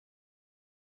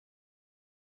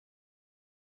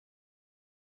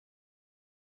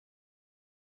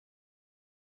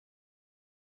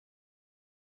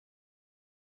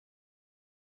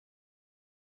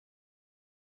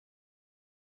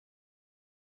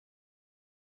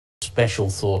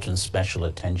special thought and special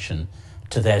attention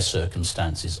to their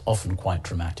circumstances, often quite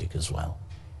dramatic as well.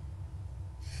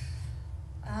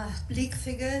 Bleak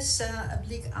figures, a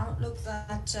bleak outlook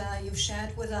that you've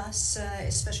shared with us,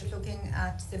 especially looking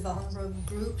at the vulnerable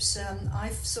groups.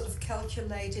 I've sort of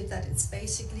calculated that it's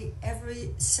basically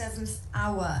every 7th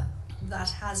hour that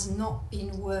has not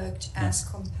been worked as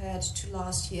compared to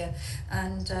last year.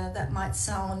 And that might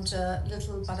sound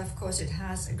little, but of course it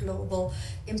has a global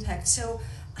impact. So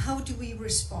how do we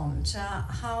respond?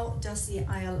 How does the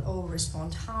ILO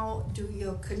respond? How do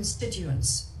your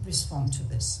constituents respond to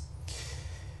this?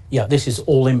 Yeah, this is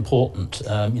all important.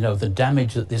 The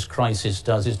damage that this crisis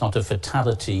does is not a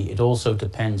fatality. It also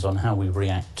depends on how we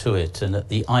react to it. And at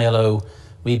the ILO,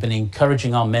 we've been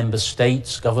encouraging our member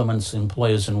states, governments,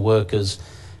 employers and workers,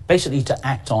 basically to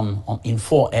act in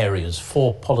 4 areas,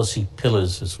 4 policy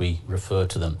pillars as we refer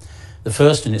to them. The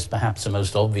first, and it's perhaps the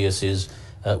most obvious, is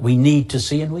we need to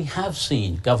see, and we have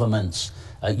seen, governments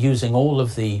using all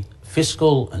of the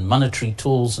fiscal and monetary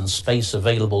tools and space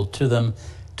available to them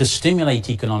to stimulate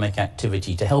economic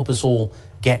activity, to help us all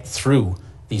get through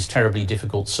these terribly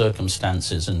difficult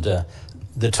circumstances. And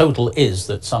the total is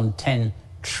that some $10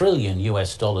 trillion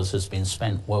has been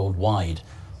spent worldwide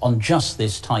on just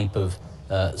this type of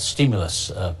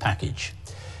stimulus package.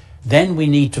 Then we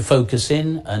need to focus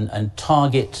in and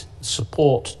target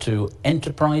support to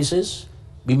enterprises.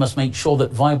 We must make sure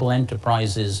that viable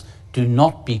enterprises do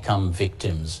not become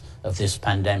victims of this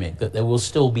pandemic, that they will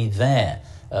still be there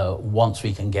once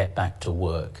we can get back to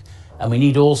work. And we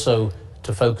need also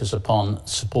to focus upon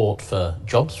support for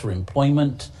jobs, for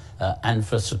employment, and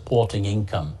for supporting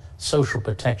income. Social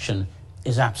protection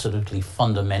is absolutely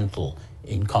fundamental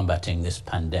in combating this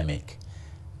pandemic.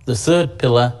 The third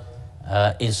pillar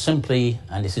is simply,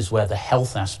 and this is where the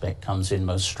health aspect comes in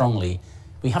most strongly,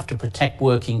 we have to protect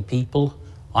working people,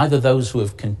 either those who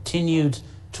have continued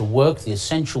to work, the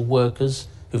essential workers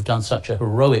who've done such a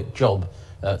heroic job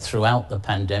throughout the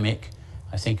pandemic.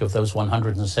 I think of those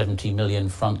 170 million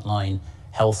frontline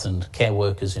health and care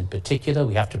workers in particular.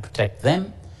 We have to protect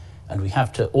them, and we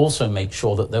have to also make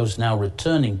sure that those now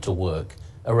returning to work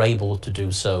are able to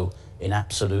do so in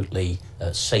absolutely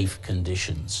safe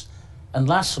conditions. And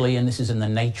lastly, and this is in the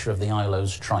nature of the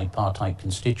ILO's tripartite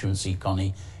constituency,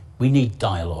 Connie, we need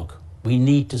dialogue. We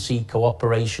need to see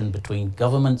cooperation between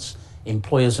governments,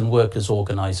 employers and workers'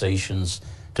 organizations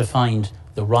to find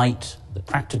the right, the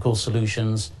practical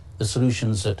solutions, the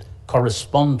solutions that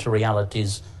correspond to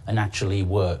realities and actually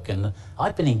work. And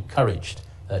I've been encouraged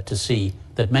to see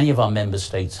that many of our member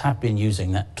states have been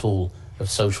using that tool of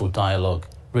social dialogue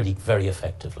really very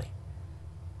effectively.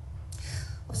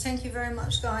 Well, thank you very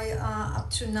much, Guy, up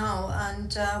to now,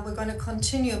 and we're going to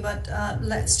continue, but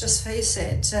let's just face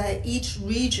it, each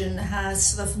region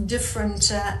has sort of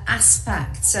different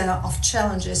aspects of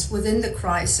challenges within the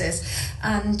crisis,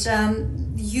 and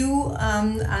you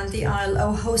and the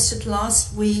ILO hosted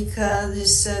last week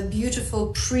this beautiful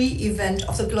pre-event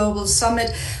of the Global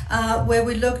Summit, where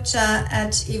we looked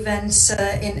at events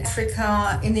in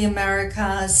Africa, in the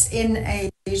Americas, in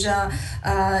Asia,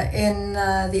 in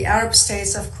the Arab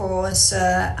states, of course,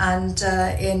 and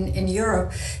in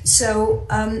Europe. So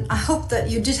I hope that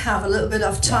you did have a little bit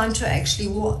of time to actually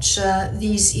watch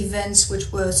these events,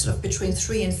 which were sort of between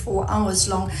 3 and 4 hours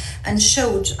long, and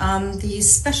showed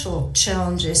these special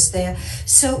challenges there.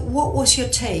 So what was your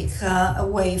take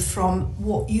away from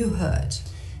what you heard?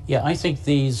 Yeah, I think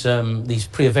these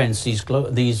pre-events,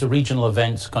 these regional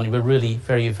events, Connie, were really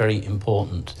very, very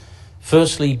important.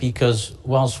 Firstly, because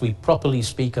whilst we properly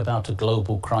speak about a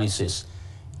global crisis,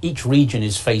 each region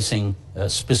is facing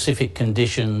specific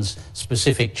conditions,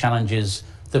 specific challenges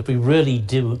that we really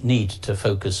do need to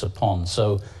focus upon.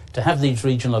 So to have these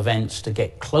regional events, to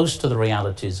get close to the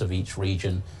realities of each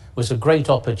region, was a great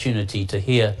opportunity to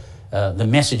hear the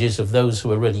messages of those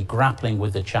who are really grappling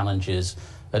with the challenges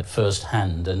at first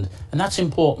hand. And that's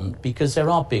important because there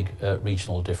are big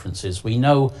regional differences. We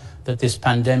know that this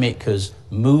pandemic has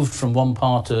moved from one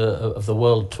part of the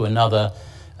world to another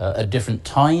at different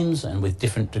times and with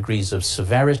different degrees of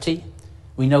severity.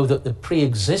 We know that the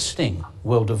pre-existing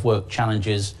world of work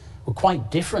challenges were quite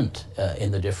different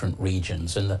in the different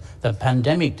regions, and the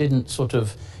pandemic didn't sort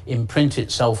of imprint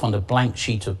itself on a blank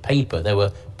sheet of paper. There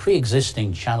were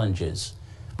pre-existing challenges.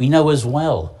 We know as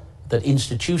well that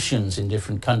institutions in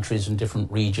different countries and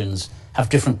different regions have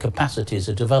different capacities,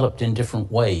 are developed in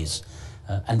different ways.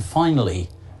 And finally,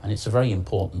 and it's a very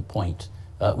important point,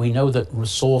 we know that the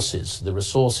resources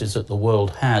that the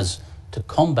world has to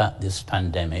combat this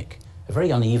pandemic are very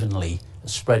unevenly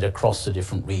spread across the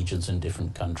different regions and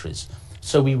different countries.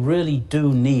 So we really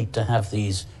do need to have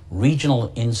these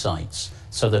regional insights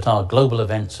so that our global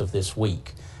events of this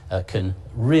week can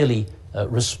really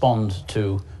respond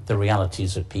to the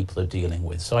realities that people are dealing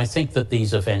with. So I think that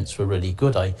these events were really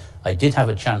good. I did have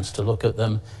a chance to look at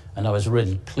them, and I was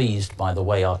really pleased by the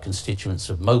way our constituents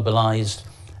have mobilised,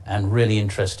 and really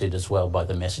interested as well by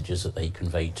the messages that they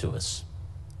conveyed to us.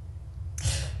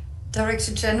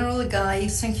 Director General Guy,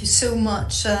 thank you so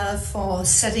much for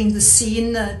setting the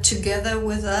scene together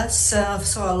with us,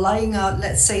 for laying out,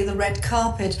 let's say, the red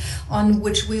carpet on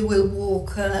which we will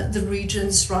walk the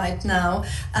regions right now.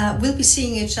 We'll be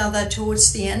seeing each other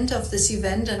towards the end of this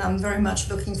event, and I'm very much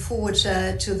looking forward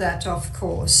to that, of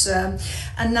course.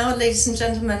 And now, ladies and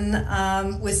gentlemen,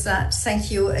 with that,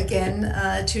 thank you again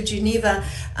to Geneva.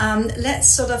 Let's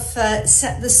sort of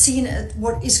set the scene at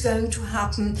what is going to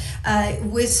happen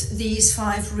with these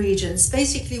 5 regions.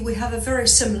 Basically, we have a very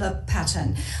similar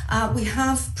pattern. We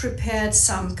have prepared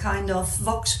some kind of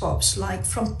vox pops, like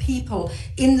from people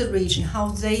in the region, how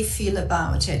they feel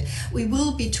about it. We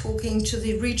will be talking to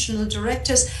the regional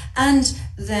directors, and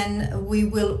then we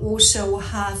will also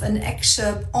have an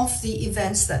excerpt of the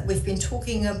events that we've been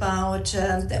talking about,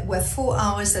 that were 4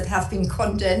 hours that have been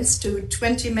condensed to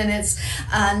 20 minutes.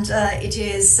 And it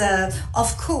is,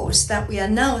 of course, that we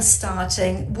are now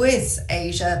starting with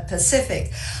Asia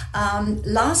Pacific.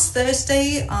 Last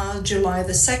Thursday, July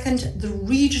the 2nd, the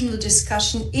regional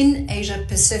discussion in Asia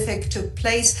Pacific took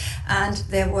place, and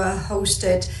they were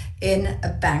hosted in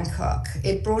Bangkok.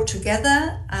 It brought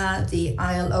together the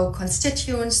ILO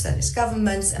constituents, that is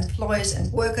governments, employers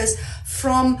and workers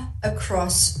from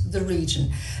across the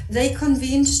region. They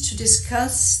convened to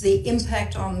discuss the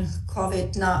impact of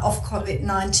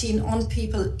COVID-19 on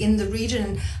people in the region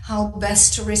and how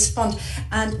best to respond.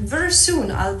 And very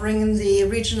soon I'll bring in the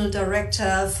regional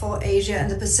director for Asia and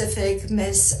the Pacific,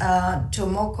 Ms.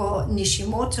 Tomoko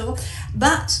Nishimoto.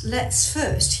 But let's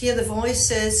first hear the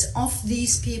voices of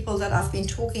these people that I've been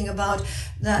talking about,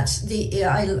 that the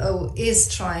ILO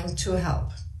is trying to help.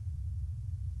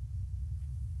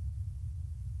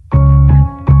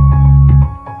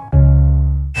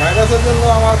 ভাইরাসের জন্য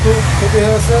আমার খুব ক্ষতি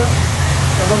হয়েছে,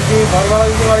 এমনকি ঘর ভাড়া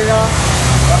দিতে পারি না,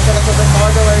 বাচ্চা কাচ্চাদের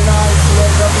খাওয়াতে পারি না,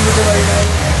 স্কুলের বেতন দিতে পারি না,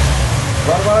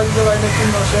 ঘর ভাড়া দিতে পারি না 3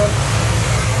 মাসের।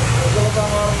 এগুলো তো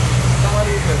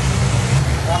আমারই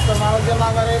রাস্তার মানুষজন না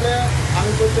বেরোলে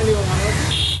আমি করতে নিব মানুষ।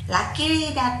 Luckily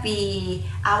that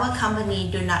our company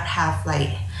do not have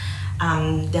like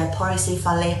the policy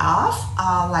for layoff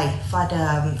or like for the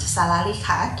salary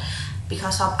cut.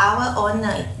 Because of our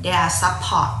owner, they are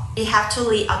support. We have to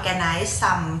reorganize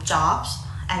some jobs,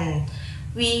 and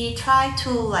we try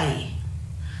to like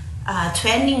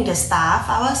training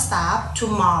our staff to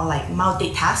more like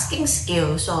multitasking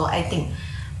skills. So I think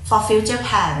for future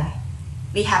plan,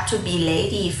 we have to be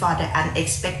ready for the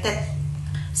unexpected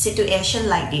situation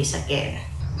like this again.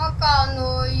 เมื่อก่อนหนู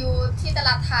อยู่ที่ตล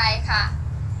าดไทยค่ะ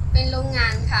เป็นโรงงา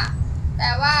นค่ะแ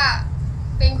ต่ว่า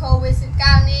เป็นโควิด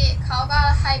 -19 นี่เขาก็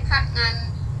ให้พักงาน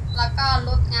แล้วก็ล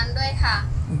ดงานด้วยค่ะ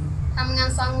ทำงาน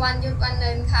2 วันหยุดวัน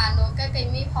นึงค่ะหนูก็เต็ม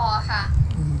ไม่พอค่ะ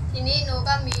ทีนี้หนู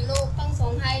ก็มีลูกต้องส่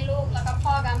งให้ลูกแล้วก็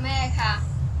พ่อกับแม่ค่ะ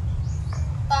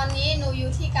ตอนนี้หนูอ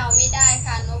ยู่ที่เก่าไม่ได้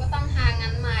ค่ะหนูก็ต้องหางา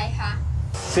นใหม่ค่ะ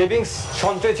savings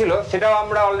সঞ্চয় ছিল সেটাও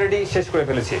আমরা already শেষ করে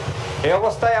ফেলেছি। এই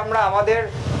অবস্থায় আমরা আমাদের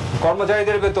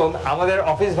কর্মচারীদের বেতন, আমাদের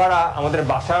অফিস ভাড়া, আমাদের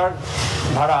বাসার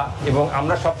ভাড়া এবং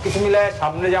আমরা সবকিছু মিলে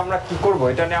সামনে যে আমরা কি করব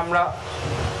এটা নিয়ে আমরা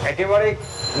একেবারেই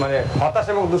মানে হতাশ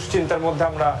এবং দুশ্চিন্তার মধ্যে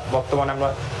আমরা বর্তমানে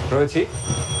রয়েছি।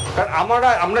 কারণ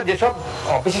আমরা যেসব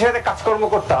অফিসের সাথে কাজকর্ম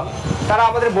করতাম তারা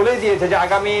আমাদের বলেই দিয়েছে যে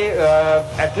আগামী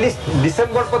অ্যাটলিস্ট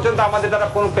ডিসেম্বর পর্যন্ত আমাদের দ্বারা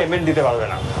কোনো পেমেন্ট দিতে পারবে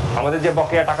না, আমাদের যে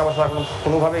বকেয়া টাকা পয়সা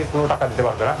কোনোভাবেই কোনো টাকা দিতে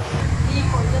পারবে না।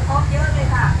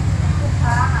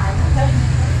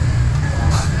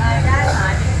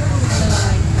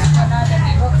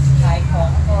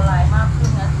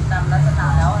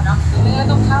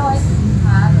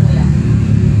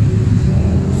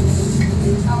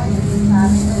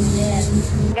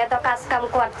 তো কাজ কাম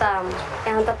করতাম,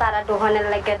 এখন তো তারা দোকানের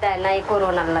লাগে দেয় না এই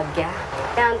করোনার লাগিয়া,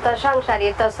 এখন তো সংসারই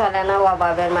তো চলে না,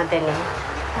 অভাবের মধ্যে নেই।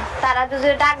 তারা যদি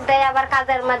ডাক দেয় আবার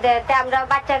কাজের মধ্যে, আমরা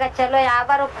বাচ্চা কাচ্চা লই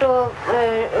আবার একটু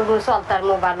চলতার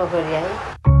মোবাইলও করি।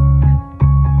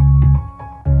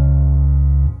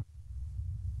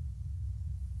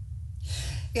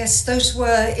 Yes, those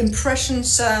were impressions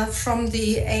from the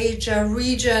Asia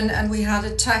region, and we had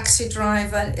a taxi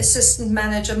driver, assistant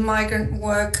manager, migrant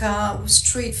worker,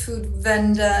 street food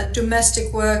vendor, domestic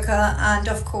worker, and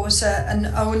of course an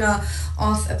owner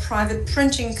of a private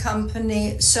printing company.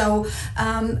 So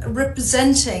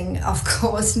representing, of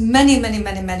course, many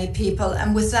people. And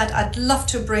with that, I'd love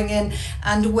to bring in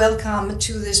and welcome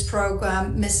to this program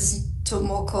Mrs.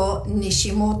 Tomoko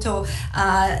Nishimoto,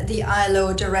 the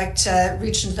ILO Director,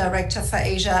 Regional Director for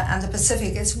Asia and the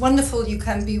Pacific. It's wonderful you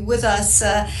can be with us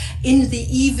in the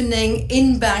evening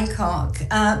in Bangkok.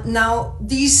 Now,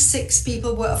 these 6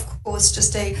 people were, of course,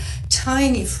 just a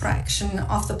tiny fraction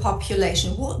of the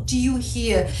population. What do you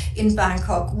hear in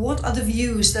Bangkok? What are the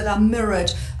views that are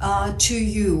mirrored to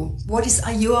you? What is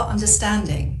your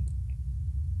understanding?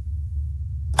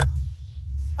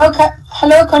 Okay,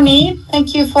 hello Connie,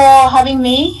 thank you for having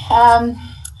me.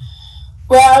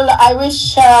 Well, I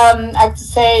wish I could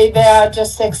say they are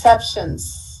just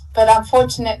exceptions, but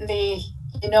unfortunately,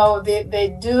 you know,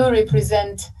 they do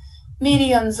represent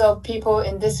millions of people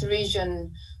in this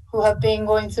region who have been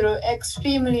going through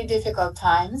extremely difficult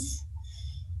times.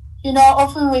 You know,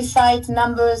 often we cite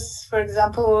numbers, for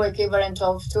example, equivalent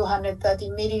of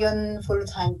 230 million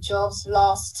full-time jobs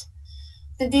lost.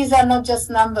 These are not just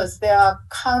numbers, there are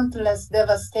countless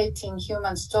devastating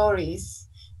human stories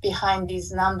behind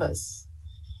these numbers.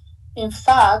 In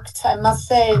fact, I must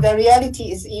say the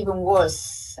reality is even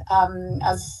worse.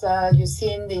 As you've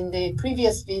seen in the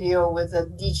previous video with the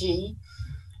DG,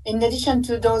 in addition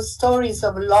to those stories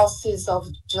of losses of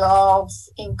jobs,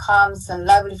 incomes, and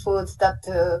livelihoods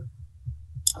that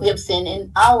we have seen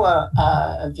in our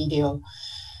video,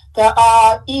 there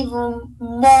are even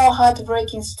more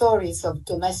heartbreaking stories of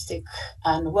domestic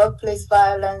and workplace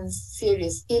violence,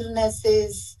 serious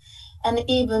illnesses, and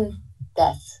even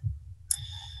death.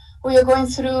 We are going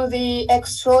through the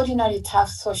extraordinary tough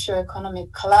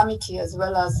socioeconomic calamity as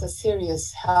well as a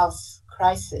serious health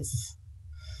crisis.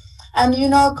 And you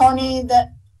know, Connie,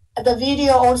 that the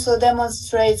video also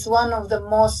demonstrates one of the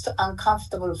most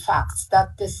uncomfortable facts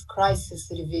that this crisis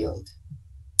revealed: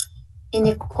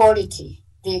 inequality.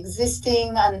 The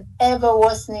existing and ever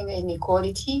worsening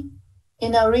inequality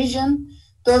in a region.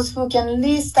 Those who can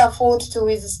least afford to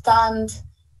withstand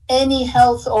any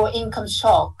health or income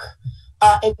shock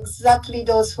are exactly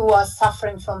those who are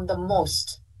suffering from the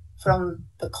most from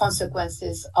the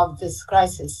consequences of this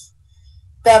crisis.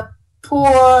 The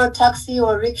poor taxi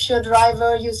or rickshaw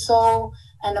driver you saw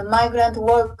and a migrant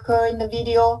worker in the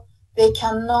video, they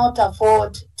cannot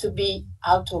afford to be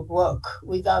out of work,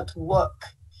 without work.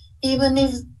 Even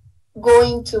if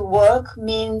going to work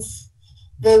means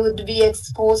they would be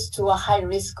exposed to a high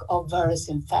risk of virus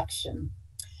infection.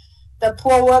 The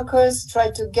poor workers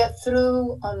try to get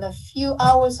through on the few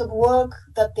hours of work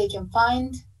that they can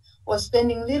find, or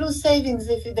spending little savings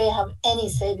if they have any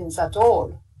savings at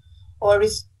all, or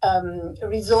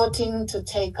resorting to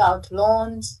take out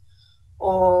loans,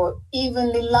 or even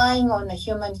relying on a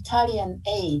humanitarian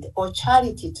aid or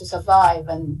charity to survive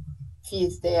and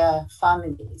feed their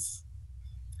families.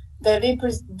 They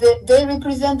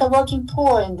represent the working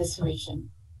poor in this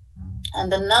region.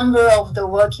 And the number of the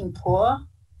working poor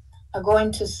are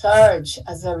going to surge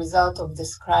as a result of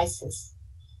this crisis,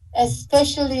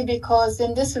 especially because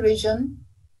in this region,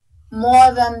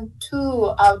 more than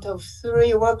 2 out of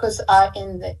 3 workers are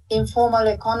in the informal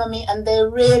economy, and they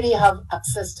rarely have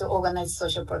access to organized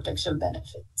social protection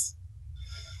benefits.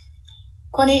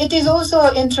 Connie, it is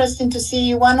also interesting to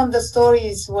see one of the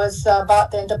stories was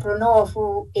about the entrepreneur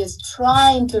who is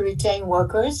trying to retain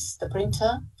workers, the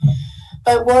printer,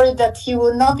 but worried that he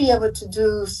will not be able to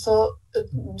do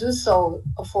so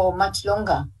for much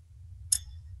longer.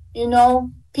 You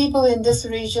know, people in this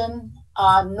region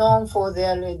are known for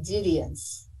their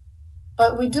resilience,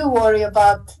 but we do worry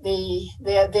about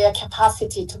their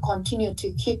capacity to continue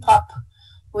to keep up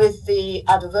with the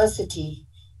adversity,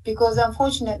 because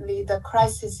unfortunately the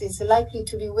crisis is likely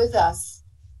to be with us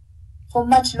for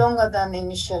much longer than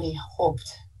initially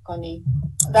hoped, Connie.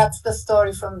 That's the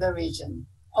story from the region.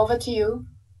 Over to you.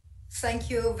 Thank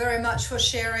you very much for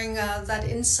sharing that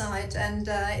insight, and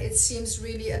it seems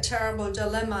really a terrible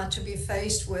dilemma to be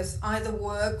faced with: either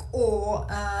work or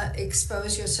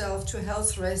expose yourself to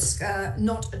health risk,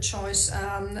 not a choice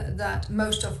that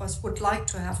most of us would like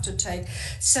to have to take.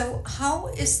 So how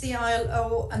is the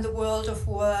ILO and the world of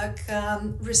work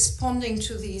responding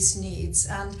to these needs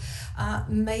and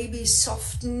maybe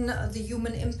soften the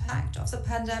human impact of the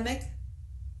pandemic?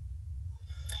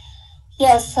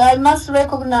 Yes, I must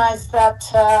recognize that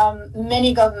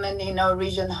many governments in our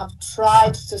region have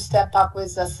tried to step up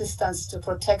with assistance to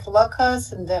protect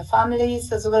workers and their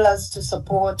families, as well as to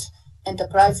support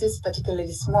enterprises,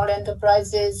 particularly small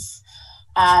enterprises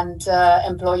and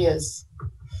employers.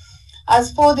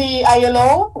 As for the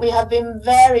ILO, we have been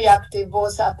very active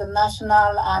both at the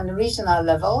national and regional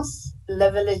levels,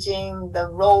 leveraging the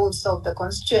roles of the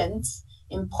constituents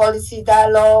in policy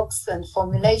dialogues and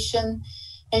formulation,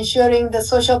 ensuring the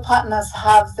social partners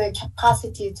have the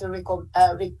capacity to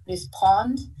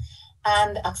respond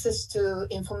and access to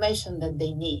information that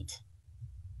they need.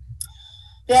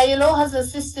 The ILO has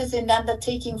assisted in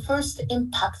undertaking first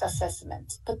impact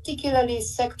assessment, particularly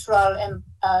sectoral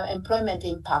employment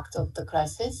impact of the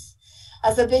crisis,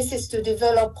 as a basis to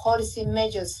develop policy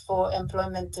measures for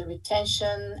employment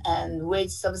retention and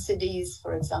wage subsidies,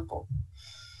 for example.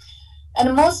 And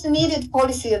the most needed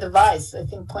policy advice, I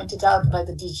think pointed out by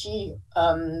the DG,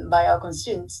 by our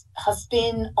constituents, has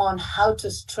been on how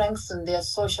to strengthen their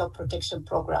social protection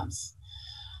programs.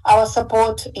 Our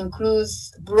support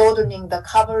includes broadening the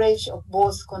coverage of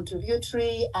both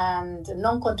contributory and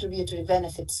non-contributory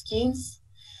benefit schemes.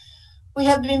 We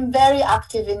have been very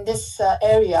active in this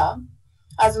area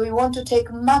as we want to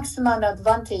take maximum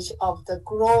advantage of the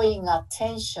growing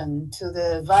attention to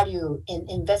the value in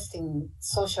investing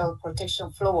social protection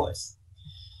flows.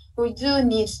 We do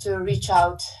need to reach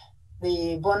out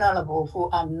the vulnerable who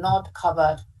are not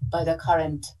covered by the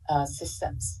current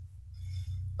systems.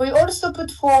 We also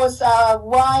put forth a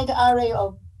wide array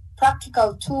of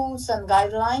practical tools and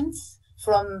guidelines,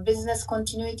 from business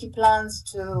continuity plans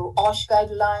to OSH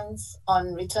guidelines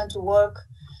on return to work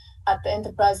at the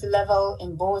enterprise level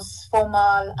in both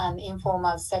formal and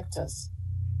informal sectors.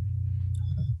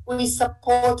 We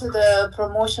support the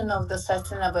promotion of the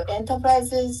sustainable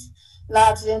enterprises.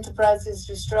 Large enterprises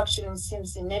restructuring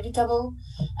seems inevitable,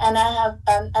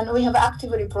 and we have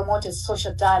actively promoted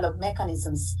social dialogue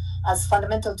mechanisms as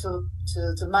fundamental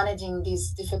to managing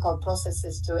these difficult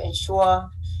processes to ensure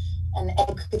an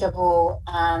equitable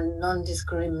and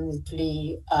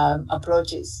non-discriminatory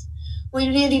approaches. We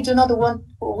really do not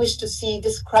wish to see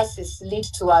this crisis lead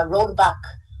to a rollback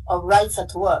of rights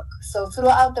at work. So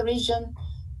throughout the region,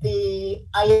 the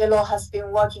ILO has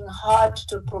been working hard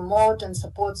to promote and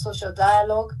support social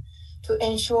dialogue to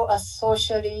ensure a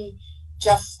socially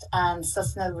just and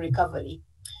sustainable recovery.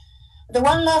 The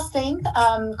one last thing,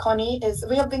 Connie, is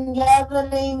we have been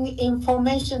gathering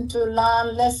information to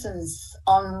learn lessons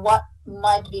on what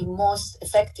might be most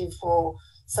effective for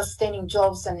sustaining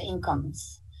jobs and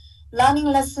incomes. Learning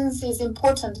lessons is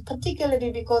important,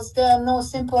 particularly because there are no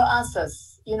simple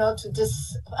answers, to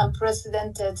this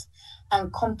unprecedented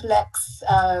and complex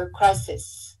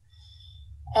crisis.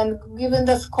 And given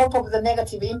the scope of the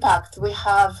negative impact, we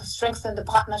have strengthened the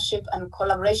partnership and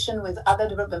collaboration with other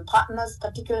development partners,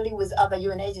 particularly with other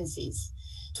UN agencies,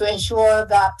 to ensure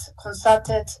that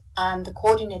concerted and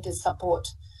coordinated support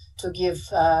to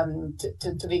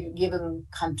be given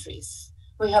countries.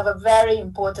 We have a very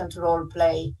important role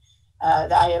play.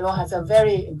 The ILO has a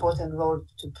very important role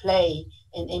to play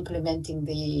in implementing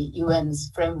the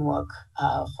UN's framework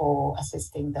for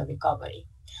assisting the recovery.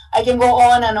 I can go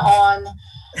on and on.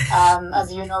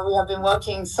 As you know, we have been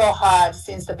working so hard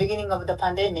since the beginning of the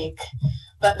pandemic,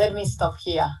 but let me stop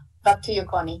here. Back to you,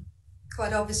 Connie.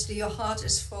 Quite obviously, your heart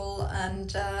is full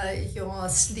and your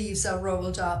sleeves are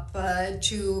rolled up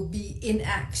to be in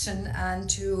action and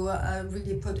to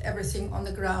really put everything on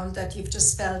the ground that you've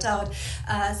just spelled out.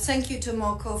 Thank you,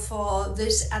 Tomoko, for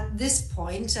this at this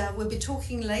point. We'll be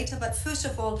talking later, but first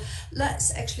of all,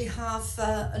 let's actually have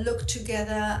a look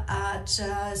together at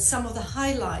some of the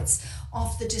highlights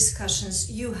of the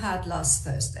discussions you had last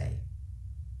Thursday.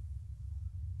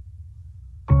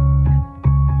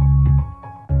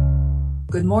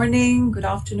 Good morning, good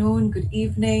afternoon, good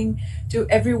evening to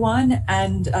everyone,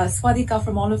 and swadika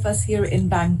from all of us here in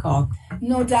Bangkok.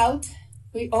 No doubt,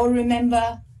 we all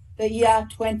remember the year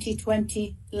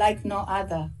 2020 like no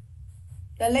other.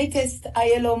 The latest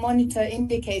ILO monitor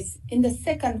indicates in the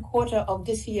second quarter of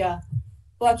this year,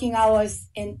 working hours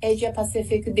in Asia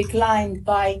Pacific declined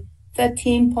by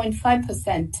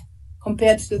 13.5%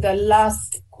 compared to the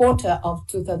last quarter of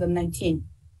 2019.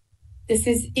 This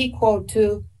is equal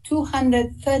to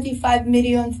 235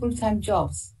 million full-time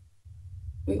jobs.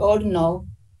 We all know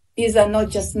these are not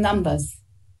just numbers.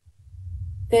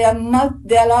 There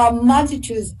are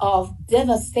multitudes of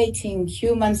devastating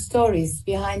human stories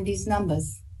behind these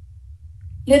numbers.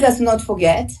 Let us not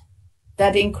forget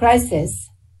that in crisis,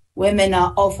 women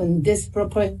are often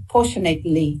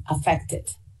disproportionately affected.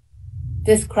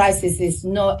 This crisis is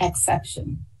no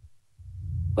exception.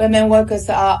 Women workers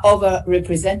are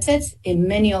overrepresented in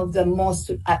many of the most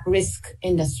at-risk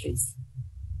industries.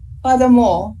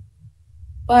 Furthermore,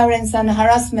 violence and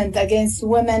harassment against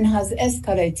women has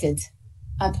escalated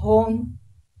at home,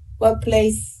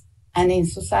 workplace, and in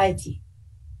society.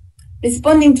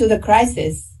 Responding to the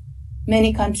crisis,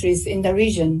 many countries in the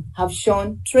region have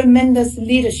shown tremendous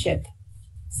leadership,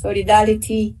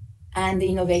 solidarity, and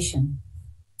innovation.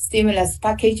 Stimulus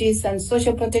packages and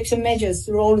social protection measures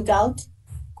rolled out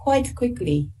quite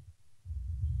quickly.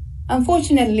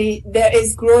 Unfortunately, there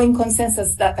is growing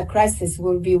consensus that the crisis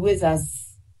will be with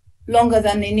us longer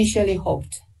than initially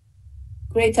hoped.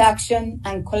 Great action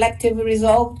and collective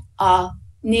resolve are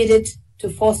needed to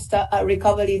foster a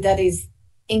recovery that is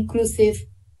inclusive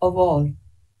of all.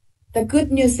 The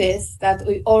good news is that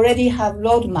we already have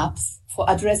roadmaps for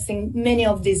addressing many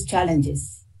of these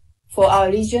challenges. For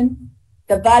our region,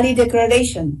 the Bali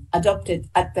Declaration adopted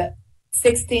at the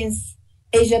 16th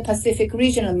Asia-Pacific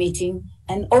Regional Meeting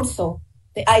and also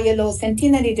the ILO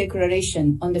Centenary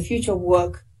Declaration on the Future of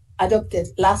Work adopted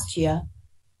last year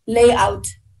lay out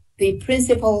the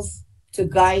principles to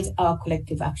guide our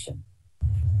collective action.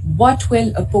 What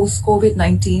will a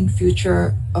post-COVID-19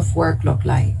 future of work look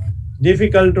like?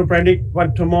 Difficult to predict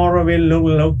what tomorrow will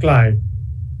look like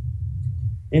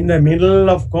in the middle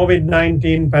of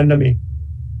COVID-19 pandemic.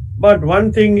 But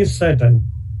one thing is certain,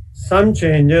 some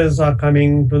changes are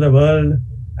coming to the world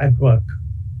at work.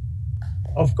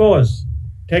 Of course,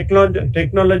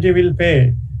 technology will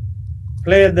play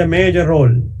the major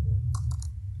role.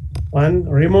 One,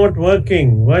 remote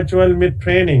working, virtual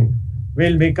training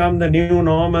will become the new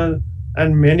normal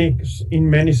and in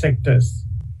many sectors.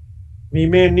 We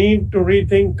may need to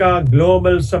rethink our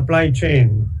global supply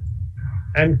chain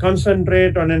and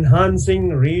concentrate on enhancing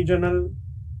regional,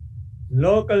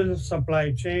 local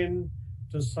supply chain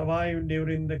to survive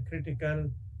during the critical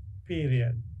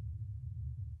period.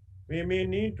 We may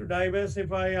need to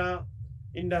diversify our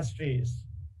industries.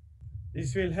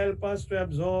 This will help us to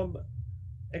absorb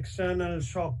external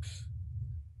shocks.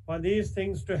 For these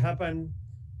things to happen,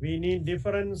 we need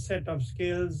different set of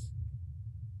skills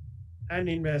and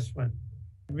investment.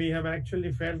 We have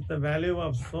actually felt the value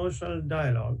of social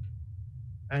dialogue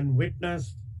and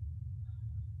witnessed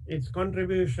its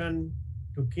contribution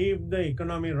to keep the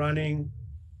economy running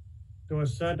to a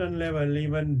certain level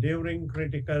even during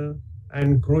critical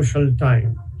and crucial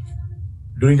time.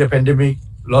 During the pandemic,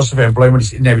 loss of employment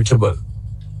is inevitable.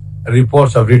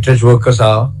 Reports of retrenched workers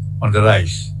are on the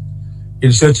rise.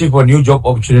 In searching for new job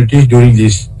opportunities during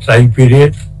this trying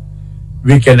period,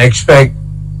 we can expect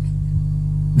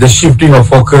the shifting of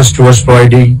focus towards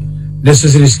providing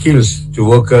necessary skills to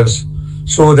workers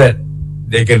so that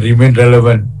they can remain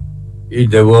relevant in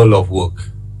the world of work.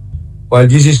 While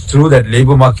this is true that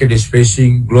labor market is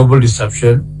facing global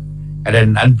disruption at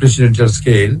an unprecedented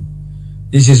scale,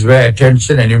 this is where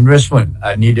attention and investment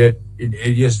are needed in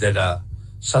areas that are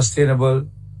sustainable,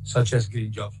 such as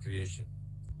green job creation.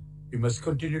 We must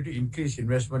continue to increase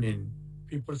investment in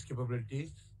people's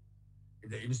capabilities,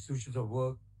 in the institutions of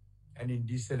work, and in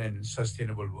decent and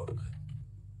sustainable work.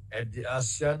 At the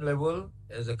ASEAN level,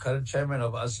 as the current chairman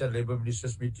of ASEAN Labour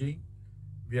Ministers meeting,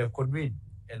 we have convened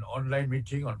an online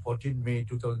meeting on 14 May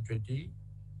 2020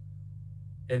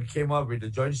 and came up with a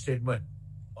joint statement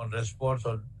on response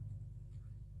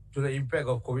to the impact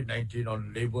of COVID-19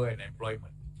 on labour and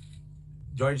employment.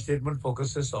 Joint statement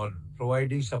focuses on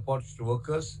providing support to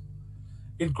workers,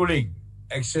 including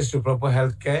access to proper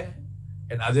health care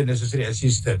and other necessary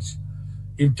assistance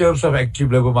in terms of active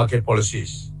labour market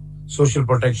policies, social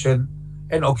protection,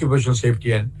 and occupational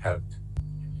safety and health.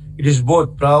 It is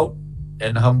both proud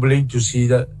and humbling to see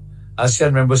that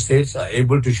ASEAN member states are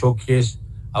able to showcase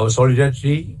our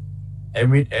solidarity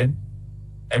amid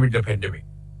the pandemic.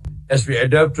 As we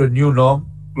adapt to a new norm,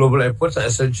 global efforts are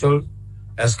essential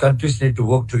as countries need to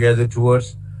work together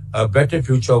towards a better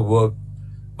future of work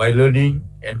by learning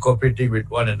and cooperating with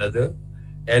one another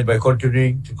and by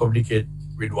continuing to communicate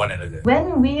with one another.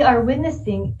 When we are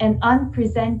witnessing an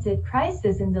unprecedented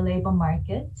crisis in the labor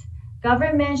market,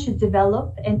 government should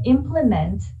develop and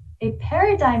implement a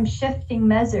paradigm-shifting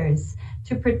measures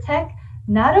to protect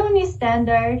not only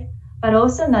standard but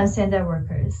also non-standard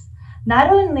workers, not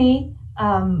only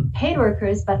paid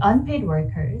workers but unpaid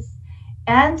workers,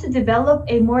 and to develop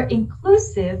a more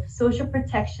inclusive social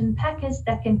protection package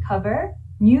that can cover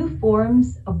new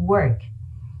forms of work.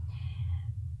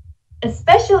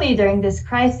 Especially during this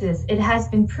crisis, it has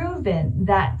been proven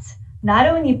that not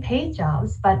only paid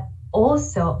jobs, but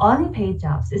also unpaid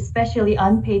jobs, especially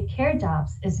unpaid care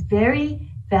jobs, is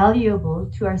very valuable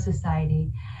to our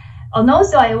society. And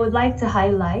also, I would like to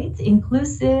highlight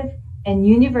inclusive and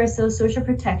universal social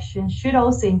protection should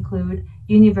also include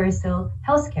universal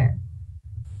healthcare.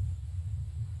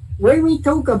 When we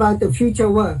talk about the future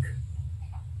work,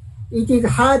 it is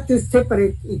hard to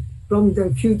separate it from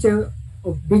the future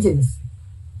of business.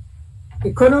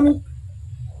 Economic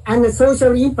and the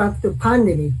social impact of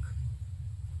pandemic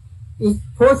is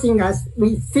forcing us to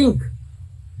rethink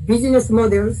business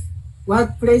models,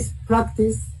 workplace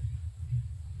practice,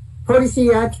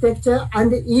 policy architecture,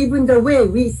 and even the way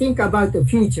we think about the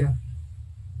future.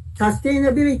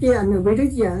 Sustainability and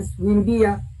resilience will be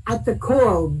at the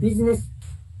core of business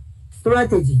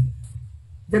strategy.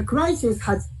 The crisis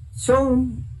has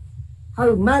shown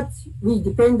how much we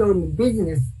depend on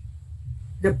business.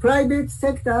 The private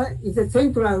sector is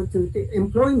central to the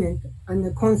employment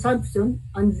and consumption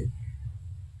and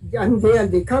their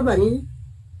recovery.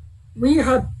 We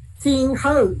have seen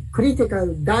how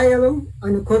critical dialogue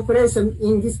and cooperation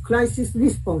in this crisis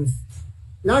response.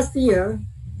 Last year,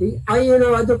 the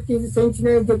ILO adopted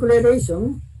Sentinel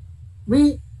Declaration.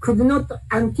 We could not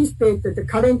anticipate the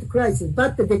current crisis,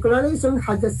 but the declaration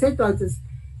has set out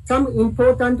some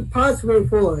important pathways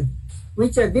forward,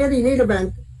 which are very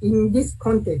relevant in this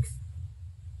context.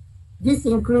 This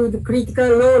includes the critical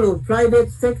role of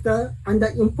private sector and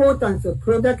the importance of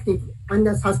productive and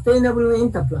sustainable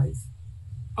enterprise.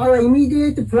 Our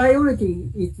immediate priority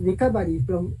is recovery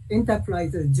from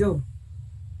enterprise job.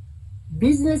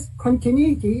 Business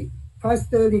continuity,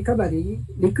 faster recovery,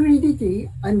 liquidity,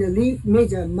 and relief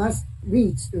measure must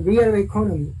reach the real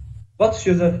economy. What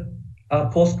should a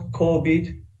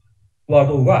post-COVID world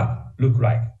of work look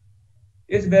like?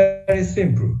 It's very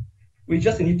simple. We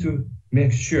just need to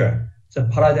make sure the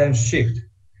paradigm shift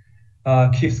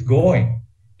keeps going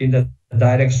in the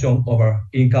direction of our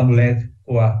income-led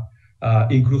or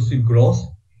inclusive growth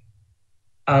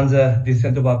and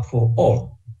decent work for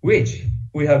all, which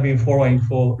we have been following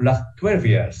for last 12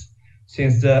 years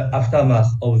since the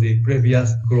aftermath of the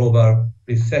previous global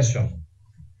recession.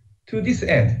 To this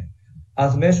end,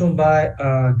 as mentioned by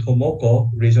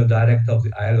Tomoko, Regional Director of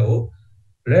the ILO,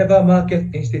 labor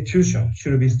market institutions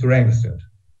should be strengthened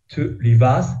to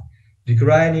reverse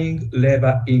declining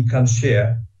labor income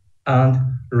share and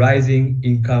rising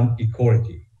income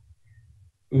equality,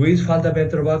 with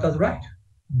fundamental workers' rights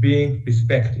being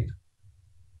respected.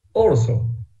 Also,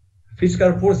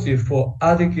 fiscal policy for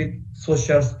adequate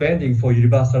social spending for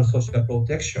universal social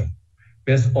protection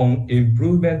based on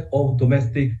improvement of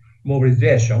domestic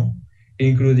mobilization,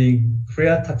 including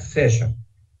fair taxation,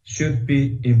 should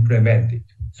be implemented.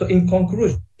 So in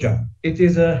conclusion, it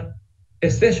is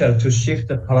essential to shift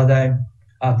the paradigm,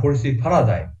 policy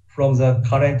paradigm from the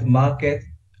current market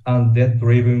and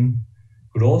debt-driven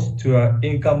growth to an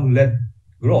income-led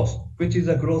growth, which is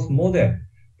a growth model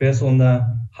based on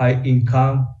high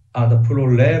income and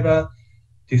pro-labor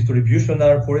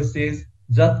distributional policies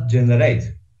that generate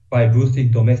by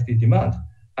boosting domestic demand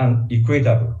an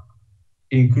equitable,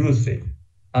 inclusive,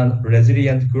 and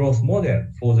resilient growth model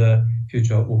for the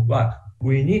future of work.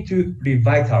 We need to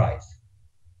revitalize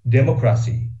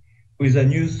democracy with a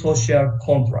new social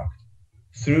contract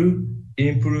through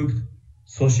improved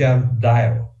social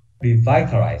dialogue,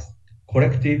 revitalize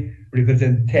collective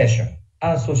representation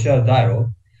and social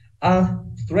dialogue,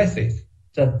 and stresses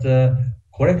that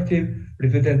collective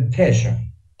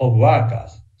representation of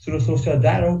workers through social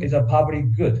dialogue is a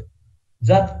public good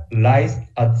that lies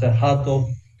at the heart of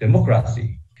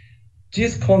democracy.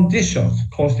 These conditions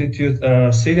constitute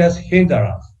a serious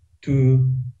hindrance to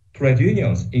trade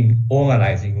unions in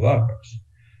organizing workers.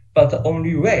 But the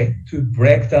only way to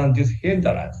break down this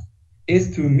hindrance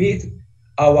is to meet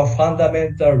our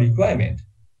fundamental requirement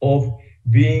of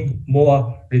being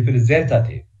more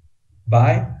representative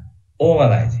by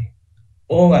organizing,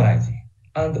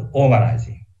 and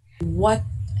organizing. What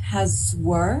has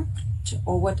worked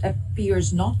or what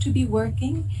appears not to be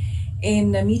working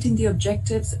in meeting the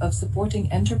objectives of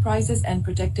supporting enterprises and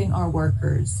protecting our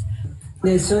workers?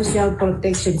 The social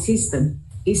protection system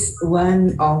is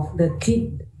one of the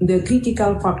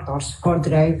critical factors for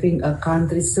driving a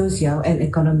country's social and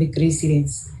economic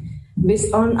resilience.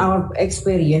 Based on our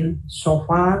experience so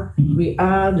far, we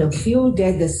are the view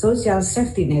that the social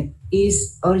safety net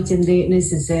is urgently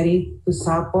necessary to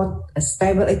support a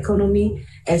stable economy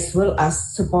as well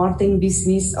as supporting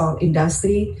business or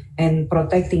industry and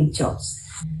protecting jobs.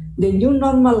 The new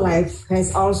normal life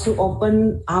has also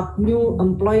opened up new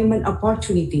employment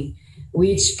opportunity,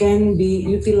 which can be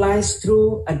utilized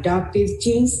through adaptive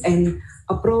change and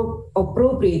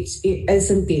appropriate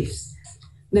incentives.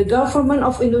 The government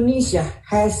of Indonesia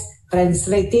has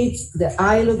translated the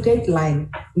ILO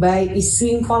guideline by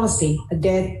issuing policy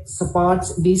that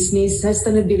supports business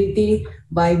sustainability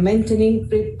by maintaining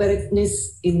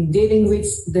preparedness in dealing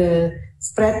with the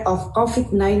spread of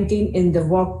COVID-19 in the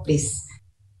workplace.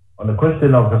 On the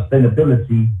question of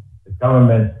sustainability, the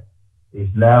government is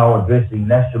now addressing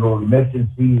national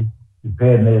emergency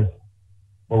preparedness,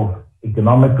 both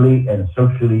economically and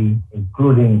socially,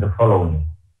 including the following: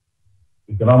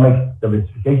 economic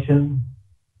diversification,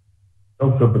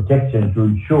 social protection to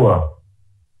ensure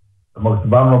the most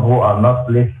vulnerable are not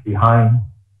left behind,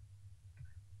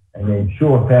 and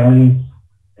ensure families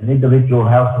and individual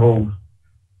households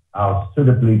are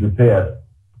suitably prepared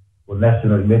for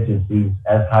national emergencies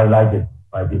as highlighted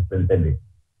by this pandemic.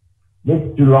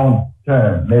 Mid to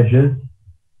long-term measures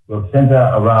will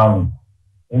center around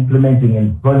implementing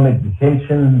employment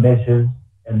retention measures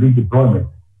and redeployment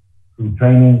through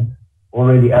training,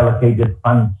 already allocated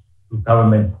funds to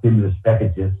government stimulus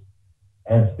packages,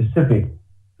 and specific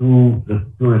to the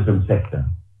tourism sector.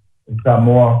 In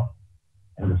Samoa,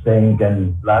 and the same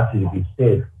can largely be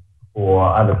said for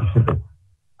other Pacific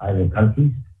Island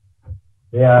countries,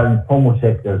 there are informal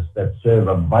sectors that serve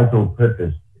a vital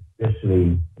purpose,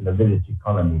 especially in the village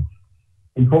economy.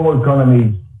 Informal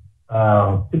economies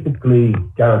are typically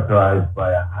characterized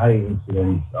by a high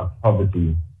incidence of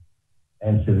poverty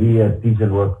and severe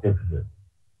decent work deficit.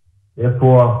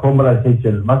 Therefore,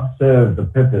 formalization must serve the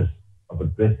purpose of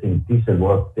addressing decent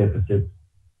work deficits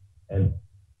and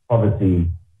poverty,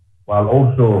 while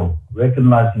also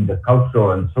recognizing the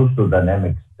cultural and social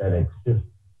dynamics that exist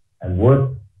and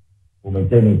work for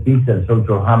maintaining peace and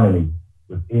social harmony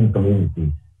within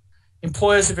communities.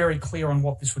 Employers are very clear on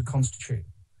what this would constitute.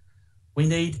 We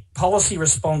need policy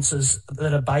responses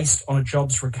that are based on a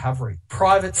jobs recovery.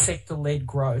 Private sector-led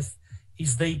growth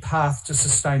is the path to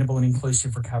sustainable and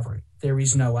inclusive recovery. There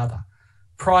is no other.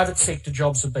 Private sector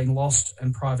jobs have been lost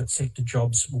and private sector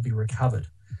jobs will be recovered.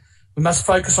 We must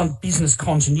focus on business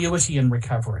continuity and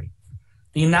recovery.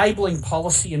 The enabling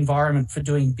policy environment for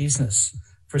doing business,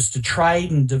 for us to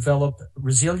trade and develop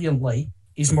resiliently,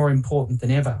 is more important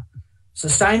than ever.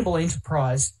 Sustainable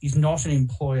enterprise is not an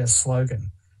employer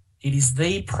slogan. It is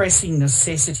the pressing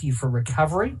necessity for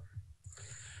recovery.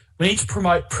 We need to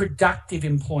promote productive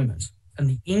employment and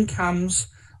the incomes,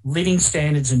 living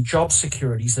standards and job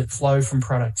securities that flow from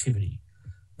productivity.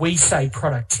 We say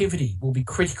productivity will be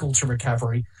critical to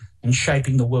recovery and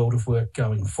shaping the world of work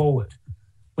going forward.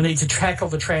 We need to tackle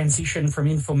the transition from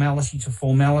informality to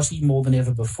formality more than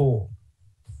ever before.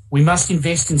 We must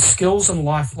invest in skills and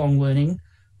lifelong learning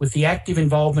with the active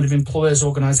involvement of employers'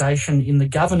 organisation in the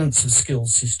governance of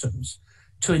skills systems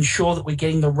to ensure that we're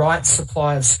getting the right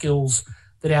supply of skills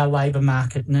that our labour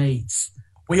market needs.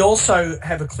 We also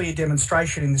have a clear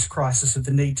demonstration in this crisis of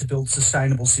the need to build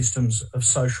sustainable systems of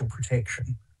social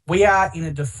protection. We are in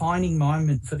a defining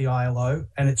moment for the ILO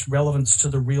and its relevance to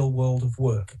the real world of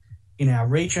work in our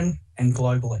region and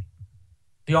globally.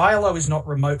 The ILO is not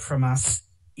remote from us,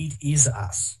 it is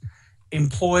us,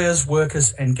 employers,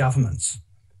 workers and governments.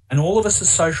 And all of us as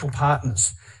social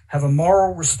partners have a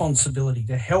moral responsibility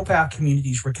to help our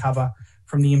communities recover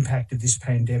from the impact of this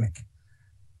pandemic.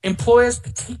 Employers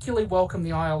particularly welcome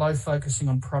the ILO focusing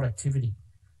on productivity,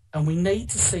 and we need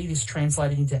to see this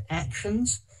translated into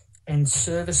actions and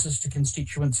services to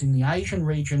constituents in the Asian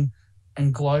region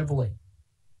and globally.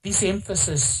 This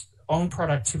emphasis on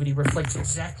productivity reflects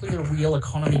exactly the real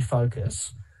economy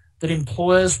focus that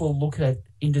employers will look at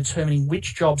in determining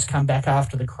which jobs come back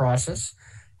after the crisis,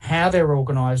 how they're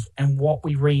organised and what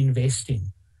we reinvest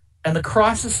in. And the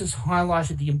crisis has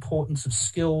highlighted the importance of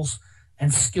skills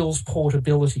and skills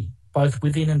portability, both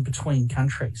within and between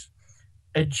countries.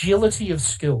 Agility of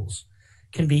skills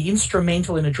can be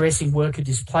instrumental in addressing worker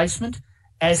displacement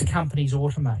as companies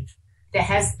automate. There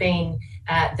has been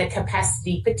the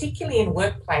capacity, particularly in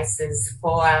workplaces,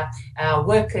 for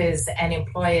workers and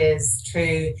employers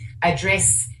to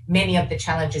address many of the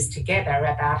challenges together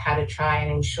about how to try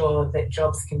and ensure that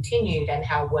jobs continued and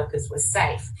how workers were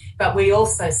safe. But we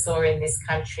also saw in this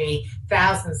country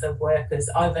thousands of workers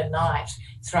overnight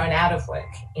thrown out of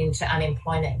work into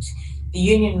unemployment. The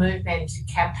union movement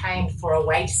campaigned for a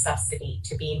wage subsidy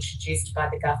to be introduced by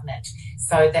the government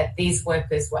so that these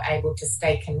workers were able to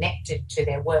stay connected to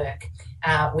their work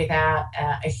without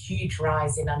a huge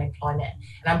rise in unemployment.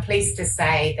 And I'm pleased to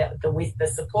say that with the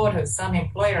support of some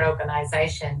employer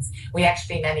organisations, we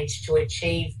actually managed to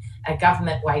achieve a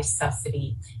government wage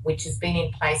subsidy, which has been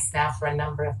in place now for a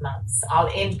number of months.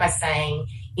 I'll end by saying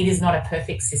it is not a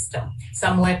perfect system.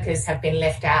 Some workers have been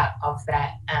left out of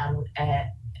that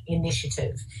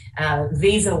initiative.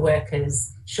 Visa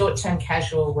workers, short-term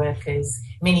casual workers,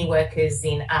 many workers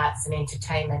in arts and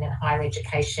entertainment and higher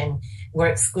education were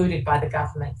excluded by the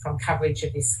government from coverage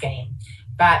of this scheme.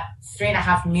 But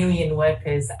 3.5 million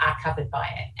workers are covered by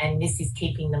it, and this is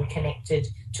keeping them connected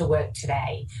to work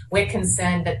today. We're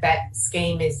concerned that that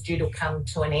scheme is due to come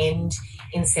to an end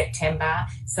in September.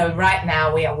 So right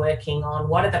now we are working on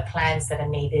what are the plans that are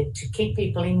needed to keep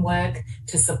people in work,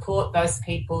 to support those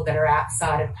people that are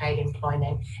outside of paid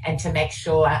employment, and to make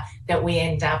sure that we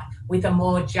end up with a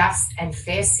more just and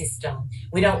fair system.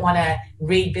 We don't want to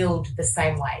rebuild the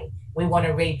same way. we want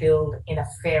to rebuild in a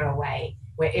fairer way,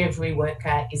 where every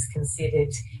worker is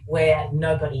considered, where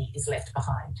nobody is left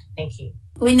behind. Thank you.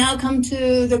 We now come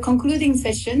to the concluding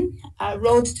session,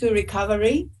 Road to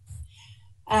Recovery.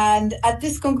 And at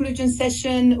this conclusion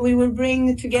session, we will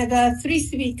bring together 3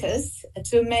 speakers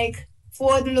to make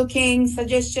forward-looking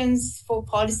suggestions for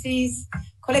policies,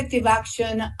 collective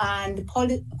action, and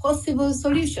possible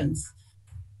solutions.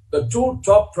 The 2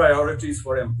 top priorities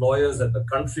for employers at the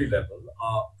country level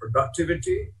are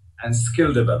productivity and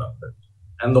skill development.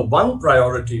 And the 1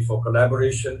 priority for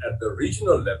collaboration at the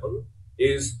regional level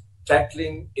is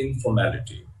tackling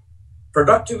informality.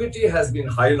 Productivity has been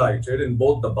highlighted in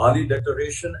both the Bali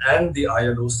Declaration and the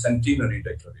ILO Centenary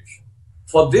Declaration.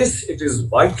 For this, it is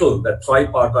vital that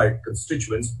tripartite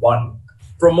constituents, 1,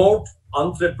 promote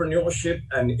entrepreneurship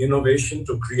and innovation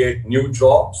to create new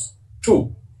jobs.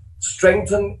 2,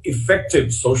 strengthen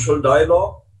effective social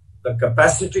dialogue, the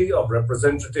capacity of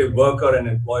representative worker and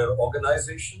employer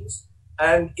organizations,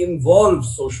 and involve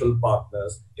social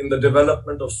partners in the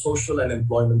development of social and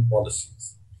employment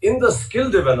policies. In the skill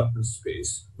development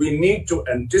space, we need to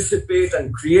anticipate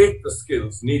and create the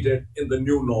skills needed in the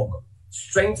new normal,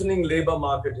 strengthening labor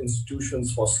market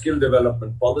institutions for skill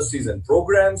development policies and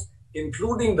programs,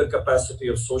 including the capacity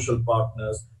of social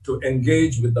partners to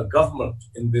engage with the government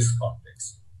in this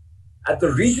context. At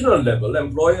the regional level,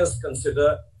 employers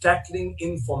consider tackling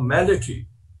informality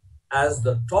as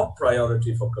the top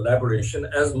priority for collaboration,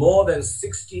 as more than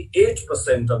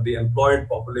 68% of the employed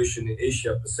population in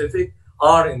Asia Pacific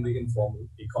are in the informal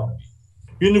economy.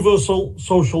 Universal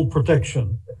social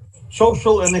protection.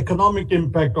 Social and economic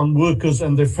impact on workers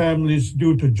and their families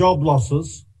due to job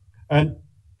losses and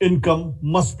income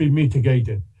must be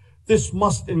mitigated. This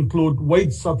must include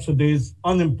wage subsidies,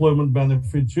 unemployment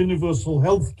benefits, universal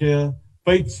health care,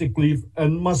 paid sick leave,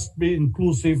 and must be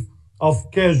inclusive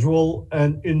of casual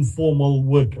and informal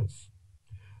workers.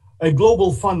 A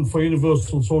global fund for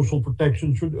universal social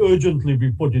protection should urgently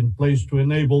be put in place to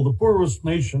enable the poorest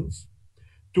nations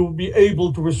to be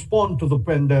able to respond to the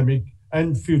pandemic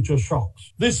and future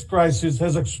shocks. This crisis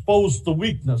has exposed the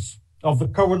weakness of the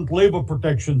current labor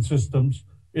protection systems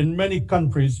in many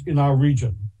countries in our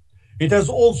region. It has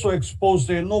also exposed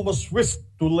the enormous risk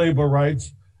to labor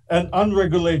rights and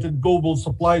unregulated global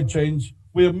supply chains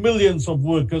where millions of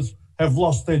workers have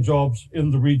lost their jobs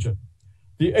in the region.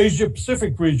 The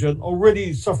Asia-Pacific region,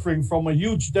 already suffering from a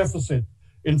huge deficit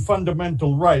in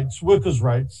fundamental rights, workers'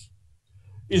 rights,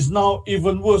 is now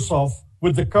even worse off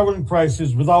with the current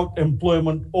crisis without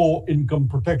employment or income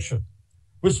protection.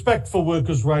 Respect for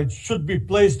workers' rights should be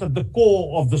placed at the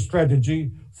core of the strategy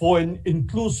for an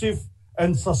inclusive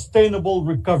and sustainable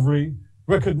recovery,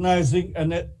 recognizing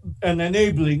and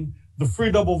enabling the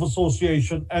freedom of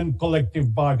association and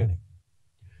collective bargaining.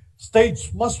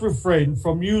 States must refrain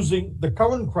from using the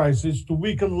current crisis to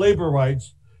weaken labor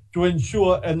rights to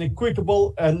ensure an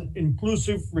equitable and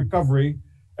inclusive recovery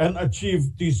and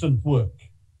achieve decent work.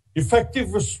 Effective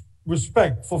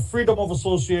respect for freedom of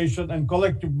association and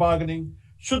collective bargaining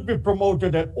should be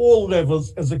promoted at all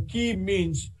levels as a key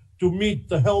means to meet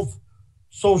the health,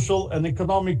 social, and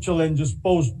economic challenges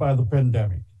posed by the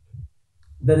pandemic.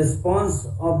 The response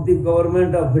of the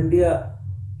government of India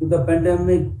to the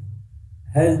pandemic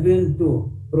has been to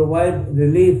provide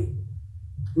relief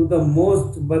to the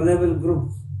most vulnerable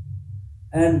groups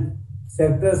and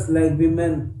sectors like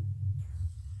women,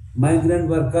 migrant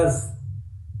workers,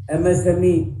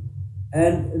 MSME,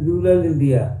 and rural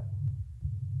India.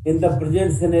 In the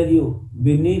present scenario,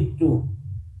 we need to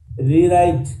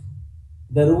rewrite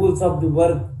the rules of the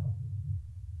world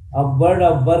of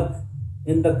work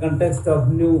in the context of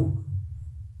new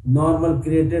normal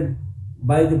created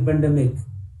by the pandemic.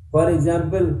 For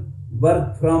example,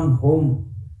 work from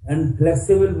home and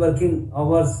flexible working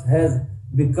hours has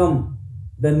become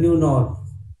the new norm.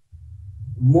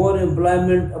 More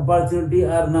employment opportunities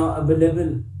are now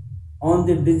available on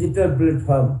the digital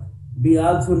platform. We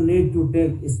also need to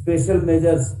take special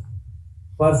measures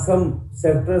for some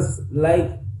sectors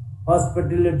like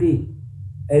hospitality,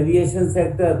 aviation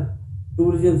sector,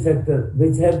 tourism sector,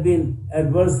 which have been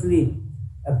adversely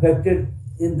affected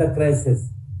in the crisis.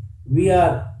 We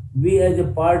as a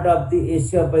part of the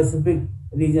Asia Pacific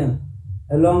region,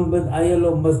 along with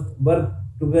ILO, must work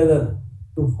together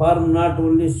to form not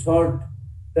only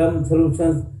short-term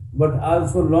solutions but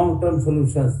also long-term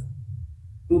solutions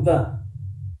to the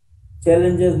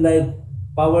challenges like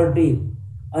poverty,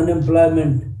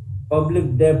 unemployment,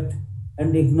 public debt,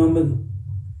 and economic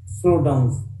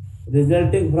slowdowns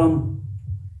resulting from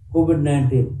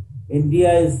COVID-19.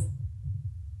 India is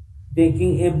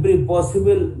taking every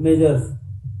possible measures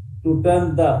to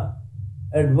turn the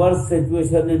adverse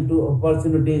situation into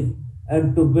opportunities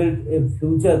and to build a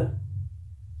future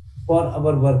for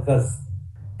our workers.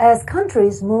 As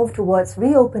countries move towards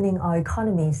reopening our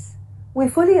economies, we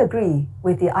fully agree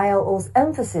with the ILO's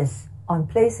emphasis on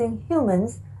placing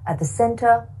humans at the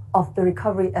center of the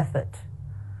recovery effort.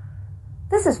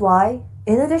 This is why,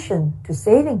 in addition to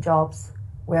saving jobs,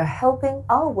 we are helping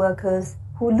our workers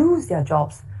who lose their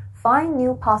jobs find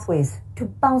new pathways to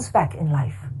bounce back in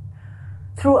life.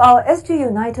 Through our SG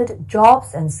United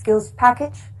Jobs and Skills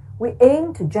package, we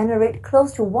aim to generate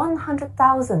close to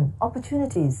 100,000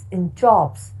 opportunities in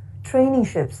jobs,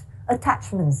 traineeships,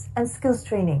 attachments, and skills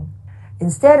training.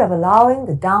 Instead of allowing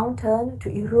the downturn to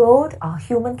erode our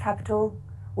human capital,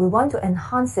 we want to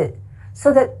enhance it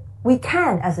so that we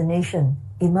can, as a nation,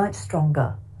 emerge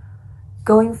stronger.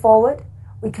 Going forward,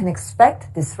 we can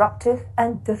expect disruptive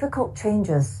and difficult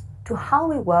changes to how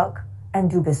we work and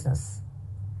do business.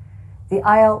 The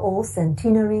ILO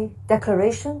Centenary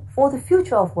Declaration for the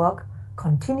Future of Work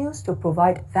continues to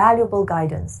provide valuable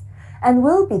guidance and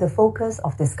will be the focus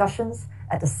of discussions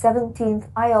at the 17th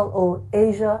ILO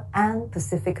Asia and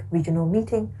Pacific Regional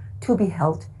Meeting to be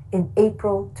held in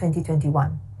April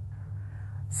 2021.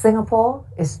 Singapore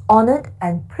is honored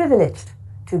and privileged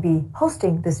to be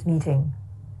hosting this meeting.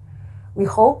 We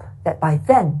hope that by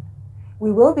then,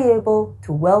 we will be able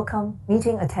to welcome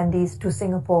meeting attendees to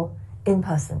Singapore in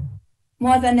person.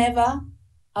 More than ever,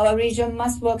 our region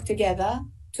must work together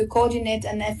to coordinate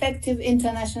an effective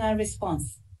international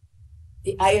response.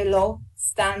 The ILO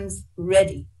stands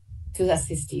ready to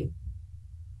assist you.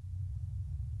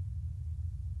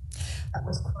 That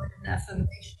was quite an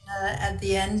affirmation at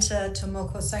the end,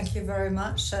 Tomoko. Thank you very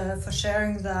much for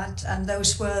sharing that. And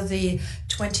those were the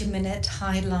 20-minute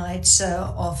highlights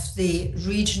of the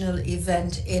regional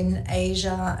event in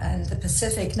Asia and the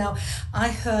Pacific. Now, I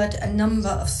heard a number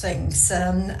of things,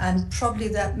 and probably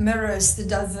that mirrors the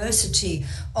diversity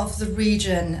of the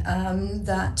region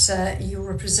that you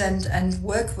represent and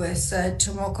work with,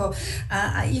 Tomoko.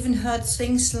 I even heard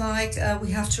things like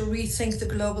we have to rethink the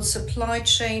global supply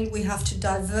chain, we have to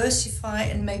diversify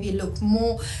and maybe look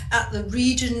more at the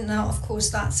region. Now, of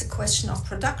course, that's a question of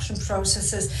production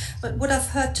processes, but what I've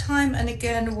heard time and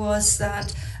again was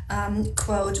that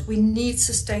quote, we need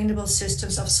sustainable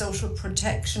systems of social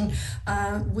protection,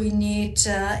 we need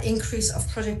increase of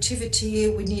productivity,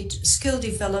 we need skill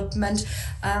development,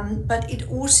 but it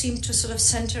all seemed to sort of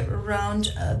center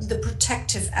around the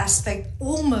protective aspect,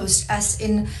 almost as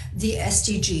in the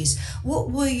SDGs. What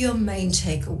were your main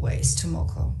takeaways,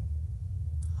 Tomoko?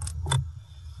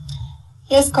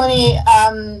 Yes, Connie,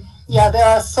 there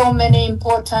are so many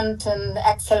important and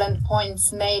excellent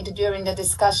points made during the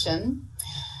discussion.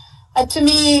 To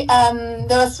me,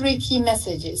 there are three key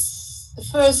messages.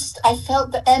 First, I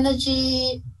felt the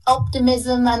energy,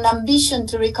 optimism, and ambition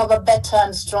to recover better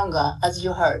and stronger, as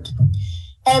you heard.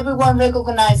 Everyone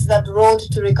recognized that road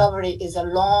to recovery is a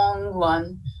long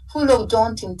one, full of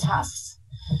daunting tasks.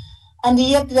 And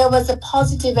yet there was a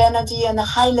positive energy and a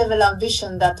high-level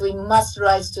ambition that we must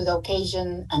rise to the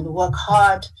occasion and work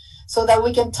hard so that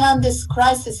we can turn this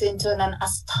crisis into an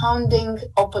astounding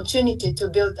opportunity to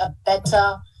build a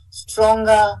better,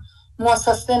 stronger, more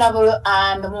sustainable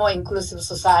and more inclusive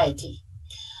society.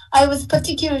 I was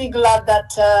particularly glad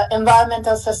that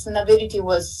environmental sustainability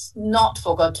was not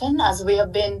forgotten, as we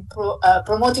have been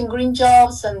promoting green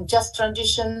jobs and just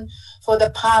transition for the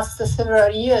past several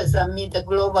years amid the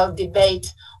global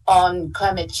debate on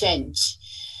climate change.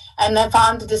 And I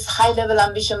found this high-level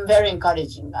ambition very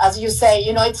encouraging. As you say,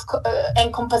 it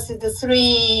encompasses the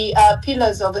three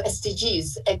pillars of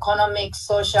SDGs: economic,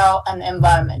 social, and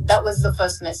environment. That was the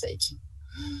first message.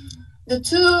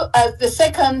 The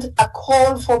second, a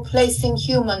call for placing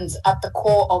humans at the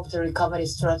core of the recovery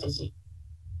strategy.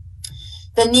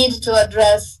 The need to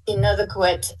address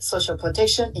inadequate social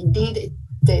protection. Indeed,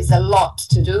 there's a lot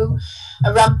to do.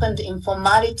 A rampant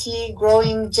informality,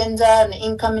 growing gender and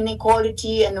income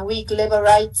inequality, and weak labor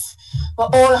rights were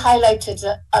all highlighted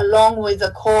along with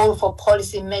the call for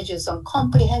policy measures on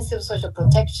comprehensive social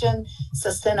protection,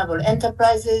 sustainable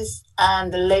enterprises,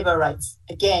 and labor rights.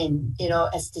 Again,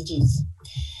 SDGs.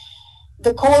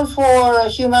 The call for a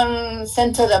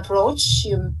human-centered approach,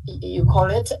 you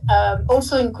call it,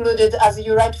 also included, as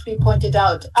you rightfully pointed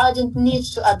out, urgent need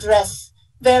to address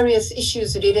various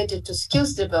issues related to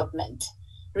skills development,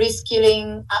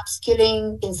 reskilling,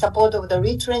 upskilling in support of the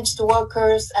retrenched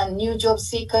workers and new job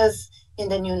seekers in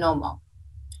the new normal.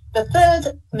 The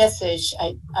third message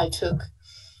I took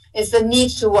is the need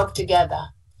to work together.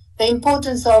 The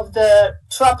importance of the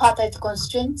tripartite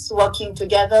constraints, working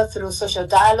together through social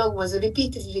dialogue, was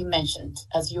repeatedly mentioned,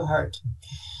 as you heard.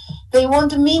 They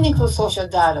want a meaningful social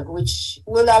dialogue, which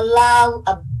will allow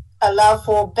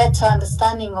for better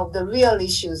understanding of the real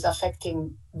issues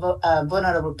affecting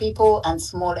vulnerable people and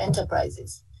small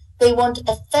enterprises. They want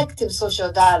effective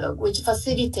social dialogue, which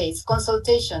facilitates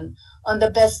consultation on the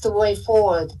best way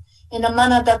forward in a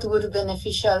manner that would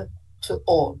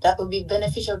be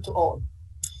beneficial to all.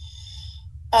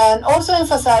 And also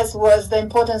emphasized was the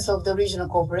importance of the regional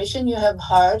cooperation. You have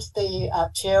heard the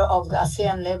chair of the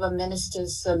ASEAN Labor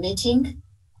Ministers meeting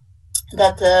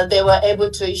that they were able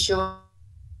to issue.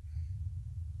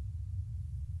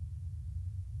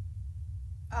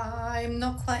 I'm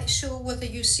not quite sure whether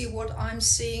you see what I'm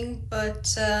seeing,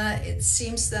 but it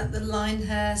seems that the line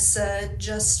has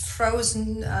just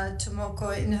frozen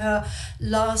Tomoko in her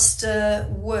last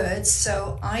words.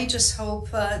 So I just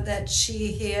hope that she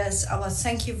hears our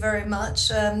thank you very much.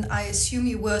 I assume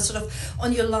you were sort of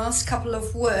on your last couple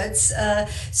of words.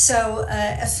 So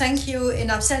a thank you in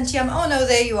absentiam. Oh no,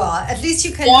 there you are. At least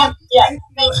you can. Yeah,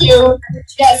 thank you.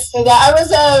 Yes, I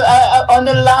was on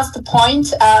the last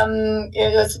point.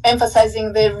 It was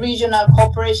emphasizing the regional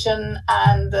cooperation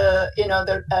and the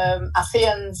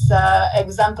ASEAN's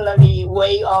exemplary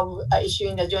way of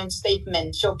issuing a joint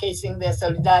statement showcasing their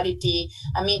solidarity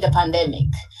amid the pandemic.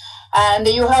 And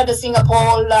you heard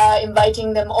Singapore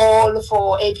inviting them all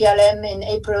for APLM in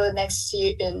April next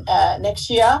year.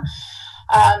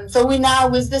 So we now,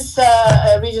 with this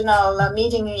regional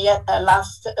meeting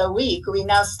last week, we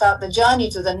now start the journey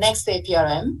to the next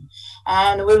APRM,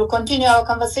 and we will continue our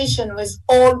conversation with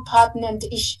all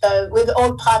parties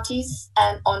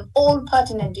and on all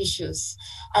pertinent issues,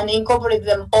 and incorporate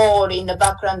them all in the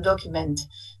background document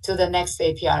to the next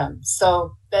APRM.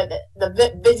 So the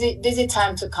busy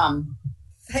time to come.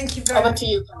 Thank you very much. Over to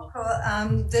you.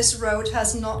 This road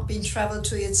has not been traveled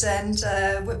to its end.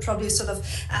 We're probably sort of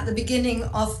at the beginning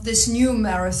of this new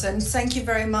marathon. Thank you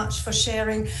very much for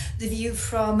sharing the view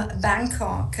from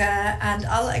Bangkok. And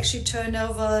I'll actually turn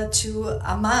over to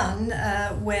Amman,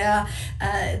 where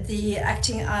the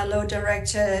acting ILO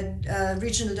director,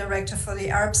 regional director for the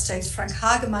Arab states, Frank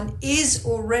Hagemann, is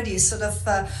already sort of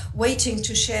waiting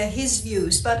to share his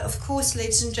views. But of course,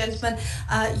 ladies and gentlemen,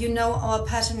 you know our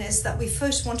pattern is that we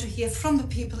first want to hear from the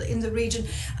people in the region,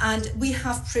 and we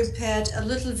have prepared a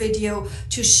little video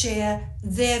to share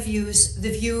their views, the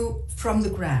view from the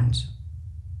ground.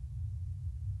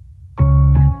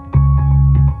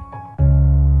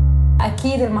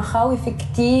 أكيد المخاوف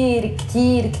كتير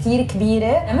كتير كتير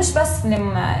كبيرة، مش بس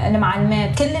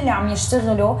المعلمات، كل اللي عم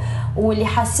يشتغلوا واللي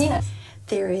حاسين.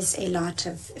 There is a lot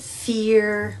of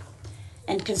fear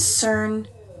and concern.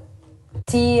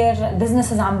 كتير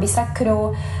businesses عم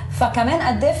بيسكروا، فكمان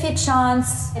قد في تشانس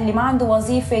اللي ما عنده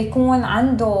وظيفة يكون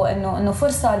عنده إنه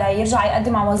فرصة ليرجع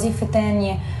يقدم على وظيفة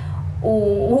تانية،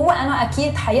 وهو أنا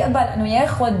أكيد حيقبل إنه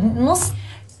ياخد نص.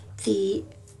 The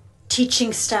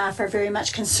teaching staff are very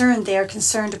much concerned. They are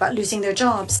concerned about losing their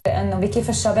jobs. إنه بكيف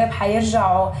الشباب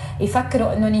حيرجعوا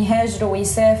يفكروا إنهم يهاجروا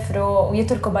ويسافروا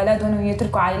ويتركوا بلدهم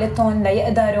ويتركوا عائلتهم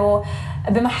ليقدروا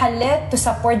بمحلات to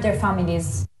support their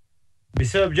families.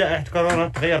 بسبب جائحة كورونا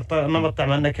تغير نمط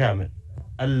عملنا كامل.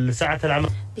 الساعة العمل.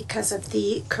 Because of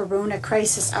the corona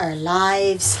crisis, our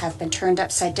lives have been turned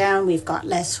upside down. We've got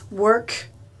less work.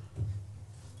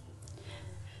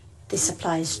 This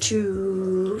applies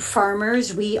to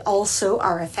farmers. We also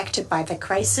are affected by the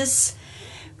crisis.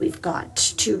 We've got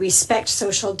to respect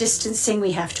social distancing.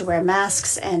 We have to wear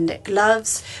masks and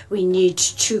gloves. We need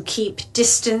to keep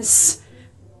distance.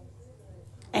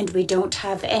 And we don't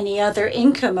have any other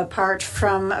income apart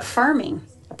from farming,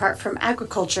 apart from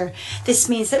agriculture. This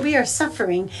means that we are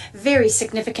suffering very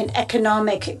significant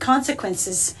economic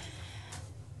consequences.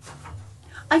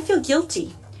 I feel guilty.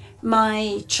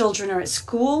 My children are at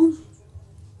school,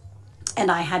 and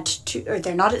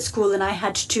they're not at school, and I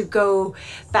had to go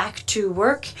back to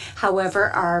work. However,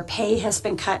 our pay has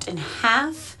been cut in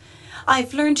half.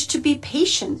 I've learned to be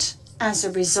patient as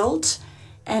a result.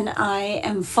 And I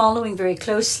am following very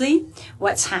closely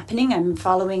what's happening. I'm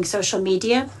following social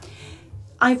media.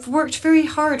 I've worked very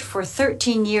hard for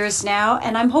 13 years now,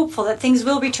 and I'm hopeful that things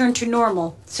will return to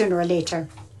normal sooner or later.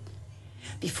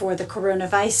 Before the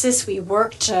coronavirus, we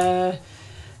worked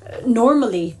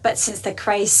normally, but since the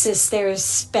crisis,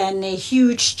 there's been a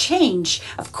huge change.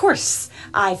 Of course,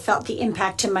 I felt the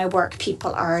impact in my work.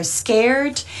 People are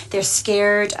scared. They're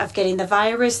scared of getting the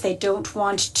virus. They don't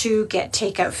want to get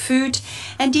takeout food.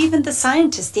 And even the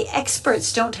scientists, the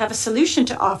experts, don't have a solution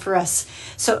to offer us.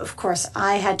 So, of course,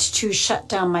 I had to shut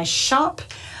down my shop.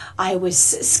 I was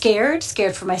scared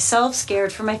for myself,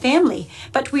 scared for my family.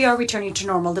 But we are returning to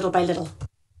normal little by little.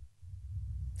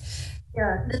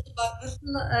 Yeah, little by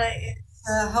little,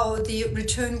 how the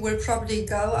return will probably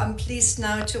go. I'm pleased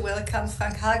now to welcome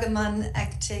Frank Hagemann,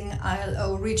 Acting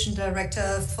ILO Region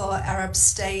Director for Arab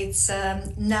States,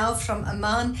 now from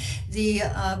Amman. The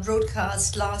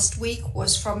broadcast last week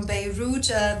was from Beirut,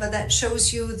 but that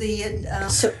shows you the...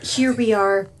 So here we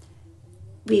are.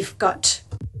 We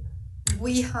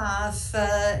have,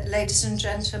 ladies and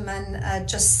gentlemen,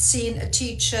 just seen a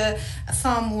teacher, a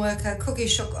farm worker, cookie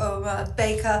shop owner,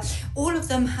 baker. All of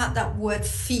them had that word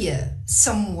fear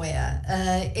somewhere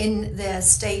in their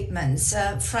statements.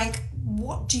 Frank,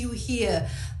 what do you hear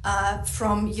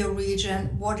from your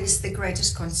region? What is the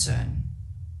greatest concern?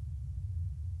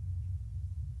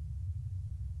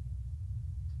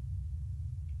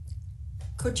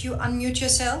 Could you unmute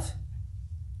yourself,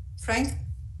 Frank?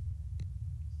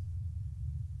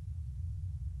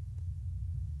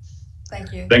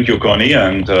 Thank you. Thank you, Connie,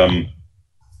 and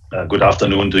good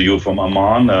afternoon to you from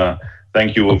Amman.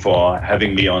 Thank you for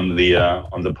having me on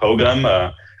the program.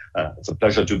 It's a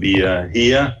pleasure to be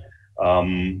here.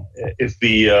 If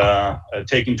we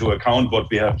take into account what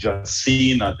we have just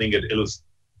seen, I think it illustrates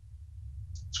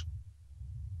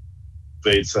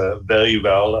very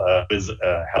well with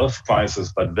a health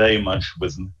crisis, but very much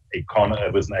with an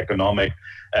economic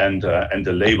and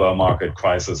a labor market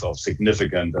crisis of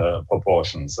significant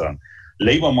proportions.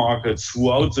 Labor markets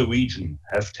throughout the region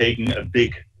have taken a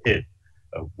big hit.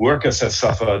 Workers have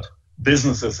suffered,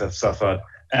 businesses have suffered,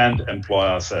 and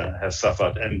employers have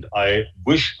suffered. And I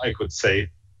wish I could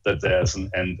say that there's an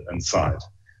end in sight.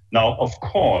 Now, of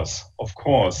course,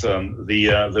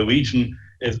 the region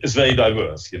is very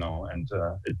diverse, and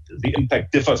the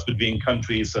impact differs between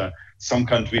countries. Some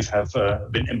countries have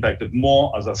been impacted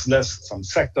more, others less. Some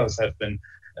sectors have been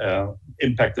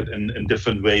impacted in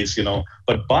different ways,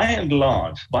 But by and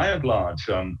large,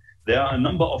 there are a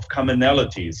number of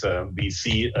commonalities we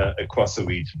see across the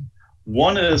region.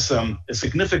 One is a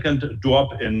significant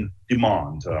drop in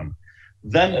demand,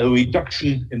 then a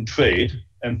reduction in trade,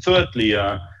 and thirdly,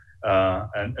 and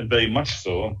very much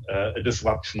so, a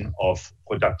disruption of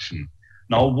production.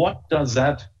 Now, what does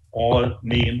that all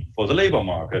mean for the labor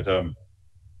market?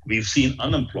 We've seen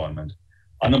unemployment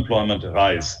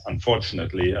rise,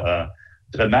 unfortunately,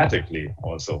 dramatically.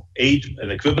 Also, an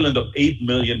equivalent of 8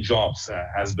 million jobs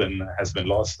has been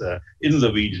lost in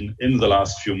the region in the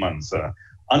last few months.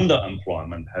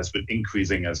 Underemployment has been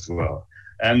increasing as well,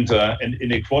 and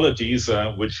inequalities,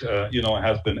 which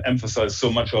have been emphasized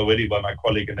so much already by my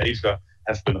colleague in Asia,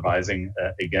 have been rising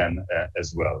again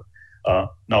as well.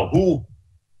 Now, who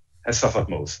has suffered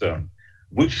most?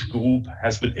 Which group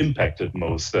has been impacted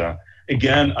most?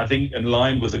 Again, I think in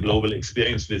line with the global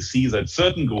experience, we see that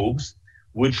certain groups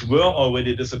which were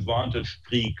already disadvantaged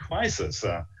pre-crisis,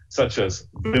 such as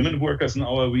women workers in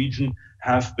our region,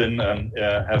 have been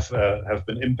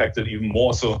impacted even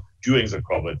more so during the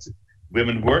COVID.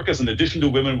 Women workers, in addition to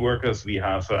women workers, we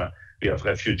have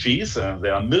refugees.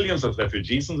 There are millions of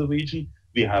refugees in the region.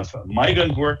 We have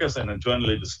migrant workers and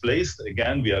internally displaced.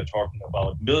 Again, we are talking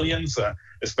about millions,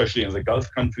 especially in the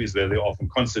Gulf countries, where they often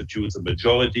constitute the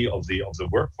majority of the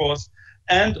workforce.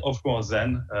 And of course,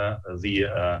 then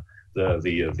the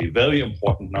very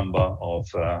important number of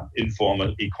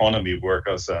informal economy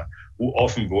workers who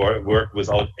often work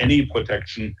without any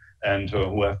protection and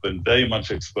who have been very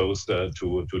much exposed to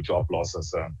job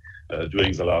losses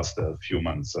during the last few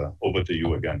months. Over to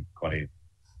you again, Connie.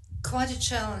 Quite a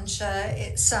challenge,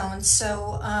 it sounds.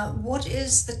 So what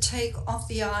is the take of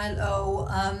the ILO?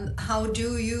 How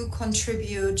do you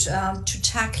contribute to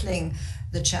tackling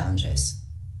the challenges?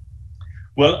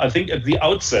 Well, I think at the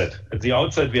outset,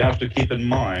 we have to keep in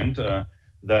mind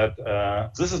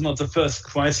that this is not the first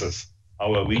crisis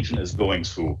our region is going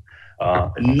through. A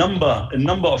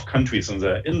number of countries in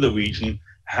the region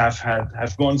have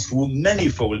gone through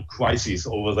manifold crises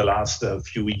over the last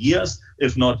few years,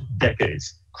 if not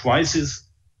decades. Crises,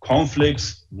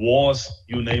 conflicts, wars,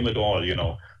 you name it all,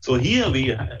 So here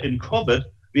in COVID,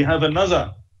 we have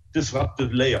another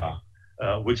disruptive layer,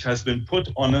 which has been put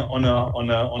on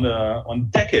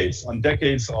decades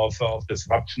of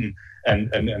disruption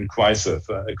and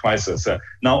crisis.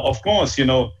 Now, of course,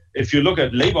 if you look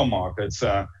at labor markets,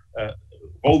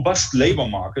 robust labor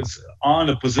markets are in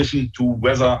a position to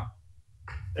weather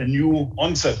a new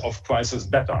onset of crisis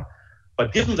better.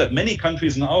 But given that many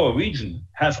countries in our region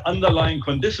have underlying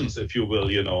conditions, if you will,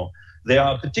 they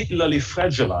are particularly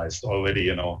fragilized already,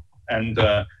 and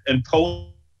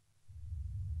prone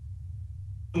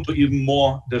to even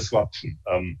more disruption.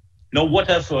 What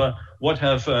have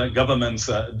governments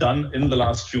done in the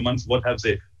last few months? What have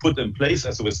they put in place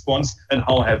as a response, and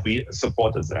how have we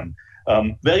supported them?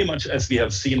 very much as we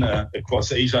have seen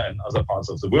across Asia and other parts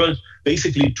of the world,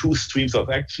 basically two streams of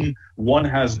action. One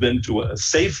has been to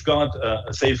safeguard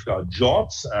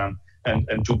jobs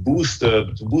and to boost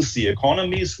the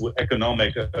economies with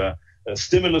economic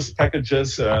stimulus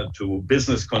packages, to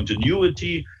business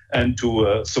continuity, and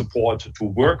to support to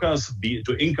workers,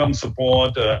 to income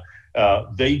support,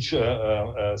 wage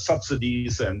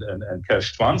subsidies and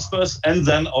cash transfers. And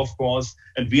then, of course,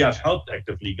 and we have helped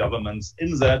actively governments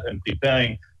in that and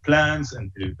preparing plans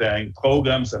and preparing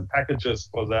programs and packages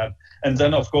for that. And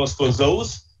then, of course, for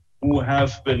those who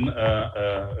have been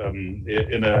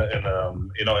in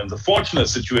the fortunate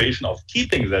situation of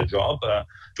keeping their job,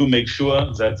 to make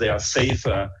sure that they are safe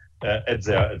at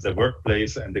their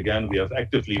workplace. And again, we have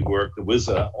actively worked with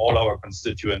all our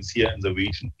constituents here in the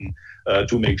region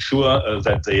to make sure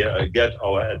that they get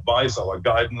our advice, our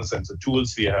guidance, and the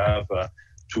tools we have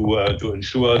to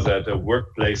ensure that the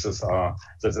workplaces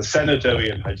that the sanitary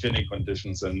and hygienic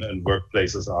conditions in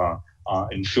workplaces are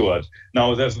ensured.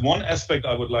 Now, there's one aspect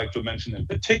I would like to mention in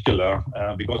particular,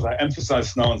 because I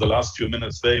emphasized now in the last few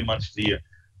minutes very much the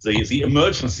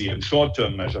emergency and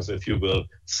short-term measures, if you will.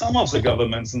 Some of the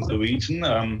governments in the region,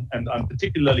 and I'm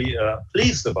particularly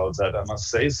pleased about that, I must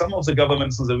say, some of the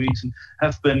governments in the region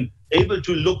have been able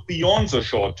to look beyond the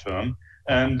short term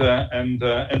and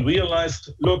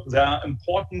realized, look, there are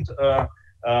important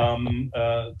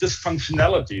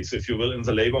dysfunctionalities, if you will, in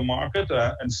the labor market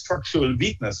and structural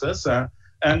weaknesses.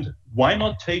 And why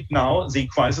not take now the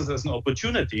crisis as an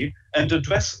opportunity and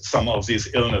address some of these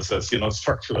illnesses,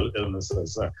 structural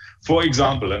illnesses? For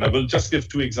example, and I will just give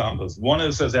two examples. One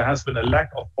is that there has been a lack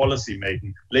of policy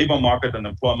making, labor market and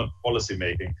employment policy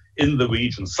making in the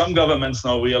region. Some governments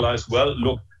now realize, well,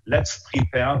 look, let's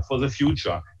prepare for the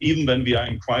future, even when we are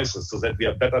in crisis, so that we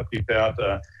are better prepared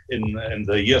in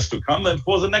the years to come and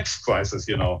for the next crisis,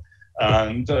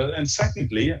 And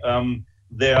secondly,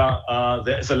 there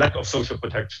is a lack of social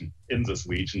protection in this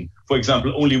region. For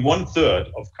example, only 1/3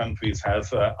 of countries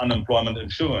have unemployment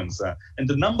insurance.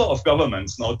 And a number of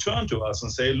governments now turn to us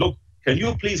and say, look, can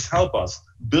you please help us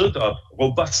build up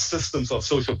robust systems of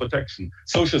social protection,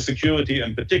 social security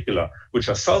in particular, which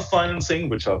are self-financing,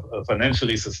 which are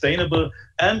financially sustainable,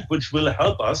 and which will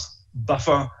help us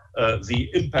buffer the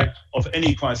impact of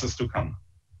any crisis to come.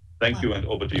 Thank you, and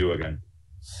over to you again.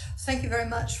 Thank you very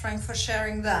much, Frank, for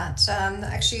sharing that.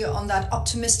 Actually, on that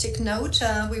optimistic note,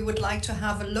 we would like to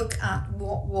have a look at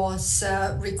what was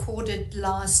recorded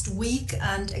last week.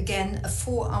 And again, a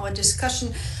 4-hour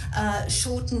discussion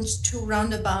shortened to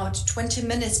around about 20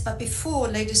 minutes. But before,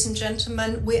 ladies and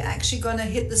gentlemen, we're actually going to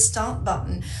hit the start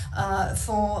button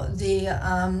for the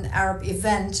Arab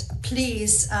event.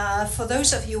 Please, for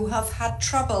those of you who have had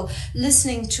trouble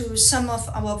listening to some of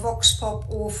our Vox Pop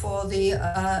or for the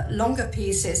longer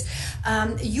pieces,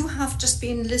 you have just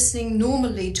been listening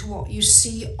normally to what you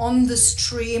see on the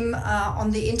stream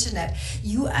on the internet.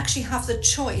 You actually have the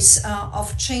choice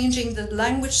of changing the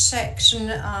language section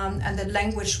and the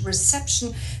language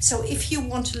reception. So if you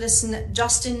want to listen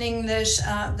just in English,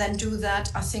 then do that.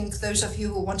 I think those of you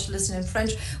who want to listen in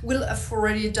French will have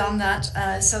already done that.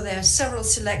 So there are several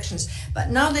selections. But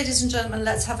now, ladies and gentlemen,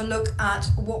 let's have a look at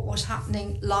what was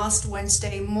happening last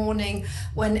Wednesday morning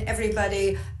when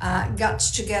everybody got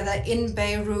together in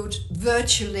Beirut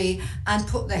virtually and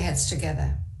put their heads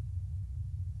together.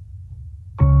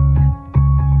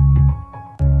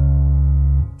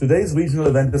 Today's regional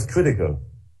event is critical,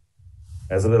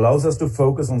 as it allows us to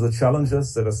focus on the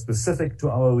challenges that are specific to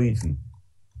our region.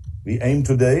 We aim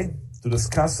today to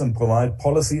discuss and provide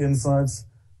policy insights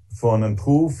for an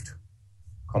improved,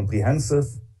 comprehensive,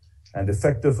 and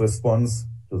effective response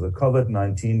to the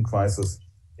COVID-19 crisis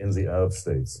in the Arab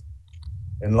states.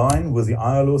 In line with the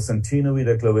ILO Centenary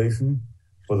Declaration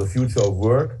for the Future of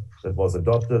Work that was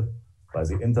adopted by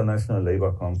the International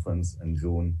Labour Conference in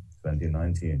June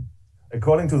 2019.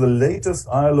 According to the latest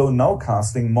ILO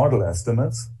nowcasting model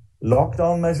estimates,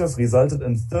 lockdown measures resulted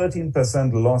in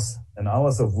 13% loss in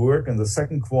hours of work in the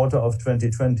second quarter of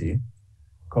 2020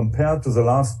 compared to the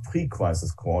last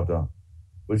pre-crisis quarter,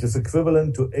 which is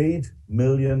equivalent to 8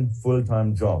 million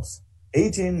full-time jobs.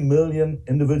 18 million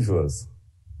individuals,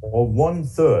 or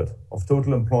 1/3 of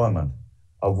total employment,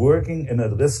 are working in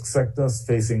at-risk sectors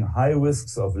facing high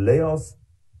risks of layoff,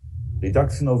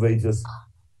 reduction of wages,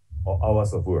 or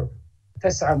hours of work.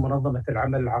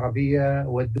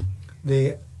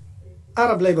 The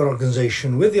Arab Labour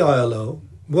Organization with the ILO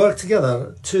work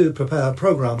together to prepare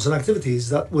programs and activities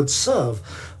that would serve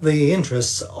the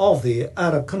interests of the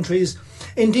Arab countries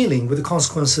in dealing with the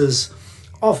consequences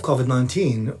of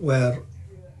COVID-19, where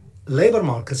labour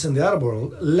markets in the Arab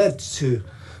world led to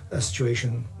a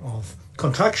situation of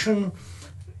contraction,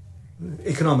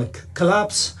 economic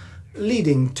collapse,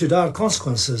 leading to dire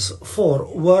consequences for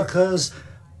workers,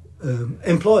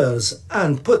 employers,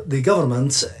 and put the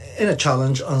government in a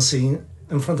challenge unseen,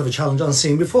 in front of a challenge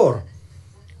unseen before.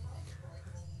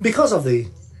 Because of the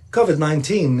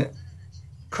COVID-19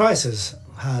 crisis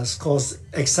has caused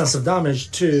extensive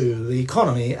damage to the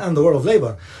economy and the world of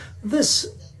labor, this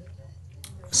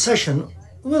session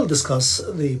will discuss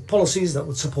the policies that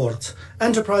would support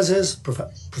enterprises,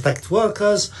 protect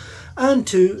workers, and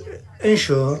to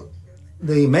ensure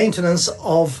the maintenance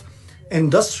of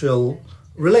industrial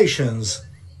relations.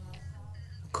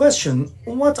 Question: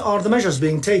 what are the measures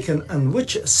being taken and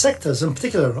which sectors in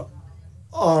particular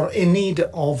are in need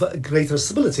of greater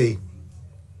stability?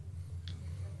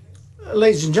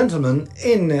 Ladies and gentlemen,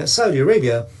 in Saudi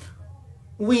Arabia,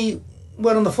 we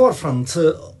were on the forefront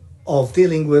of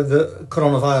dealing with the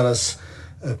coronavirus.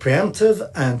 Preemptive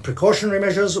and precautionary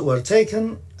measures were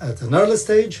taken at an early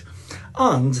stage,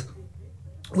 and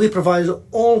we provided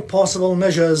all possible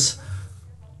measures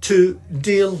to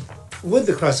deal with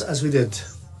the crisis as we did.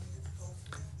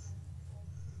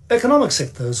 Economic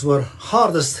sectors were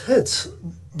hardest hit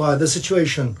by the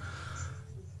situation.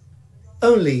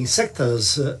 Only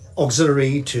sectors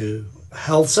auxiliary to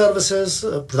health services,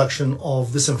 production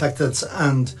of disinfectants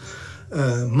and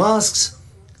masks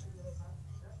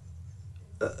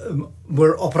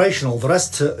were operational. The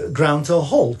rest ground to a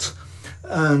halt.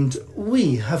 And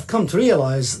we have come to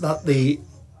realize that the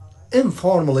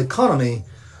informal economy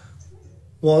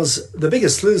was the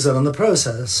biggest loser in the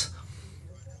process.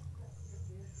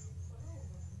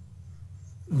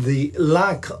 The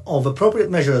lack of appropriate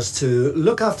measures to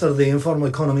look after the informal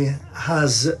economy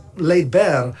has laid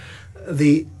bare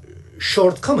the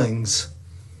shortcomings.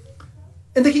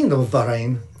 In the Kingdom of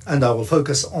Bahrain, and I will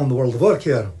focus on the world of work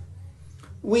here,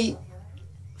 we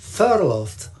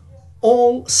furloughed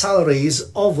all salaries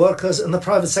of workers in the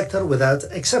private sector without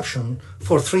exception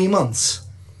for 3 months.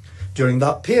 During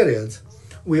that period,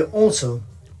 we also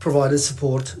provided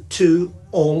support to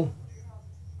all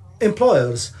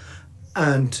employers.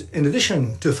 And in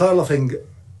addition to furloughing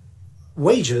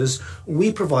wages,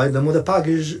 we provide them with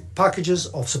packages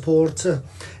of support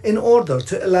in order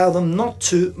to allow them not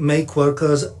to make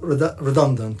workers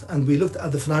redundant. And we looked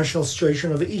at the financial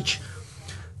situation of each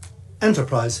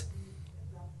enterprise.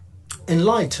 In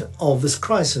light of this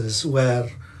crisis,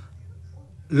 where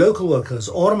local workers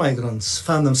or migrants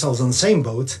found themselves on the same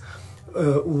boat,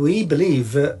 we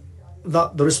believe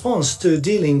that the response to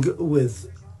dealing with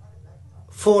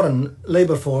foreign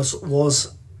labor force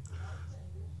was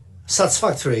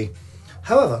satisfactory.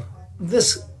 However,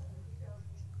 this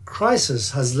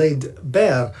crisis has laid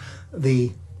bare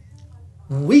the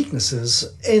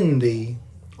weaknesses in the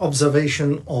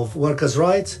observation of workers'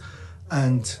 rights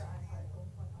and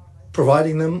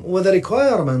providing them with the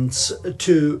requirements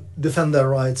to defend their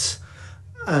rights.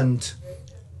 And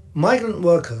migrant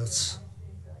workers,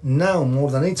 now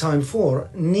more than any time before,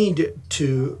 need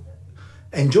to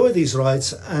enjoy these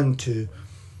rights and to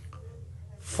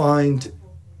find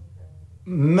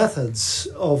methods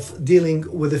of dealing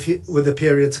with the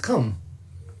period to come.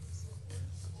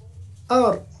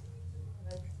 Our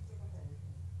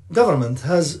government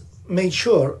has made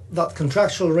sure that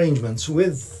contractual arrangements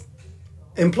with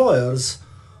employers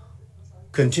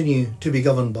continue to be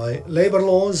governed by labor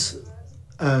laws,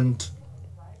 and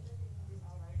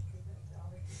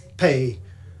pay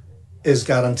is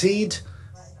guaranteed.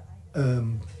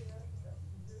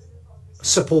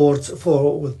 Support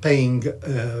with paying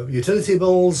utility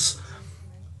bills,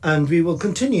 and we will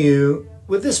continue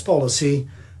with this policy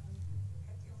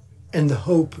in the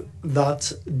hope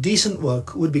that decent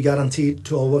work would be guaranteed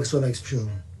to all workers without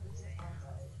exclusion.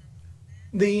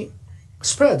 The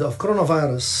spread of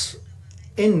coronavirus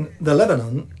in the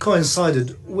Lebanon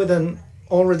coincided with an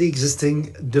already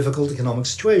existing difficult economic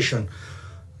situation.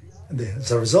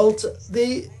 As a result,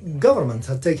 the government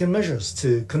had taken measures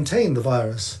to contain the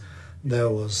virus. There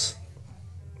was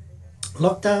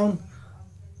lockdown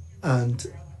and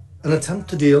an attempt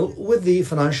to deal with the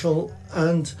financial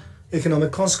and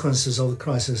economic consequences of the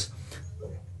crisis.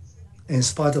 In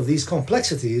spite of these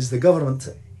complexities, the government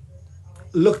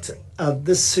looked at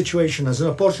this situation as an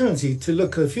opportunity to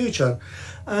look at the future,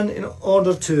 and in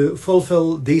order to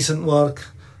fulfill decent work,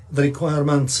 the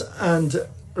requirements and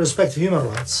respect for human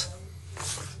rights.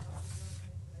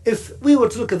 If we were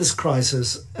to look at this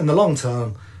crisis in the long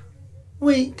term,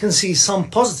 we can see some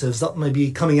positives that may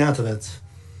be coming out of it.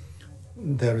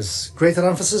 There is greater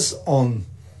emphasis on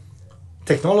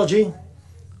technology,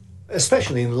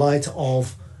 especially in light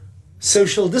of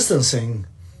social distancing.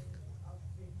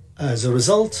 As a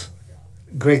result,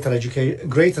 greater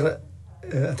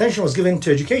attention was given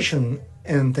to education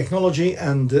and technology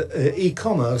and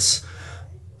e-commerce,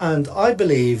 and I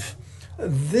believe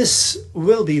this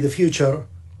will be the future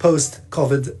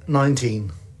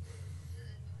post-COVID-19.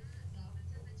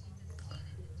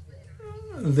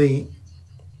 The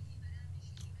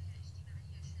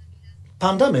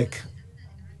pandemic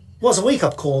was a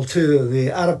wake-up call to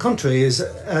the Arab countries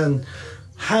and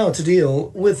how to deal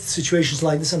with situations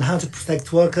like this and how to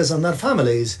protect workers and their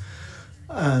families.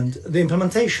 And the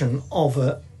implementation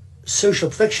of social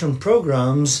protection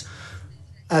programs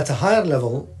at a higher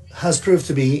level has proved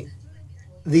to be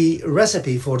the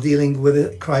recipe for dealing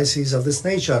with crises of this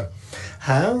nature.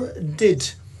 How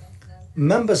did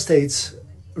member states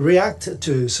react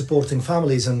to supporting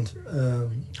families and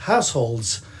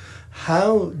households?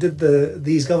 How did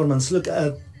these governments look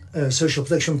at social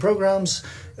protection programs,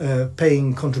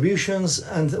 paying contributions,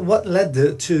 and what led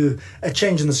to a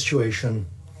change in the situation?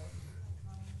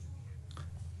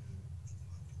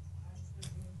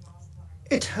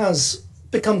 It has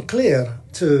become clear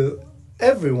to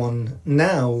everyone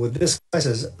now with this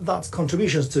crisis that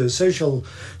contributions to social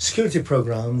security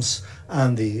programs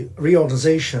and the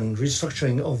reorganization,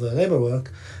 restructuring of the labor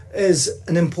work is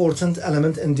an important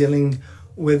element in dealing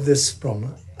with this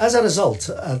problem. As a result,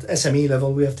 at SME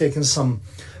level, we have taken some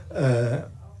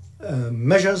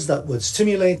measures that would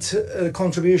stimulate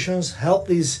contributions, help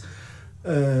these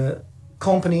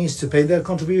companies to pay their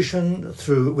contribution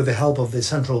with the help of the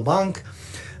central bank.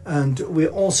 And we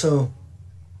also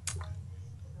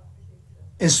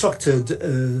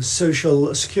instructed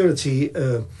social security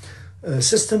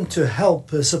system to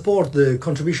help support the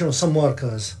contribution of some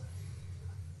workers.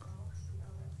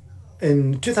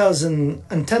 In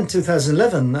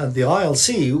 2010-2011 at the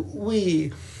ILC,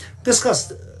 we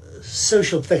discussed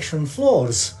social protection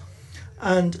floors,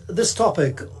 and this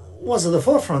topic was at the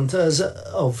forefront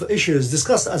of issues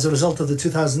discussed as a result of the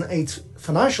 2008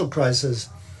 financial crisis.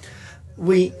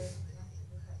 We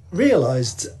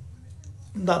realized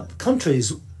that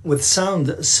countries with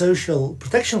sound social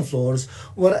protection floors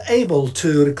were able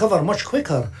to recover much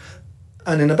quicker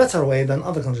and in a better way than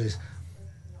other countries.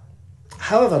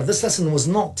 However, this lesson was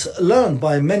not learned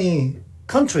by many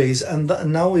countries, and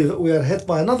now we are hit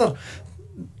by another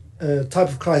type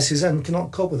of crisis and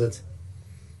cannot cope with it.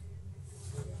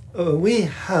 We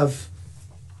have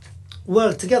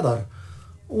worked together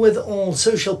with all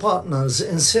social partners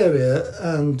in Syria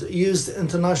and used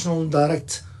international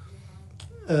direct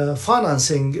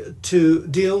financing to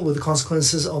deal with the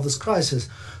consequences of this crisis.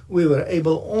 We were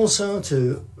able also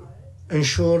to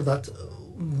ensure that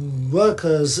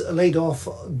workers laid off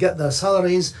get their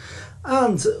salaries,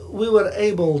 and we were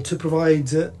able to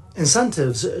provide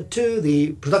incentives to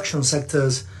the production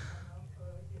sectors,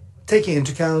 taking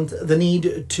into account the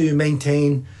need to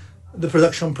maintain the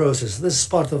production process. This is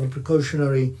part of the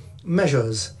precautionary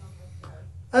measures.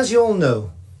 As you all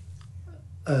know,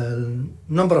 a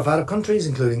number of Arab countries,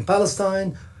 including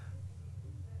Palestine,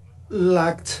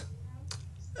 lacked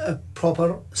a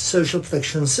proper social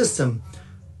protection system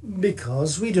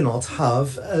because we do not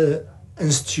have an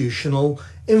institutional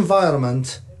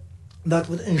environment that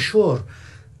would ensure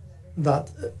that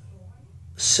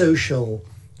social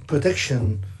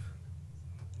protection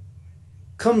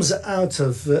comes out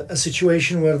of a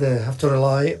situation where they have to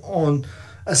rely on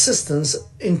assistance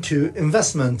into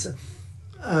investment.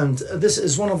 And this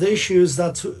is one of the issues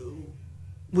that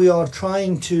we are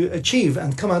trying to achieve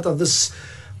and come out of this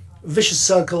vicious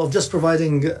circle of just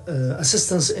providing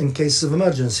assistance in cases of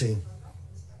emergency.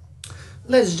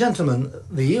 Ladies and gentlemen,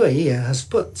 the UAE has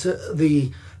put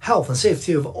the health and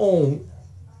safety of all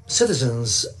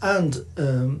citizens and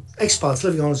expats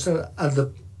living on Australia at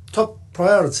the top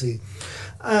priority.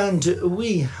 And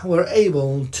we were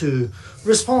able to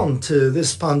respond to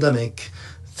this pandemic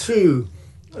through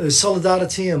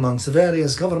solidarity amongst the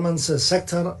various governments,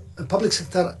 public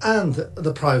sector and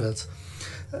the private.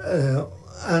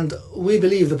 And we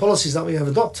believe the policies that we have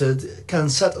adopted can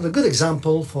set a good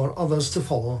example for others to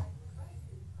follow.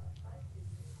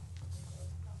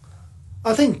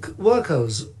 I think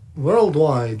workers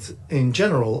worldwide in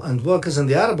general and workers in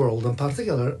the Arab world in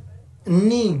particular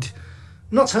need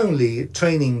not only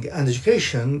training and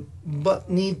education, but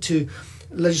need to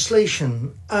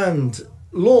legislation and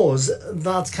laws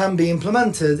that can be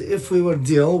implemented if we were to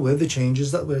deal with the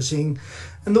changes that we're seeing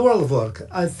in the world of work.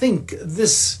 I think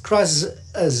this crisis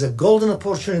is a golden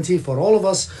opportunity for all of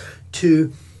us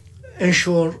to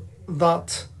ensure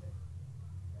that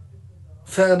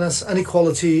fairness and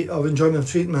equality of enjoyment of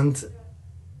treatment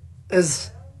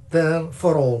is there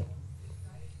for all.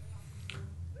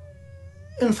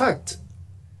 In fact,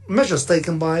 measures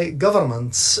taken by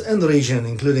governments in the region,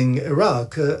 including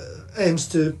Iraq, aims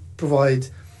to provide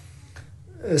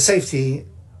safety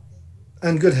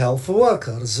and good health for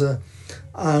workers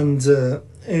and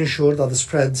ensure that the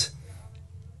spread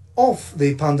of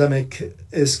the pandemic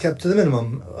is kept to the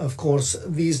minimum. Of course,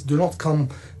 these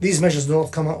measures do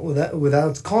not come out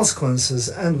without consequences,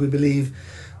 and we believe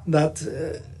that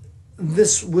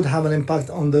this would have an impact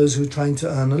on those who are trying to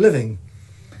earn a living.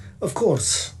 Of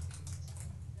course,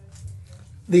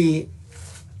 the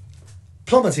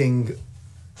plummeting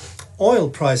oil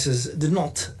prices did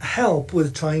not help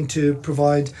with trying to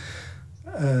provide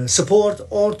support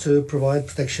or to provide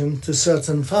protection to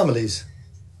certain families.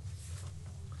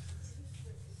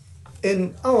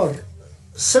 In our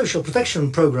social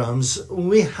protection programs,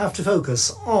 we have to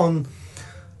focus on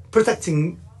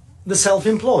protecting the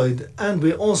self-employed, and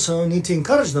we also need to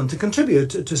encourage them to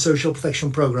contribute to social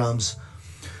protection programs.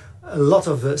 A lot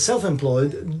of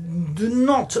self-employed do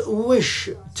not wish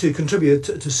to contribute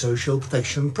to social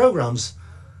protection programs.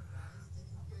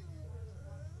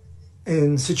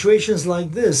 In situations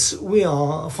like this, we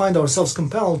find ourselves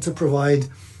compelled to provide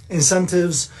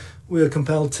incentives. We are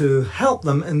compelled to help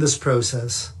them in this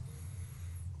process.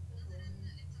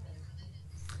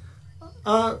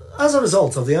 As a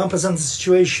result of the unprecedented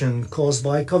situation caused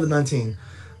by COVID-19,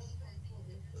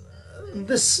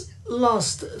 this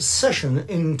last session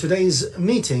in today's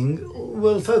meeting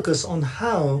will focus on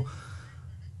how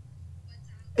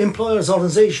employers'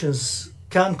 organizations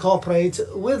can cooperate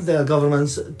with their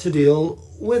governments to deal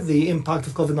with the impact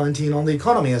of COVID-19 on the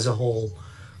economy as a whole.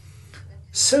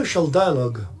 Social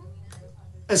dialogue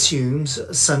assumes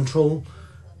a central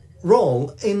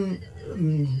role in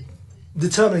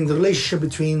determining the relationship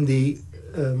between the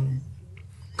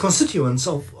constituents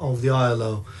of the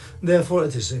ILO. Therefore,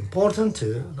 it is important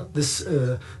that this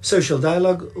social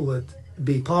dialogue would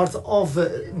be part of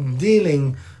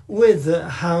dealing with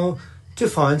how to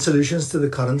find solutions to the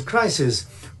current crisis.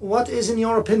 What is, in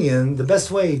your opinion, the best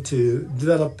way to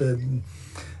develop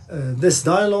this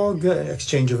dialogue,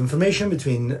 exchange of information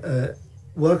between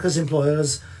workers,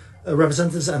 employers,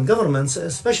 representatives and governments,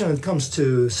 especially when it comes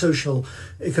to social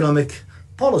economic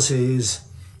policies?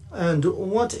 And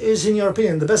what is, in your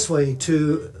opinion, the best way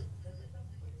to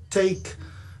take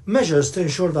measures to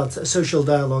ensure that social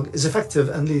dialogue is effective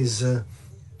and leads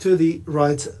to the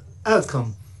right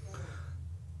outcome?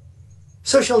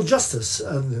 Social justice,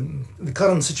 the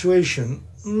current situation,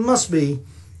 must be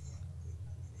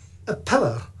a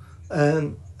pillar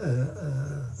and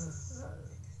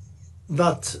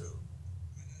that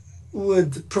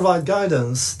would provide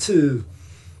guidance to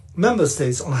member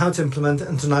states on how to implement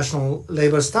international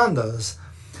labor standards,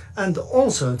 and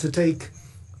also to take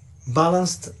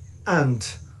balanced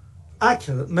and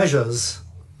accurate measures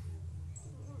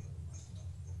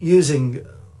using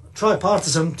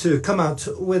tripartism to come out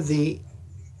with the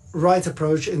right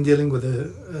approach in dealing with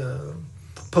the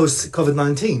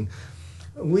post-COVID-19.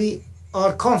 We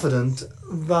are confident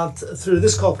that through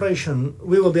this cooperation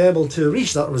we will be able to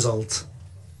reach that result.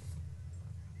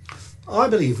 I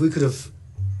believe we could have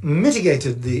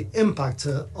mitigated the impact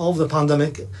of the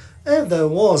pandemic if there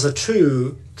was a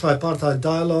true tripartite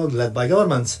dialogue led by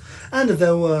governments, and if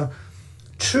there were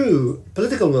true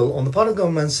political will on the part of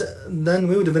governments, then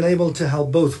we would have been able to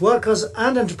help both workers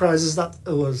and enterprises that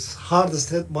was hardest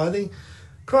hit by the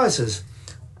crisis.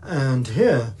 And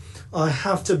here I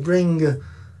have to bring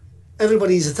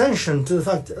everybody's attention to the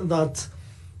fact that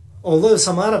although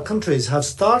some Arab countries have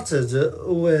started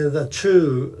with a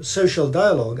true social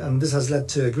dialogue, and this has led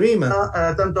to agreement,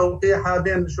 تم توقيعها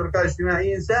بين الشركاء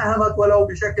الاجتماعيين ساهمت ولو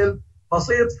بشكل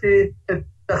بسيط في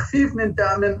التخفيف من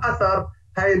أثر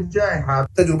هاي الجائحة.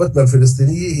 تجربتنا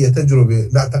الفلسطينية هي تجربة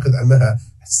نعتقد أنها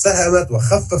ساهمت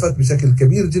وخففت بشكل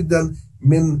كبير جدا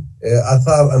من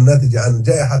آثار الناتجة عن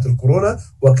جائحة الكورونا،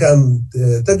 وكان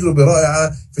تجربة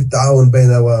رائعة في التعاون بين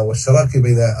والشراكة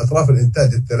بين أطراف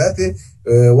الإنتاج الثلاثة،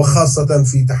 وخاصة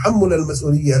في تحمل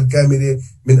المسؤولية الكاملة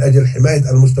من أجل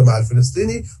حماية المجتمع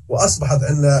الفلسطيني. وأصبحت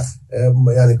عندنا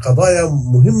يعني قضايا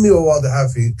مهمة وواضحة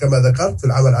في كما ذكرت في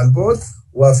العمل عن بعد،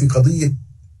 وفي قضية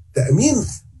تأمين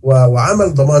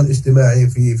وعمل ضمان اجتماعي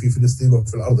في فلسطين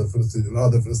وفي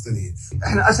الأرض الفلسطينية.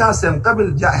 احنا أساسا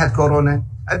قبل جائحة كورونا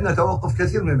عندنا توقف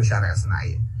كثير من المشاريع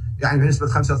الصناعية، يعني بنسبة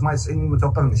 95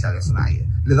 متوقف المشاريع الصناعية،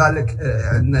 لذلك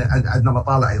عندنا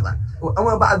بطالة أيضا.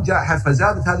 أما بعد جائحة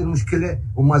فزادت هذه المشكلة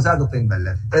وما زاد الطين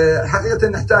بلة. حقيقة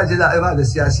نحتاج إلى إرادة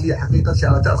سياسية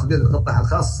حقيقة تأخذ بيد القطاع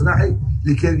الخاص الصناعي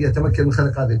لكي يتمكن من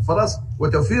خلق هذه الفرص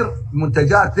وتوفير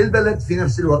منتجات للبلد في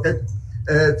نفس الوقت.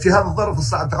 في هذا الظرف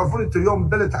الصعب تعرفون أنتم اليوم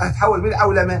البلد تحول من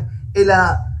عولمة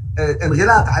إلى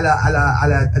انغلاق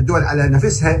على الدول على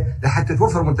نفسها لحتى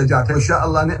توفر منتجاتها. وان شاء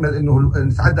الله نامل انه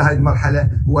نتعدى هذه المرحله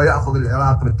وياخذ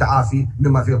العراق بالتعافي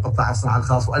بما فيه قطاع الصناعه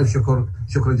الخاص. والف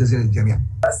شكر جزيلا للجميع.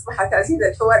 اصبح تعزيز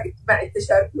الحوار الاجتماعي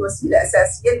التشاركي وسيله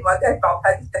اساسيه لمواجهه بعض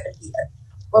هذه التحديات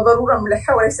وضروره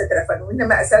ملحه وليست رفضا،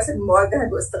 وانما اساسا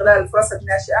لمواجهه واستغلال الفرص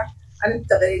الناشئه عن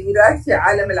التغيرات في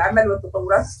عالم العمل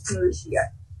والتطورات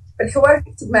التكنولوجيه. الحوار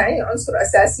الاجتماعي عنصر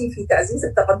أساسي في تعزيز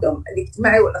التقدم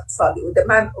الاجتماعي والاقتصادي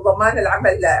وضمان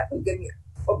العمل للجميع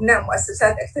وبناء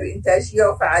مؤسسات أكثر إنتاجية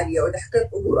وفعالية وتحقيق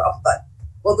أجور أفضل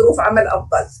وظروف عمل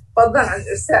أفضل، فضلا عن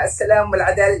إرساء السلام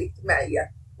والعدالة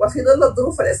الاجتماعية. وفي ظل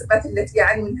الظروف والأزمات التي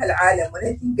يعاني منها العالم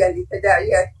ونتيجة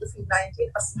لتداعيات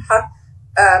COVID-19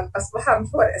 أصبح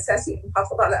محور أساسي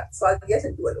للمحافظة على اقتصاديات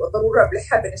الدول وضرورة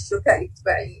ملحة بين الشركاء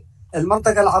الاجتماعيين.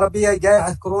 المنطقة العربية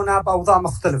جائحة كورونا بأوضاع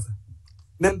مختلفة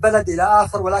من بلد إلى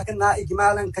آخر، ولكنها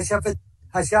إجمالا كشفت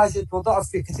هشاشة وضعف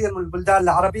في كثير من البلدان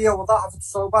العربية وضاعفت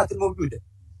الصعوبات الموجودة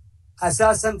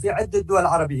أساسا في عدة دول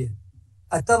عربية.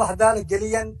 اتضح ذلك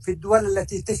جليا في الدول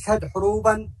التي تشهد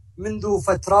حروبا منذ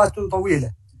فترات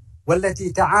طويلة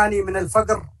والتي تعاني من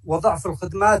الفقر وضعف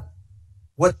الخدمات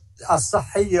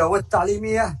الصحية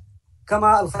والتعليمية،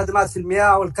 كما الخدمات في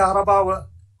المياه والكهرباء،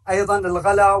 وأيضا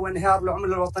الغلاء وانهيار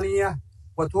العملة الوطنية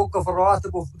وتوقف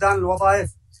الرواتب وفقدان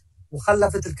الوظائف،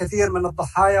 وخلفت الكثير من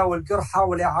الضحايا والجرحى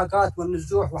والإعاقات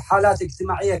والنزوح وحالات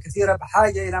اجتماعية كثيرة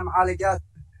بحاجة إلى معالجات.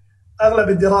 أغلب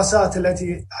الدراسات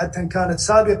التي حتى كانت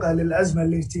سابقة للأزمة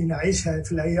التي نعيشها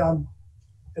في الأيام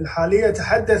الحالية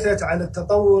تحدثت عن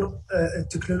التطور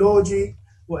التكنولوجي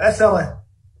وأثره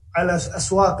على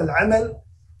أسواق العمل،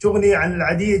 تغني عن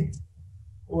العديد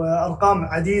وأرقام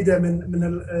عديدة من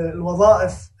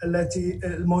الوظائف التي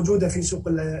الموجودة في سوق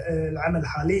العمل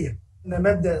حاليا. أن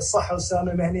مبدأ الصحة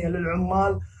والسلامة المهنية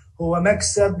للعمال هو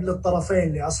مكسب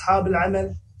للطرفين، لأصحاب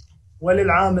العمل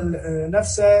وللعامل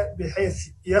نفسه، بحيث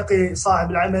يقي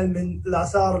صاحب العمل من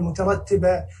الآثار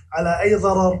المترتبة على أي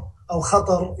ضرر أو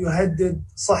خطر يهدد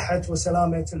صحة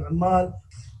وسلامة العمال.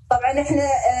 طبعا احنا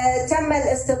تم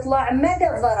الاستطلاع مدى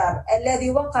الضرر الذي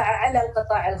وقع على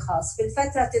القطاع الخاص في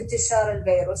فترة انتشار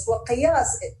الفيروس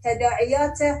وقياس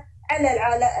تداعياته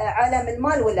على عالم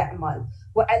المال والأعمال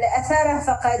وعلى أثاره.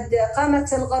 فقد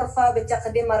قامت الغرفة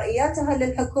بتقديم مرئياتها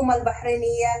للحكومة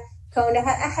البحرينية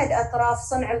كونها أحد أطراف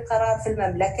صنع القرار في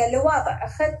المملكة لوضع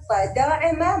خطة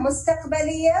داعمة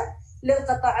مستقبلية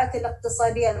للقطاعات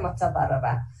الاقتصادية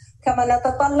المتضررة. كما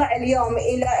نتطلع اليوم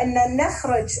إلى أن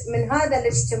نخرج من هذا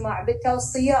الاجتماع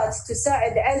بتوصيات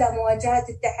تساعد على مواجهة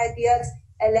التحديات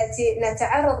التي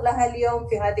نتعرض لها اليوم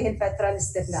في هذه الفترة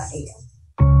الاستثنائية.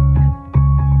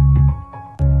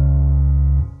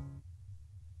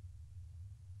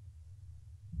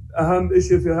 أهم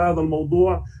شيء في هذا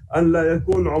الموضوع أن لا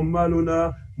يكون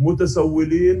عمالنا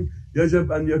متسولين،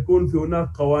 يجب أن يكون في هناك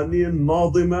قوانين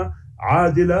ناظمة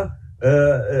عادلة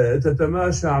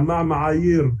تتماشى مع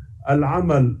معايير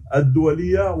العمل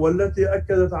الدولية والتي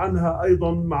أكدت عنها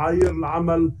أيضا معايير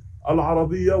العمل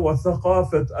العربية.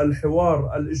 وثقافة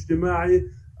الحوار الاجتماعي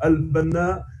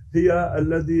البناء هي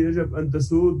الذي يجب أن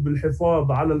تسود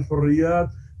بالحفاظ على الحريات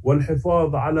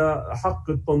والحفاظ على حق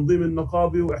التنظيم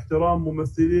النقابي واحترام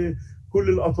ممثلي كل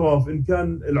الأطراف إن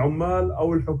كان العمال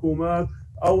أو الحكومات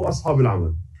أو أصحاب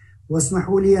العمل.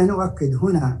 واسمحوا لي أن أؤكد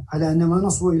هنا على أن ما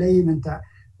نصبو إليه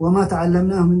وما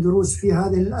تعلمناه من دروس في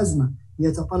هذه الأزمة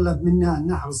يتطلب منا أن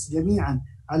نحرص جميعا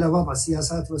على وضع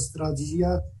سياسات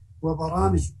واستراتيجيات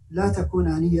وبرامج لا تكون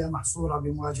آنية محصورة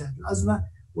بمواجهة الأزمة،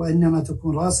 وإنما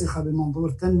تكون راسخة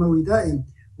بمنظور تنموي دائم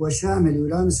وشامل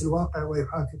يلامس الواقع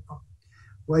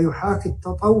ويحاكي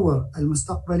التطور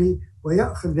المستقبلي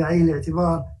ويأخذ بعين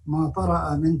الاعتبار ما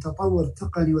طرأ من تطور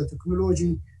تقني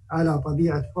وتكنولوجي على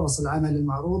طبيعة فرص العمل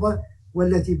المعروضة،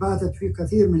 والتي باتت في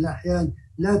كثير من الأحيان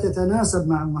لا تتناسب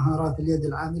مع مهارات اليد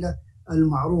العاملة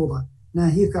المعروضة،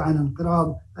 ناهيك عن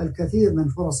انقراض الكثير من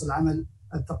فرص العمل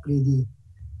التقليدية.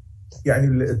 يعني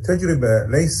التجربة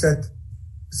ليست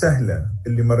سهلة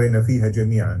اللي مرينا فيها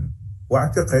جميعا،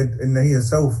 واعتقد ان هي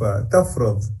سوف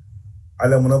تفرض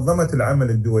على منظمة العمل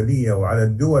الدولية وعلى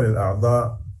الدول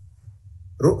الأعضاء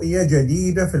رؤية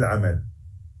جديدة في العمل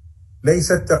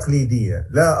ليست تقليدية.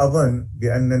 لا أظن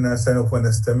بأننا سوف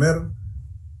نستمر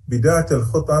بذات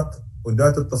الخطط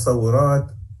وذات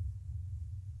التصورات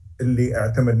اللي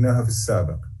اعتمدناها في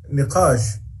السابق.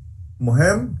 نقاش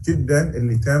مهم جدا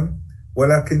اللي تم،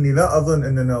 ولكني لا أظن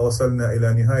أننا وصلنا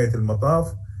إلى نهاية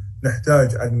المطاف.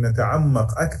 نحتاج أن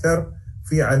نتعمق أكثر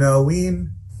في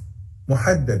عناوين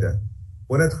محددة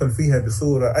وندخل فيها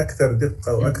بصورة أكثر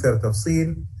دقة وأكثر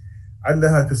تفصيل،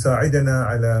 علها تساعدنا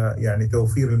على يعني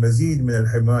توفير المزيد من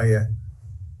الحماية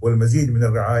والمزيد من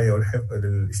الرعاية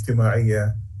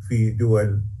الاجتماعية في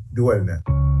دول دولنا.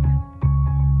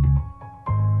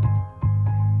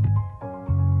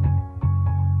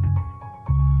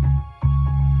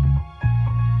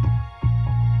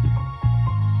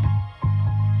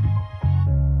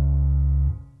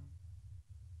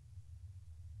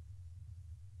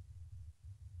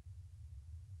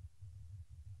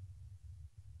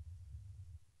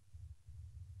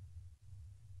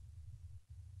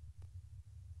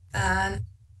 And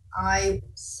I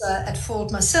was at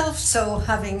fault myself, so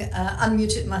having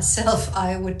unmuted myself,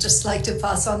 I would just like to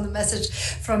pass on the message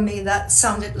from me. That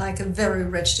sounded like a very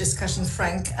rich discussion,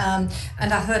 Frank. And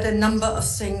I heard a number of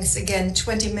things, again,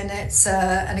 20 minutes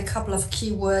and a couple of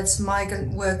keywords: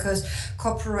 migrant workers,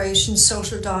 cooperation,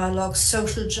 social dialogue,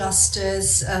 social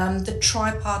justice, the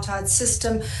tripartite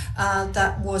system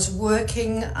that was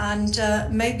working. And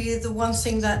maybe the one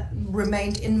thing that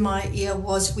remained in my ear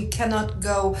was we cannot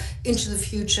go into the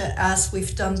future as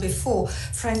we've done before.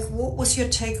 Frank, what was your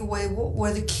takeaway? What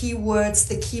were the key words,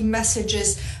 the key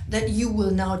messages that you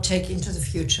will now take into the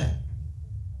future?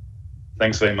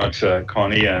 Thanks very much,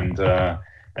 Connie. And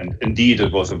indeed,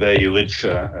 it was a very rich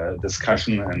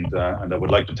discussion. And I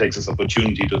would like to take this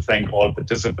opportunity to thank all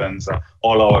participants,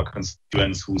 all our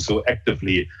constituents who so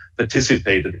actively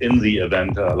participated in the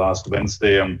event last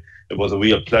Wednesday. It was a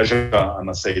real pleasure, I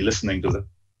must say, listening to them.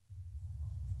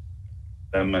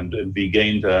 And we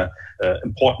gained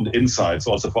important insights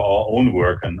also for our own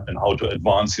work and how to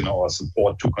advance, our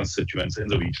support to constituents in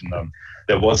the region.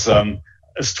 There was a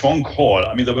strong call.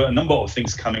 I mean, there were a number of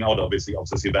things coming out, obviously, of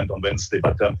this event on Wednesday.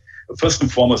 But first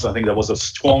and foremost, I think there was a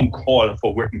strong call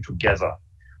for working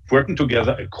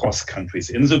together across countries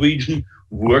in the region,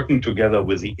 working together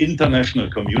with the international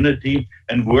community,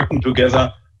 and working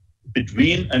together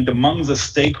between and among the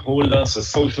stakeholders, the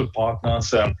social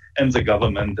partners, and the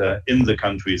government in the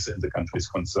countries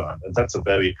concerned. And that's a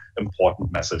very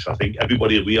important message. I think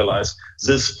everybody realized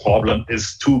this problem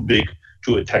is too big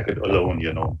to attack it alone.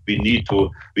 We need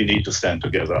to stand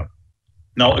together.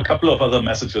 Now, a couple of other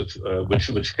messages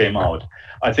which came out.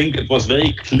 I think it was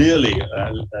very clearly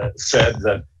said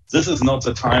that this is not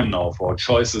the time now for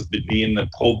choices between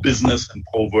pro-business and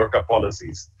pro-worker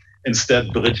policies.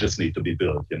 Instead, bridges need to be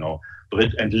built,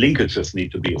 and linkages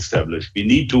need to be established. We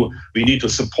need to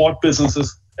support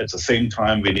businesses. At the same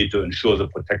time, we need to ensure the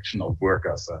protection of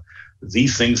workers.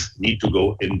 These things need to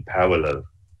go in parallel.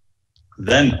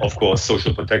 Then, of course,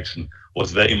 social protection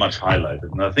was very much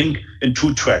highlighted. And I think in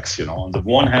two tracks, on the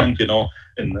one hand,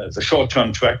 in the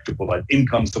short-term track to provide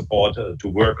income support to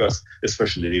workers,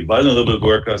 especially the vulnerable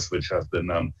workers, which have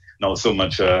been now so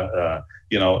much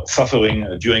suffering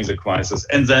during the crisis,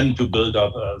 and then to build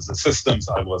up the systems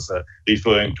I was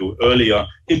referring to earlier,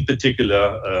 in particular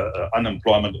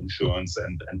unemployment insurance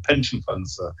and pension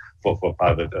funds for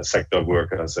private sector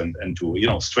workers, and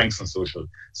to strengthen social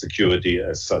security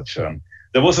as such.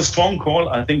 There was a strong call,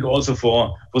 I think, also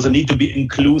for the need to be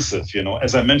inclusive.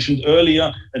 As I mentioned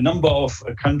earlier, a number of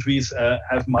countries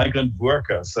have migrant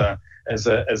workers. Or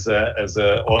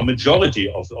a majority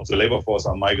of the labor force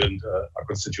are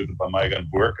constituted by migrant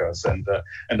workers, and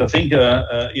I think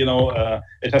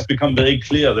it has become very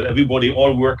clear that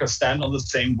all workers stand on the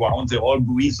same ground, they all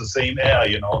breathe the same air,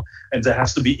 and there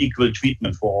has to be equal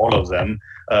treatment for all of them,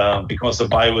 because the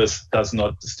virus does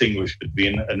not distinguish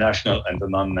between a national and a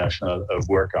non-national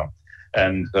worker.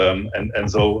 And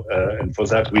for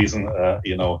that reason,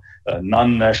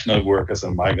 non-national workers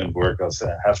and migrant workers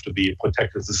have to be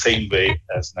protected the same way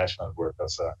as national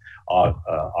workers are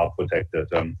protected.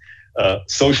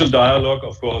 Social dialogue,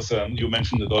 of course, you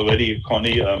mentioned it already,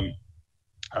 Connie.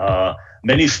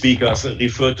 Many speakers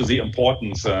referred to the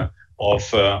importance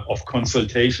of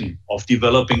consultation, of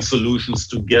developing solutions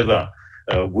together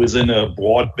within a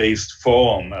broad-based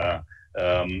forum.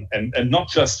 And not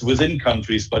just within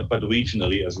countries, but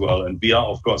regionally as well. And we are,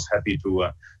 of course, happy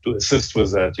to assist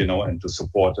with that, and to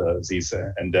support these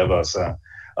endeavors.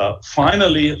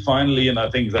 Finally, and I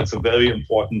think that's a very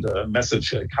important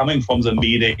message coming from the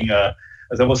meeting,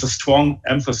 there was a strong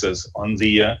emphasis on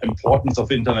the importance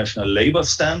of international labor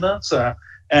standards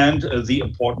and the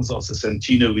importance of the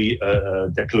Centenary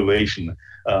Declaration.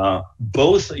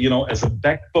 Both, as a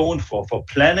backbone for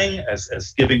planning,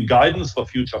 as giving guidance for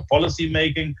future policy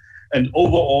making, and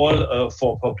overall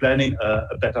for planning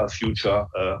a better future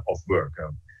of work.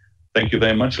 Thank you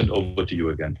very much, and over to you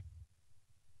again.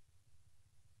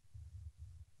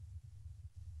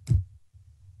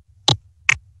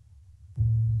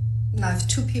 Now, if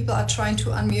two people are trying to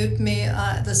unmute me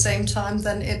at the same time,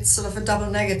 then it's sort of a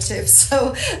double negative.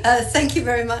 So thank you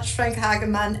very much, Frank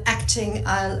Hagemann, Acting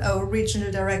ILO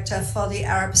Regional Director for the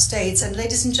Arab States. And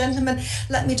ladies and gentlemen,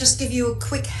 let me just give you a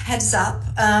quick heads up.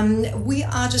 We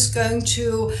are just going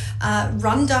to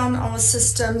run down our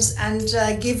systems and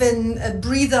give in a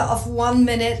breather of 1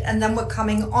 minute, and then we're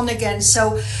coming on again.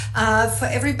 So for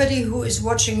everybody who is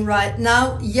watching right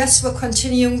now, yes, we're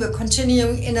continuing. We're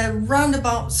continuing in around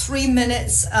about 3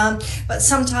 minutes, but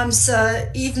sometimes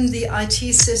even the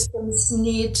IT systems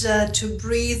need to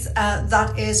breathe.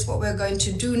 That is what we're going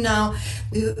to do now.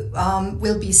 We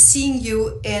will be seeing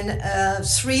you in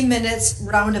 3 minutes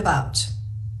roundabout.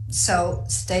 So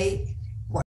stay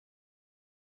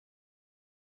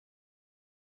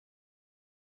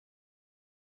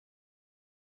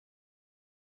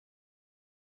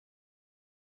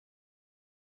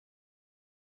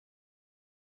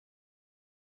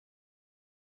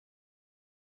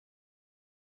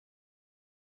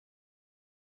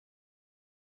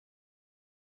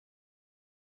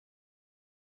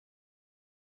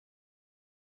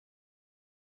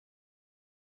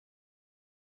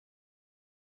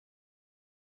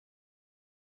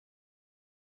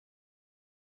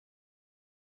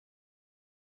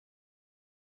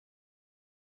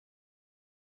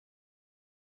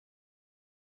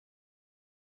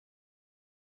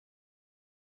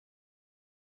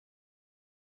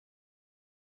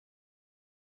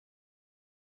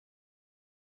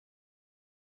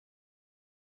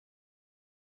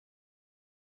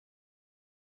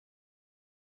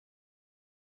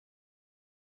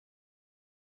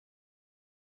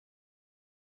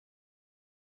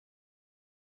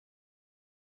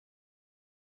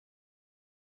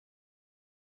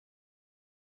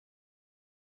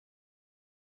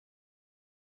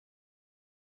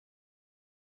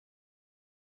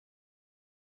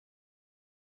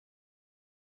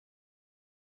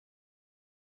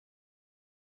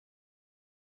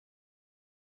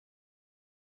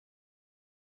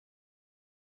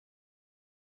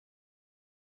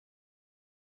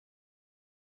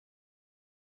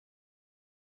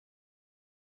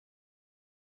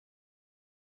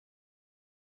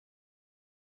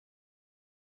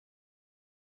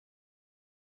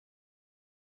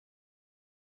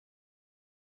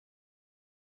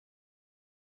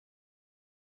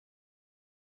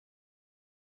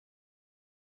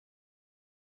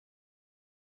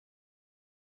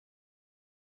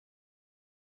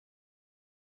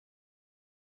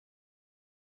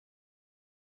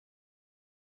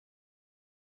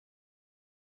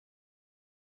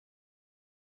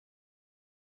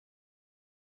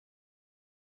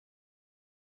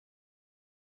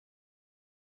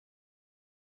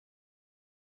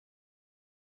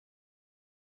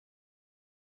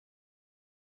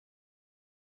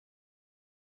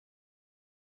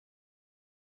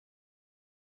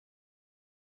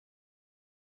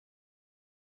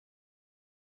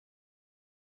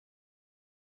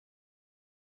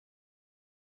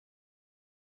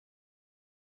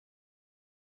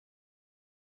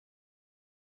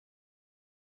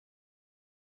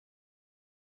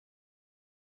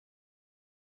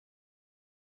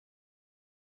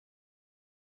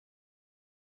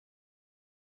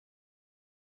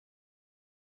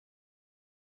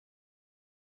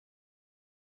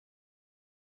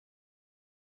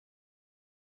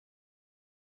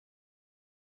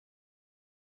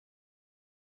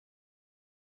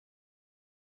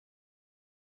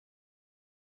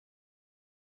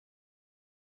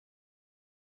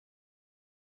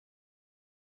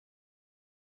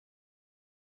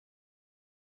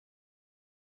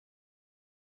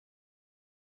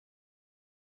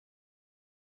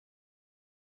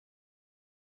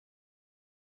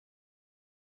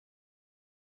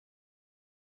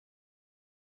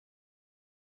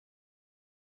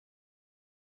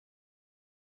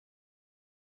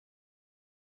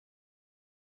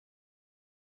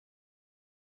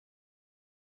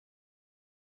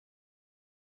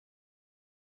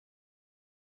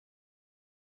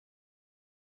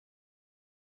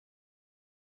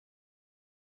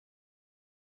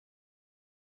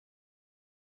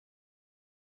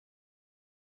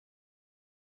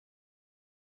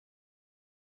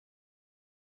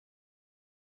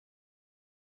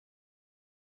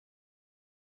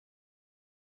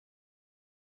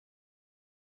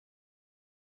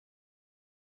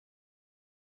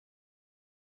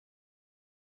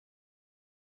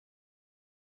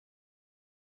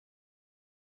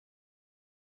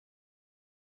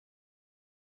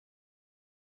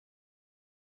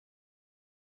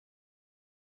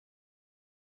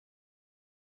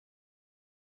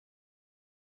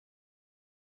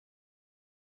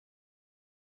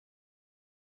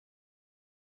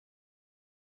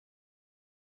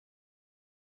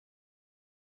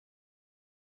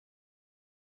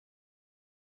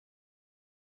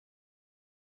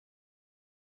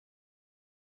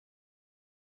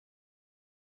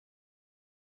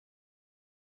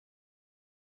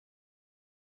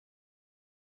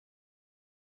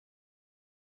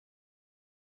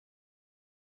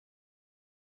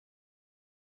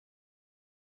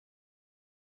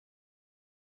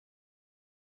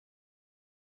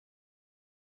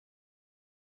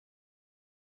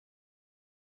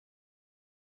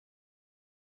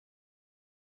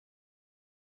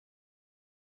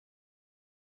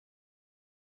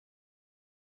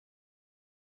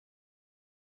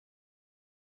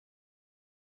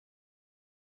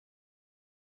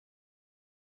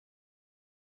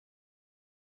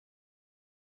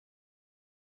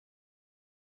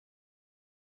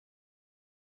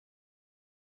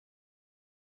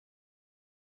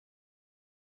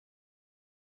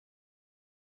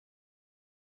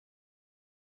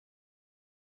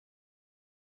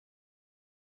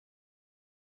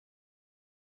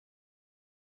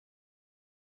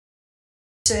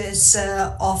consists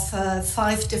of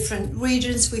 5 different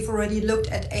regions. We've already looked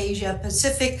at Asia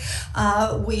Pacific.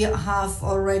 We have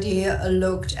already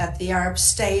looked at the Arab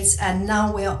states, and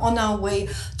now we're on our way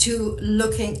to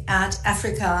looking at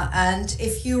Africa. And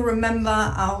if you remember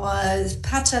our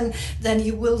pattern, then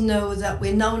you will know that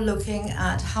we're now looking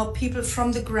at how people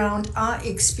from the ground are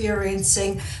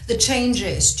experiencing the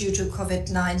changes due to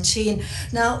COVID-19.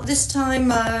 Now, this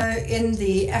time in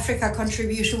the Africa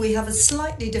contribution, we have a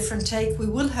slightly different take. We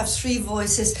will have 3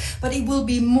 voices, but it will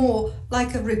be more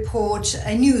like a report,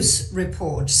 a news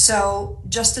report. So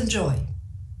just enjoy.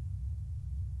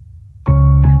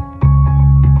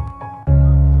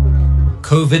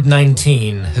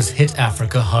 COVID-19 has hit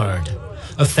Africa hard,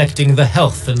 affecting the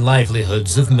health and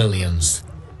livelihoods of millions.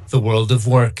 The world of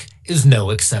work is no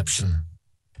exception.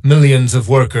 Millions of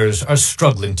workers are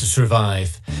struggling to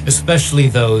survive, especially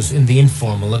those in the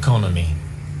informal economy.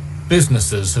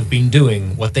 Businesses have been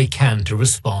doing what they can to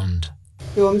respond.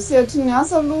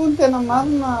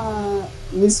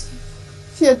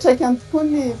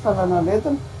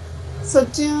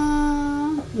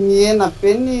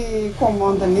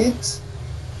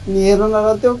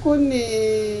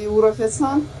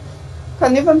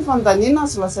 Kanefa ny fandaniana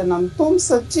azo lazaina mitombo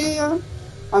satria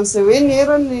amin'izay hoe ny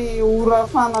era ny ora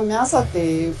ahafahana miasa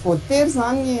dia voatery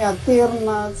zany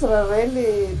aterina tsirairay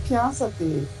le mpiasa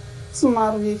dia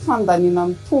somary fandaniana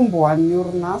mitombo ho an'ny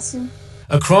orinasa.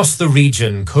 Across the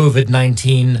region,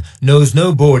 COVID-19 knows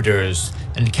no borders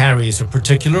and carries a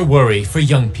particular worry for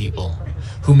young people,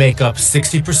 who make up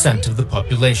 60% of the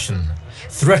population,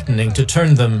 threatening to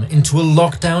turn them into a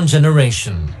lockdown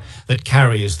generation that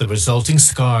carries the resulting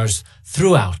scars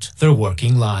throughout their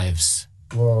working lives.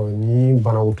 Ni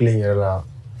banawukle la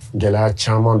gela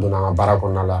chama dona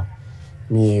barakona la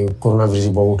mi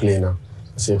coronavirus bawuklena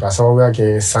se ka sababu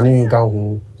ke sani ga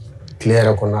hu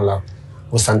clear kona la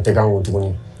o sante ga hu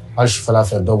tuguni al shifala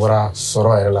fe dobora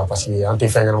soro era la parce que ante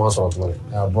fenga ma soro tuguni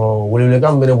bo wolele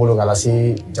gam bene bolo gala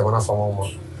si jamana famo ma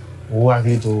wo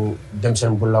agrito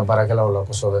demsen bulla barakala wala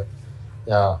ko sobe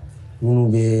ya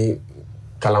nunu be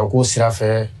kalanko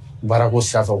sirafe barako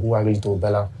sirafe ko agrito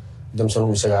bela demsen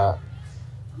musega.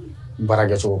 The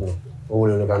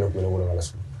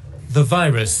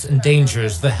virus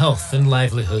endangers the health and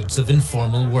livelihoods of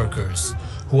informal workers,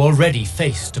 who already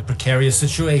faced a precarious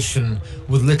situation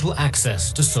with little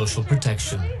access to social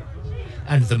protection.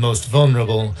 And the most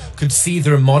vulnerable could see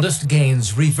their modest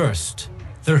gains reversed,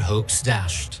 their hopes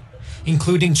dashed,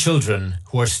 including children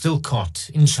who are still caught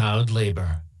in child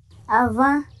labor.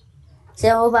 Avant,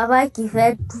 c'est mon papa qui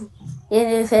fait tout. Il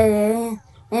ne fait rien.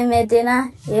 Mais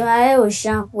maintenant, il m'a allé au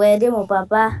champ pour aider mon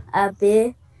papa à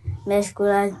payer mes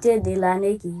scolarités de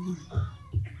l'année qui vient.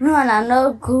 Nous, on a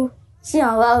notre groupe. Si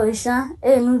on va au champ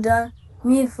et nous donne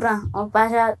 1000 francs, on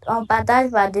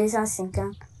partage par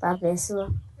 250 par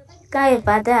personne. Quand il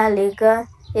partait à l'école,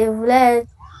 il voulait être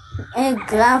un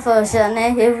grand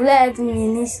fonctionnaire, il voulait être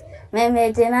ministre. Mais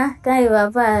maintenant, quand il ne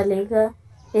va pas à l'école,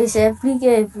 il ne sait plus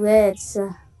qu'il pouvait être ça.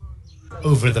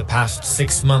 Over the past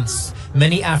 6 months,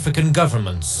 many African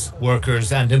governments,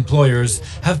 workers and employers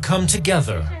have come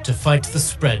together to fight the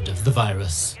spread of the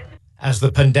virus. As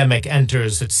the pandemic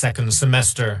enters its 2nd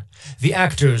semester, the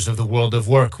actors of the world of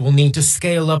work will need to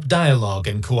scale up dialogue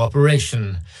and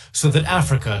cooperation so that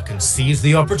Africa can seize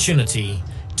the opportunity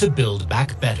to build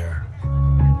back better.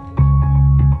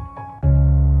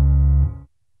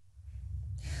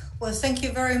 Well, thank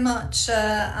you very much.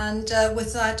 And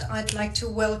with that, I'd like to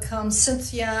welcome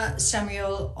Cynthia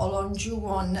Samuel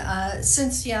Olonjuwon.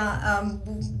 Cynthia,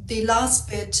 the last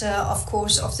bit, of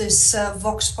course, of this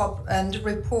Vox Pop and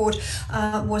report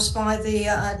was by the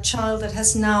child that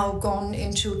has now gone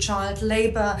into child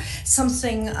labor,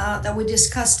 something that we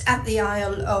discussed at the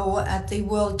ILO at the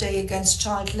World Day Against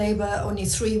Child Labor only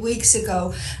 3 weeks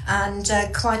ago. And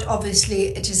quite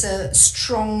obviously, it is a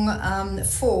strong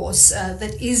force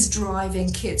that is driving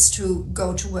kids to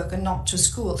go to work and not to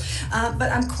school.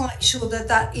 But I'm quite sure that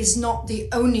that is not the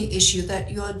only issue that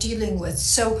you're dealing with.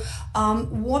 So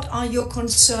what are your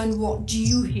concerns? What do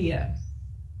you hear?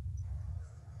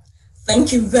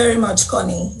 Thank you very much,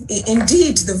 Connie.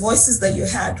 Indeed, the voices that you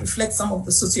had reflect some of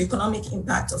the socioeconomic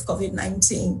impact of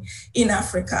COVID-19 in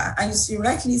Africa. And as you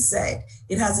rightly said,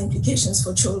 it has implications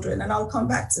for children, and I'll come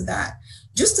back to that.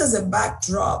 Just as a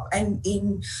backdrop and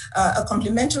in a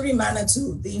complementary manner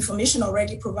to the information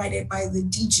already provided by the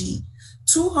DG,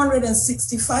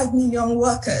 265 million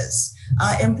workers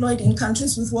are employed in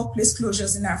countries with workplace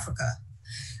closures in Africa.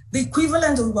 The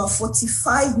equivalent of about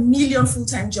 45 million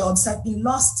full-time jobs have been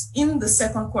lost in the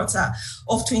 2nd quarter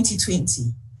of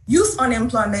 2020. Youth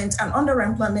unemployment and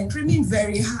underemployment remain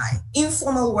very high.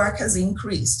 Informal work has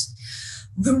increased.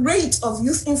 The rate of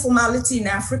youth informality in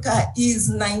Africa is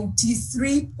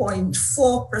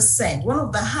 93.4%, one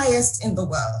of the highest in the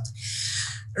world.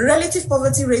 Relative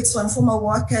poverty rates for informal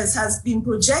workers has been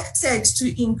projected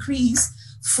to increase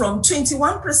from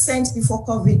 21% before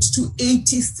COVID to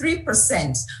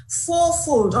 83%,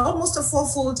 fourfold, almost a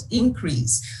fourfold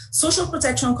increase. Social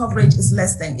protection coverage is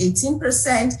less than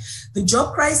 18%. The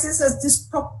job crisis has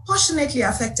disproportionately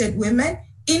affected women.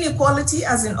 Inequality,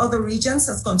 as in other regions,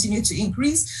 has continued to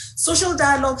increase. Social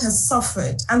dialogue has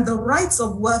suffered, and the rights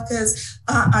of workers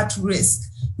are at risk.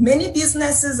 Many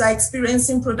businesses are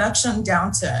experiencing production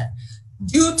downturn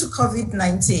due to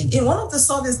COVID-19. In one of the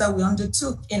surveys that we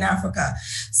undertook in Africa,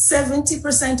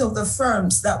 70% of the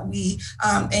firms that we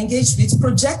engaged with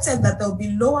projected that there'll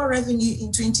be lower revenue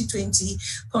in 2020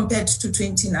 compared to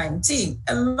 2019.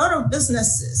 A lot of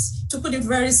businesses, to put it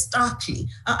very starkly,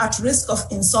 are at risk of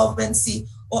insolvency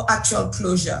or actual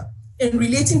closure. In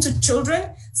relating to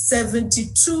children,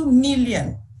 72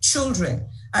 million children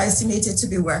are estimated to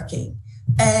be working.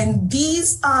 And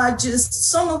these are just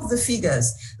some of the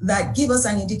figures that give us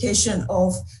an indication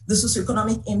of the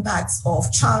socioeconomic impacts of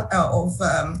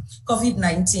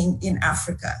COVID-19 in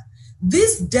Africa.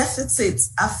 These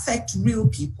deficits affect real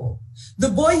people. The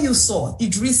boy you saw,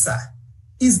 Idrissa,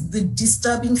 is the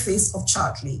disturbing face of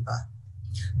child labor.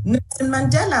 Nelson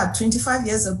Mandela, 25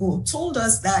 years ago, told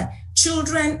us that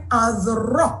children are the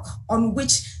rock on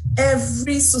which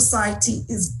every society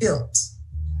is built.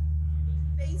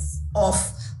 Of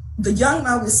the young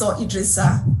man we saw,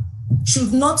 Idrissa,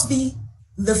 should not be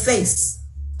the face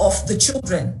of the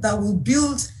children that will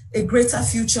build a greater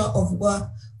future of work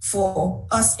for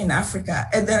us in Africa.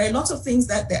 And there are a lot of things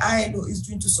that the ILO is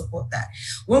doing to support that.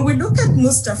 When we look at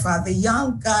Mustafa, the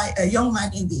young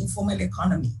man in the informal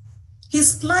economy,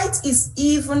 his plight is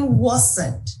even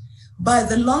worsened by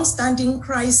the long-standing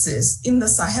crisis in the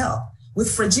Sahel with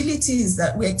fragilities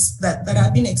that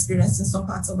have been experienced in some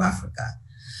parts of Africa.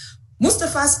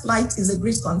 Mustafa's plight is a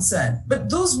great concern, but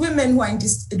those women who are in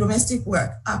domestic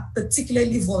work are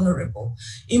particularly vulnerable.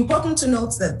 Important to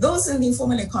note that those in the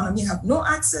informal economy have no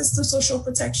access to social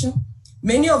protection.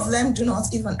 Many of them do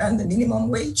not even earn the minimum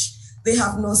wage. They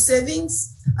have no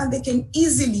savings, and they can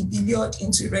easily be lured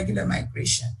into irregular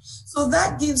migration. So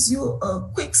that gives you a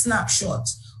quick snapshot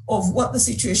of what the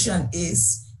situation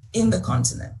is in the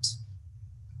continent.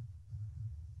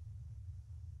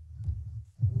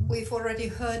 We've already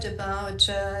heard about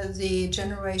the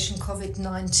generation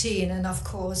COVID-19, and of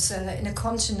course, in a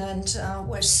continent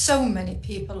where so many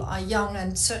people are young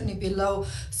and certainly below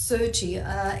 30,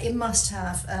 it must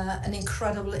have an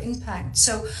incredible impact.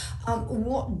 So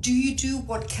what do you do?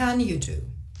 What can you do?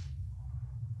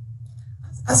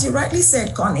 As you rightly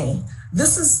said, Connie,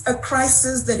 this is a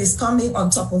crisis that is coming on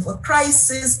top of a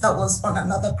crisis that was on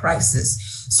another crisis.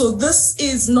 So this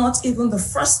is not even the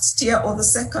first tier or the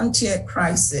second tier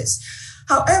crisis.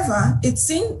 However, it's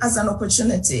seen as an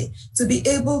opportunity to be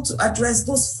able to address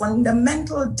those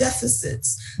fundamental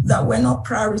deficits that were not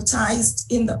prioritized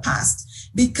in the past,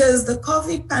 because the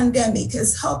COVID pandemic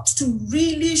has helped to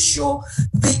really show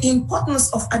the importance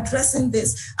of addressing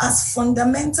this as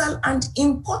fundamental and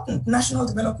important national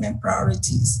development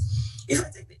priorities. If I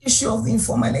take the issue of the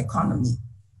informal economy,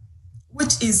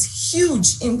 which is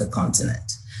huge in the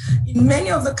continent, in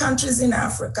many of the countries in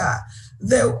Africa,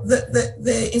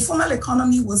 the informal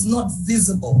economy was not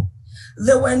visible.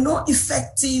 There were no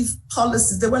effective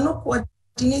policies. There were no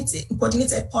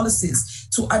coordinated policies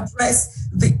to address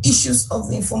the issues of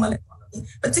the informal economy,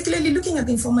 particularly looking at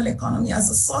the informal economy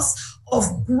as a source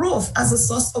of growth, as a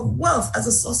source of wealth, as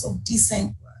a source of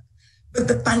decent work. But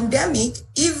the pandemic,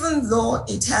 even though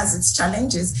it has its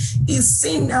challenges, is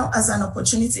seen now as an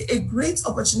opportunity, a great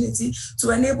opportunity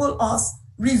to enable us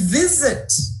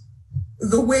revisit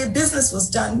the way business was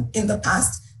done in the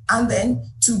past, and then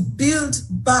to build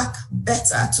back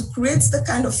better, to create the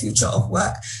kind of future of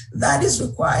work that is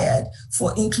required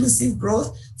for inclusive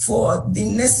growth, for the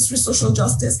necessary social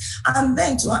justice, and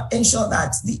then to ensure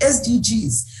that the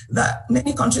SDGs that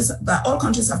all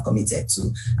countries have committed to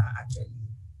are actually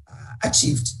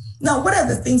achieved. Now, what are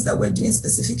the things that we're doing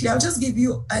specifically? I'll just give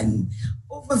you an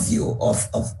overview of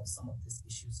some of these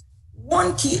issues.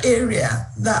 One key area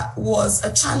that was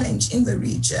a challenge in the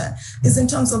region is in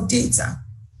terms of data,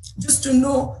 just to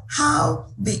know how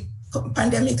the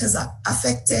pandemic has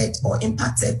affected or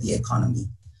impacted the economy.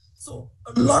 So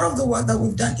a lot of the work that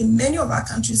we've done in many of our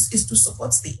countries is to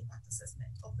support the impact assessment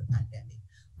of the pandemic,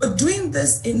 but doing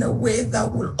this in a way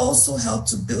that will also help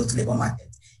to build labor market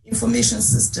information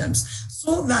systems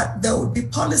so that there will be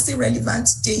policy relevant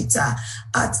data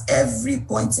at every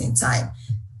point in time.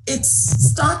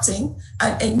 it's starting,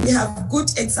 and we have good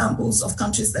examples of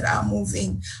countries that are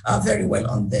moving very well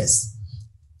on this.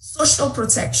 Social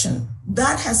protection,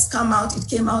 that has come out, it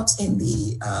came out in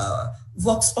the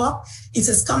Vox Pop, it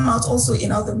has come out also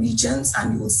in other regions,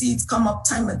 and you will see it come up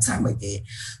time and time again.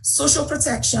 Social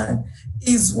protection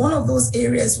is one of those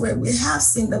areas where we have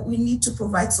seen that we need to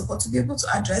provide support to be able to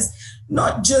address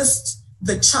not just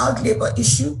the child labor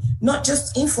issue, not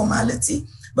just informality,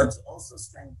 but also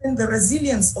strengthen the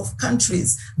resilience of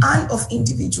countries and of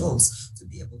individuals to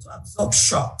be able to absorb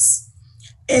shocks.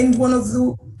 And one of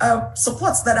the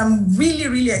supports that I'm really,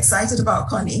 really excited about,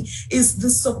 Connie, is the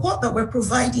support that we're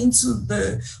providing to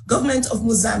the government of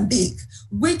Mozambique,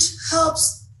 which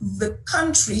helps the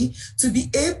country to be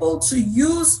able to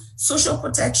use social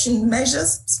protection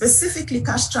measures, specifically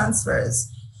cash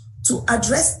transfers, to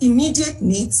address immediate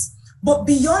needs, but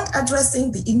beyond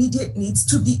addressing the immediate needs,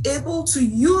 to be able to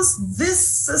use this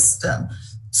system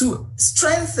to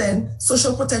strengthen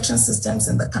social protection systems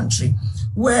in the country.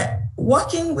 We're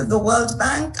working with the World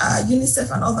Bank,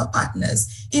 UNICEF, and other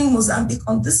partners in Mozambique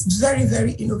on this very,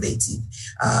 very innovative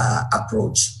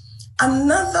approach.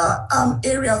 Another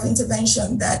area of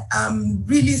intervention that I'm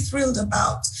really thrilled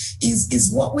about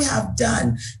is what we have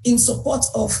done in support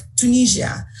of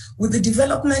Tunisia with the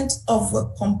development of a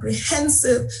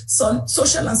comprehensive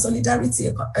social and solidarity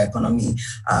economy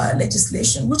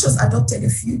legislation, which was adopted a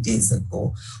few days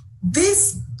ago.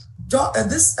 This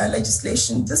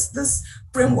legislation, this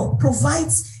framework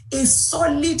provides a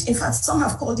solid, in fact, some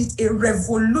have called it a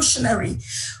revolutionary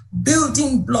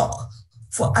building block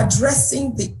for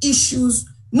addressing the issues,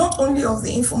 not only of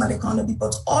the informal economy,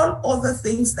 but all other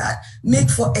things that make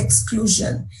for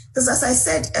exclusion. Because as I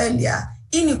said earlier,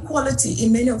 inequality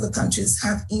in many of the countries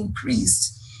have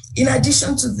increased. In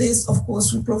addition to this, of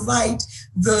course, we provide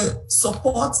the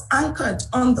support anchored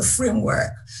on the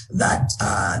framework that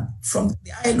from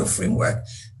the ILO framework,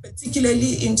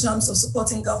 particularly in terms of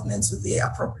supporting governments with the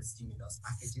appropriate stimulus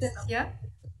packages.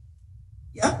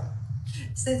 Yeah.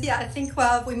 Cynthia, I think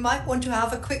we might want to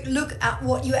have a quick look at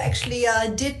what you actually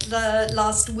did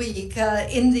last week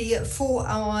in the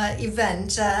 4-hour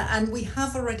event. And we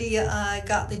have already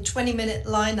got the 20-minute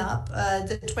lineup,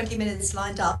 the 20 minutes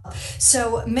lined up.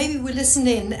 So maybe we listen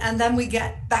in and then we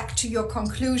get back to your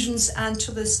conclusions and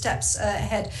to the steps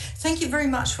ahead. Thank you very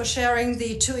much for sharing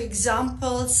the 2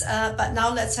 examples. But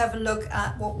now let's have a look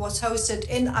at what was hosted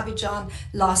in Abidjan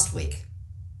last week.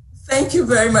 Thank you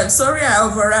very much. Sorry I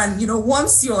overran. You know,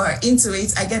 once you're into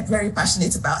it, I get very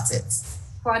passionate about it.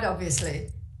 Quite obviously.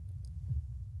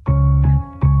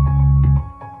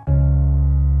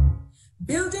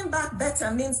 Building back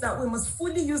better means that we must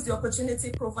fully use the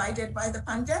opportunity provided by the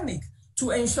pandemic to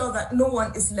ensure that no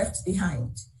one is left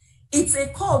behind. It's a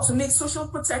call to make social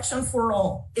protection for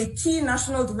all a key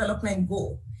national development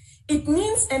goal. It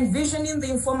means envisioning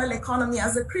the informal economy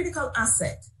as a critical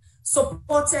asset,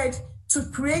 supported to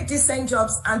create decent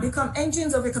jobs and become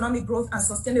engines of economic growth and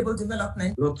sustainable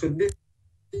development. Notre défi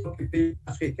du pays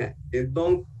africain est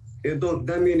donc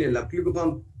d'amener la plus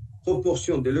grande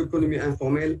proportion de l'économie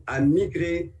informelle à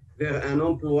migrer vers un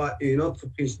emploi et une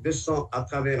entreprise décente à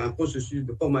travers un processus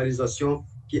de formalisation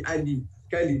qui allie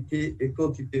qualité et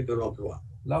quantité de l'emploi.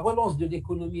 La relance de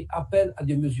l'économie appelle à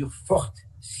des mesures fortes,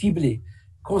 ciblées,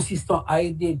 consistant à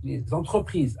aider les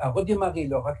entreprises à redémarrer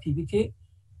leur activité,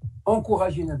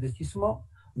 encourager l'investissement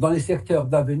dans les secteurs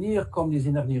d'avenir comme les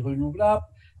énergies renouvelables,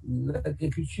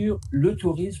 l'agriculture, le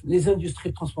tourisme, les industries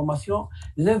de transformation,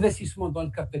 l'investissement dans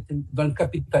le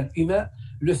capital humain,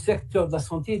 le secteur de la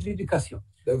santé et de l'éducation.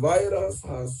 The virus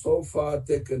has so far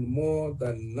taken more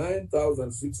than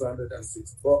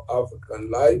 9,664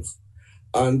 African lives,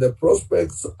 and the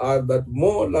prospects are that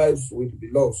more lives will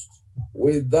be lost.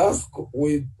 We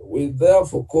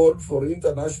therefore called for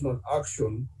international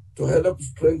action to help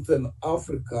strengthen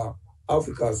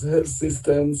Africa's health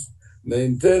systems,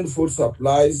 maintain food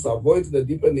supplies, avoid the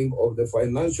deepening of the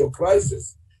financial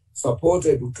crisis, support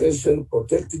education,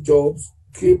 protect jobs,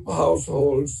 keep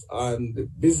households and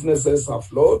businesses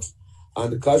afloat,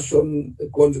 and caution the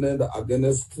continent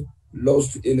against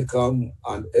lost income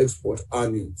and export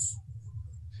earnings.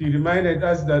 She reminded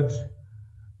us that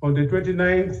on the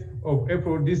 29th of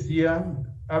April this year,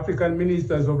 African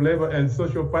Ministers of Labor and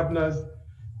Social Partners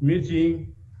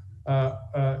meeting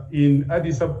in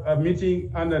Addis Ababa,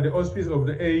 meeting under the auspice of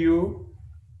the AU,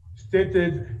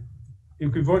 stated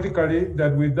equivocally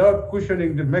that without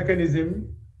cushioning the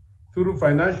mechanism through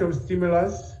financial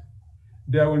stimulus,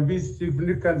 there will be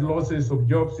significant losses of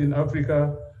jobs in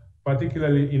Africa,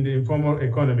 particularly in the informal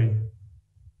economy.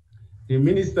 The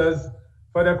ministers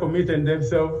further committed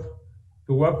themselves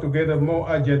to work together more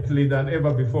urgently than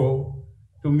ever before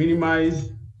to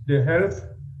minimize the health,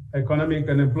 economic,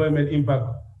 and employment impact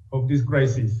of this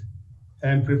crisis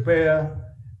and prepare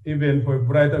even for a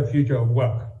brighter future of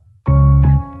work.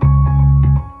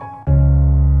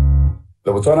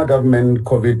 The Botswana Government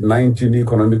COVID-19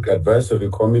 Economic Advisory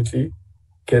Committee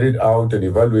carried out an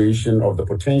evaluation of the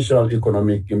potential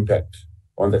economic impact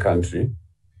on the country.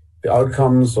 The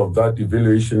outcomes of that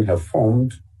evaluation have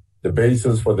formed the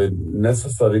basis for the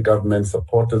necessary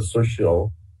government-supported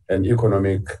social and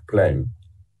economic plan,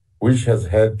 which has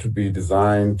had to be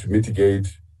designed to mitigate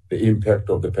the impact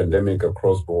of the pandemic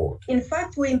across board. In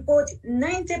fact, we import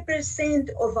 90%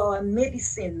 of our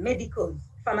medicine, medicals,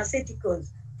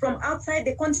 pharmaceuticals from outside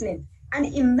the continent. And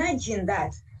imagine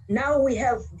that now we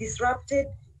have disrupted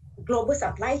global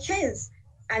supply chains,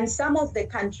 and some of the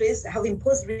countries have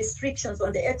imposed restrictions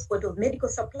on the export of medical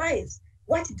supplies.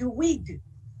 What do we do?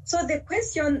 So the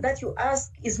question that you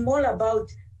ask is more about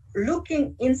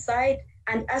looking inside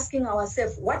and asking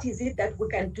ourselves, what is it that we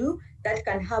can do that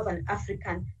can have an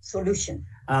African solution?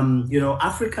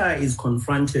 Africa is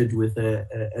confronted with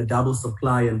a double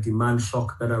supply and demand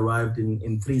shock that arrived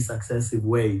in 3 successive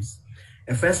waves.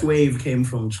 A first wave came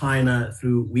from China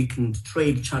through weakened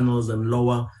trade channels and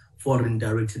lower foreign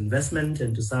direct investment,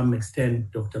 and to some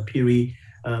extent, Dr. Piri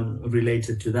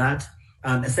related to that.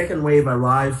 A second wave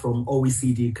arrived from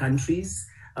OECD countries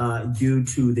due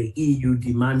to the EU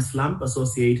demand slump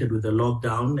associated with the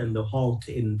lockdown and the halt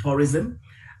in tourism.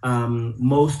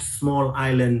 Most small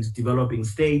island developing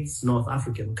states, North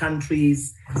African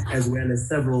countries, as well as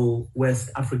several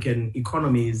West African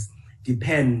economies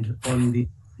depend on the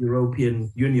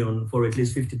European Union for at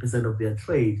least 50% of their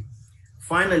trade.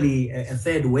 Finally, a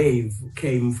third wave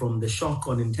came from the shock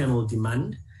on internal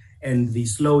demand and the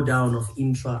slowdown of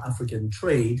intra-African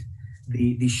trade.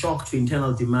 The shock to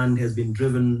internal demand has been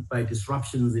driven by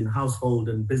disruptions in household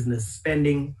and business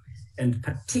spending, and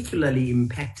particularly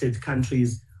impacted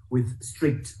countries with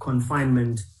strict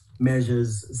confinement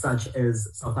measures such as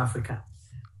South Africa.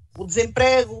 O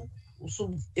desemprego, o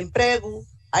subemprego,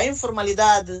 a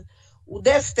informalidade, o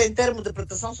déficit em termos de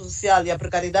proteção social e a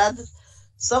precariedade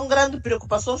são grandes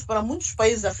preocupações para muitos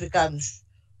países africanos,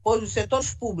 pois os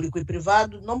setores público e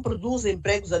privado não produzem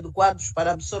empregos adequados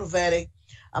para absorverem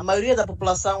a maioria da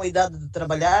população em idade de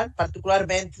trabalhar,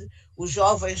 particularmente os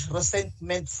jovens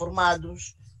recentemente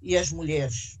formados e as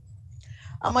mulheres.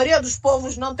 A maioria dos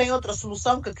povos não tem outra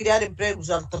solução que criar empregos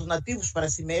alternativos para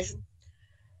si mesmo.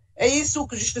 É isso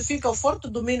que justifica o forte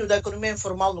domínio da economia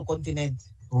informal no continente.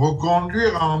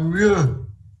 Reconduire en mieux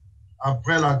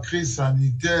après la crise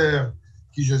sanitaire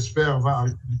qui, j'espère, va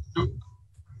arriver bientôt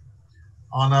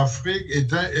en Afrique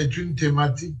est une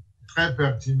thématique très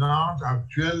pertinente,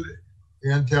 actuelle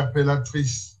et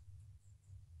interpellatrice.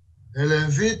 Elle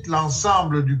invite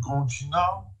l'ensemble du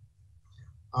continent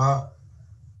à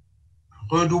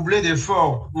redoubler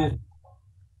d'efforts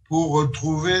pour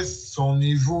retrouver son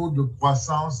niveau de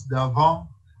croissance d'avant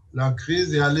la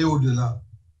crise et aller au-delà.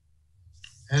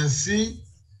 Ainsi,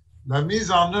 la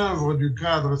mise en œuvre du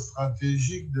cadre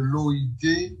stratégique de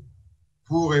l'OIT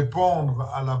pour répondre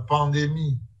à la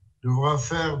pandémie devra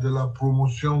faire de la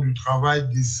promotion du travail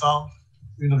décent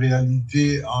une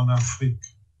réalité en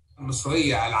Afrique.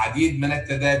 المصرية العديد من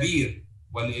التدابير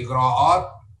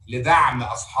والإجراءات لدعم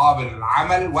أصحاب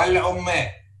العمل والعمال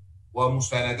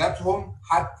ومساندتهم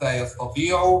حتى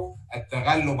يستطيعوا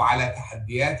التغلب على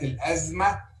تحديات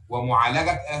الأزمة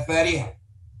ومعالجة آثارها.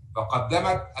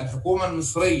 فقدمت الحكومة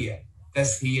المصرية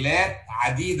تسهيلات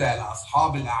عديدة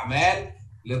لأصحاب الأعمال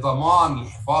لضمان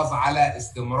الحفاظ على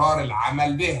استمرار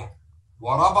العمل بها،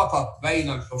 وربطت بين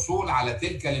الحصول على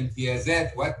تلك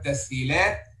الامتيازات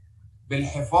والتسهيلات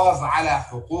بالحفاظ على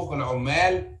حقوق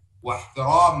العمال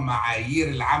واحترام معايير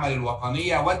العمل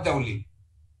الوطنية والدولية.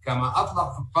 كما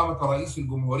أطلق فخامة رئيس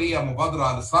الجمهورية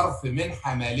مبادرة لصرف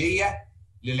منحة مالية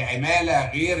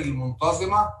للعمالة غير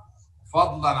المنتظمة،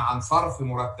 فضلا عن صرف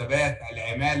مرتبات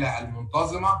العمالة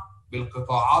المنتظمة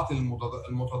بالقطاعات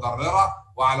المتضررة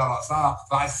وعلى رأسها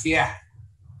قطاع السياحة.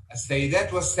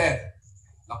 السيدات والسادة،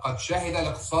 لقد شهد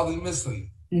الاقتصاد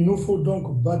المصري. Il nous faut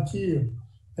donc bâtir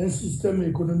un système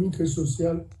économique et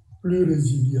social plus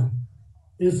résilient.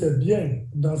 Et c'est bien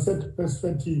dans cette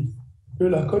perspective que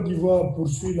la Côte d'Ivoire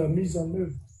poursuit la mise en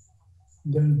œuvre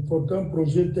d'importants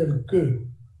projets tels que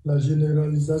la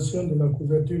généralisation de la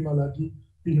couverture maladie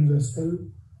universelle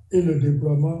et le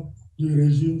déploiement du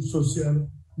régime social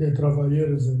des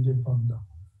travailleurs indépendants.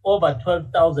 Over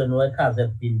 12,000 workers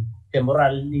have been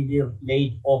temporarily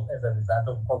laid off as a result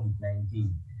of COVID-19.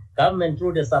 Government,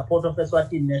 through the support of the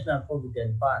Eswatini National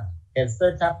Provident Fund, has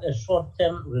set up a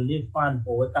short-term relief fund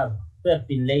for workers who have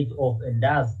been laid off and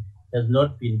thus has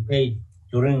not been paid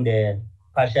during the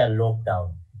partial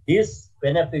lockdown. This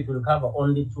benefit will cover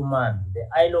only 2 months. The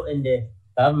ILO and the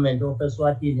government of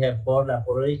Eswatini have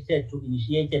collaborated to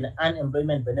initiate an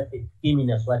unemployment benefit scheme in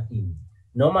Eswatini.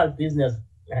 Normal business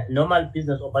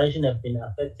operations have been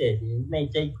affected. It may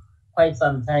take quite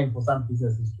some time for some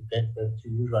businesses to get back to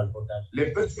usual production.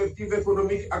 Les perspectives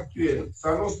économiques actuelles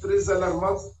s'annoncent très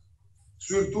alarmantes,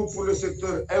 surtout pour le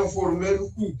secteur informel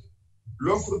où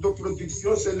l'offre de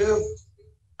production s'élève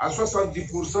à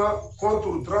 70% contre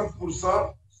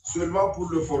 30% seulement pour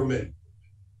le formel.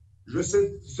 Je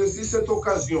saisis cette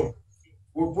occasion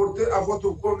pour porter à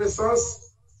votre connaissance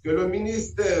que le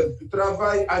ministère du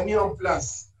Travail a mis en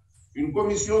place une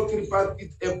commission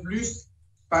tripartite et plus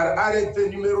par arrêté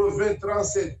numéro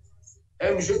 2037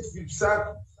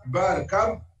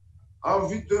 MG-FIPSAC/CAM en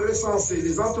vue de recenser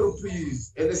les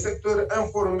entreprises et les secteurs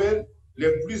informels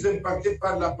les plus impactés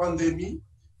par la pandémie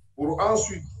pour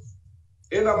ensuite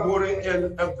élaborer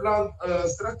un plan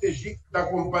stratégique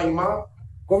d'accompagnement.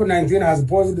 COVID-19 has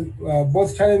posed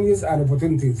both challenges and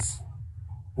opportunities.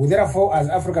 We therefore, as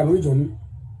African region,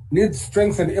 need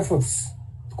strengthened efforts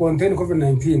to contain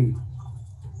COVID-19.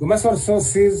 We must also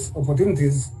seize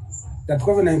opportunities that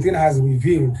COVID-19 has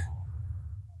revealed.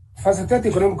 To facilitate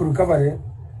economic recovery,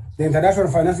 the international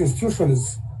financial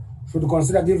institutions should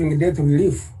consider giving debt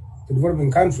relief to developing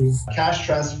countries. Cash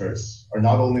transfers are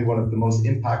not only one of the most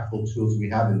impactful tools we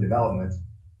have in development,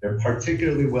 they're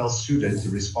particularly well suited to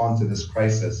respond to this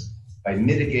crisis by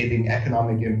mitigating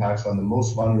economic impacts on the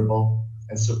most vulnerable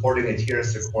and supporting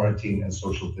adherence to quarantine and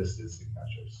social distancing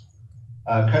measures.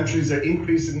 Countries are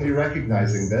increasingly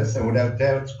recognizing this, and without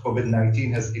doubt,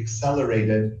 COVID-19 has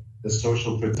accelerated the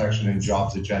social protection and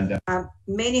jobs agenda.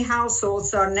 Many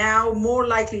households are now more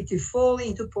likely to fall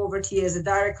into poverty as a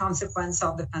direct consequence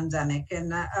of the pandemic,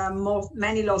 and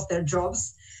many lost their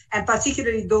jobs, and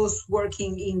particularly those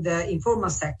working in the informal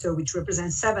sector, which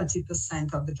represents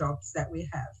 70% of the jobs that we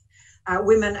have.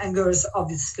 Women and girls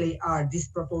obviously are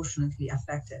disproportionately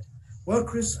affected.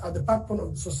 Workers are the backbone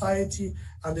of society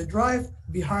and the drive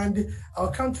behind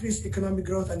our country's economic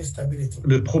growth and stability.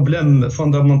 Le problème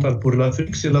fondamental pour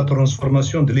l'Afrique, c'est la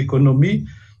transformation de l'économie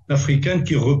africaine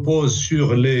qui repose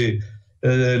sur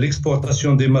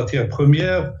l'exportation des matières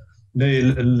premières,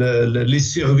 les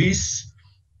services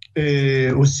et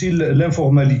aussi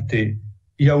l'informalité.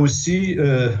 Il y a aussi,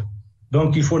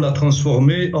 donc il faut la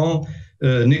transformer en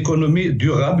une économie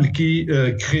durable qui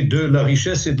crée de la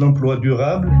richesse et de l'emploi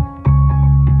durable.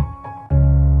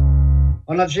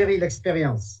 En Algérie,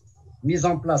 l'expérience mise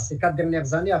en place ces 4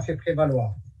 dernières années a fait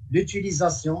prévaloir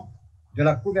l'utilisation de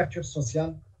la couverture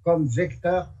sociale comme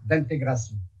vecteur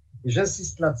d'intégration. Et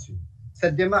j'insiste là-dessus.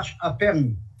 Cette démarche a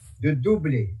permis de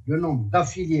doubler le nombre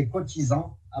d'affiliés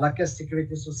cotisants à la Caisse de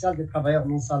sécurité sociale des travailleurs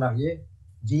non salariés,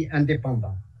 dits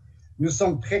indépendants. Nous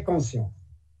sommes très conscients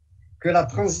que la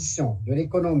transition de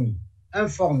l'économie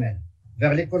informelle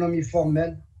vers l'économie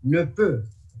formelle ne peut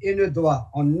et ne doit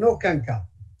en aucun cas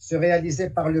se réaliser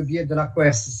par le biais de la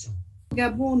coercition. Au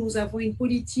Gabon, nous avons une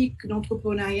politique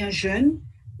d'entrepreneuriat jeune,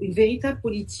 une véritable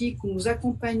politique où nous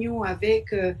accompagnons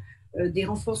avec des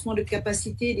renforcements de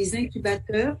capacités, des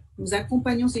incubateurs, nous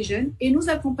accompagnons ces jeunes et nous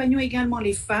accompagnons également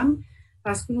les femmes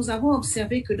parce que nous avons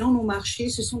observé que dans nos marchés,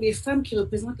 ce sont les femmes qui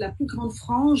représentent la plus grande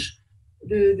frange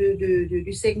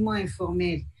du segment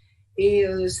informel. Et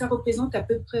ça représente à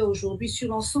peu près aujourd'hui, sur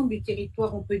l'ensemble du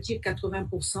territoire, on peut dire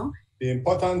 80%. The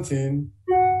important thing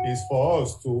is for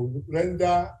us to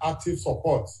render active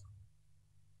support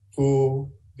to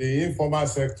the informal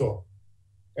sector,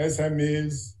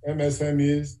 SMEs,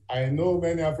 MSMEs. I know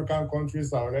many African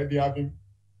countries are already having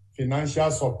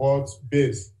financial support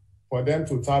base for them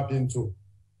to tap into.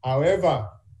 However,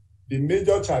 the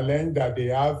major challenge that they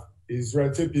have is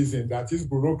red tapeism, that is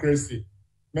bureaucracy.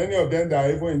 Many of them that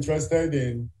are even interested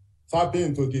in tapping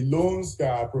into the loans that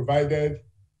are provided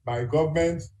by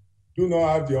government do not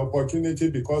have the opportunity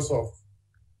because of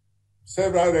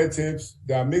several red tapes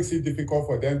that makes it difficult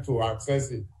for them to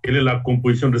access it. Quelle est la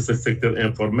composition de ce secteur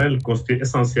informel constitué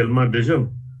essentiellement de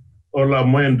jeunes? Or, la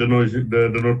moyenne de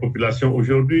notre population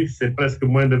aujourd'hui, c'est presque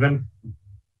moins de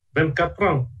 24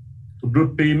 ans. Pour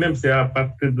d'autres pays même, c'est à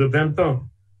partir de 20 ans,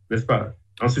 n'est-ce pas?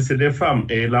 Ensuite, c'est des femmes.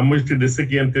 Et la majorité de ceux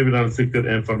qui interviennent dans le secteur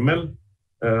informel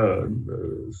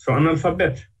sont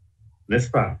analphabètes, n'est-ce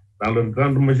pas? Dans leur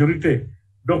grande majorité.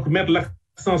 Donc, mettre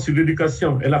l'accent sur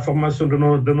l'éducation et la formation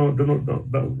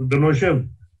de nos jeunes,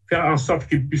 faire en sorte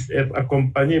qu'ils puissent être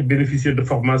accompagnés, bénéficier de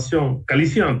formations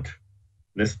qualifiantes,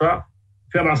 n'est-ce pas?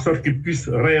 Faire en sorte qu'ils puissent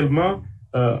réellement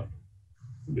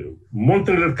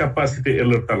montrer leur capacité et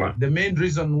leur talent. The main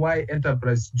reason why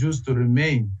enterprise choose to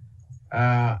remain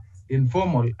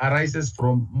informal arises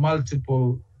from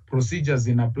multiple procedures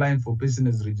in applying for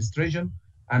business registration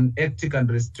and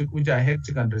which are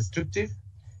hectic and restrictive,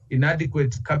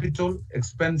 inadequate capital,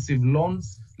 expensive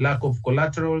loans, lack of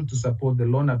collateral to support the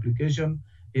loan application,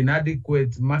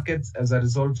 inadequate markets as a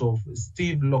result of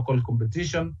stiff local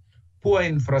competition, poor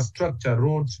infrastructure,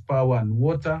 roads, power and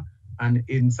water, and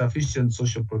insufficient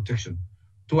social protection.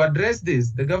 To address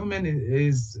this, the government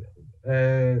is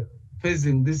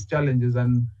facing these challenges,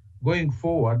 and going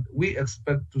forward, we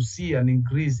expect to see an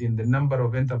increase in the number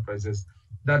of enterprises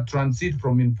that transit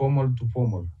from informal to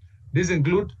formal. These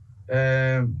include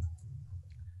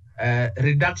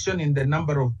reduction in the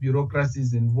number of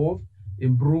bureaucracies involved,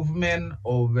 improvement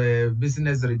of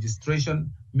business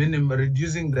registration,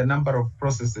 reducing the number of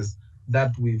processes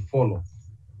that we follow.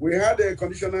 We had a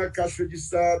conditional cash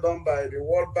register done by the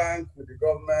World Bank with the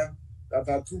government that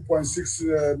had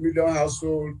 2.6 million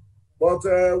households. But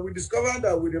we discovered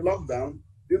that with the lockdown,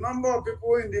 the number of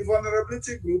people in the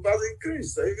vulnerability group has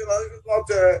increased. If not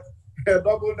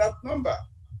double that number.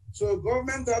 So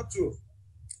government had to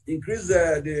increase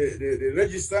the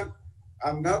register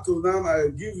and had to now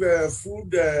give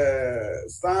food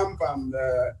stamp and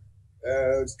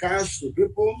cash to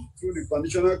people through the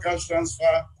conditional cash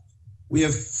transfer. We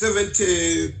have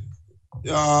 76%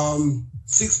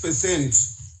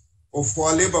 of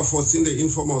our labor force in the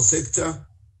informal sector.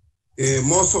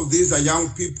 Most of these are young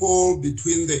people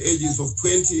between the ages of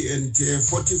 20 and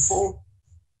 44,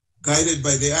 guided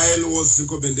by the ILO's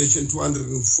recommendation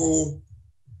 204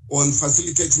 on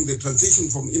facilitating the transition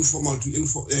from informal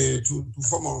to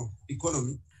formal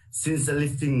economy. Since the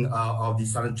lifting of the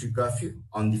sanitary curfew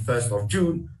on the 1st of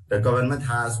June, the government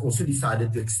has also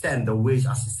decided to extend the wage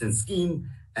assistance scheme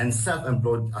and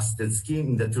self-employed assistance scheme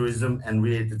in the tourism and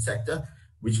related sector,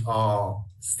 which are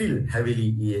still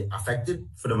heavily affected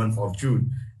for the month of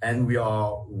June. And we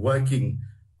are working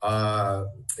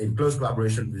in close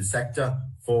collaboration with the sector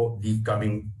for the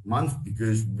coming month,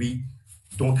 because we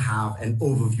don't have an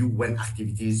overview when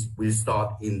activities will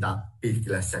start in that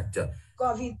particular sector.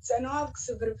 COVID-19 que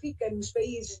se verifica nos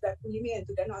países de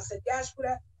acolhimento da nossa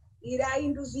diáspora irá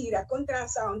induzir a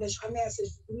contração das remessas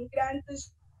de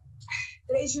imigrantes,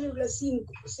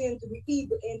 3,5% do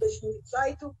PIB em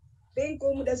 2018, bem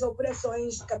como das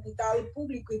operações de capital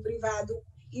público e privado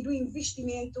e do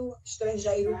investimento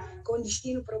estrangeiro com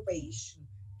destino para o país.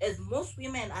 As most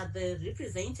women are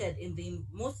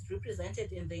most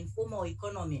represented in the informal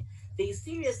economy, there is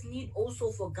serious need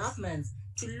also for governments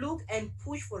to look and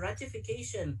push for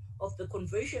ratification of the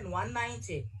Convention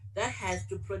 190 that has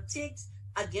to protect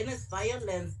against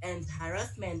violence and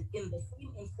harassment in the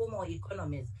same informal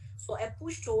economies. So a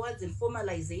push towards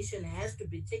informalization has to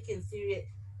be taken seriously.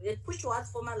 The push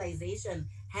towards formalization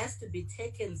has to be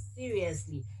taken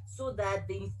seriously so that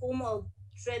the informal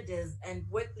traders and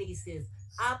workplaces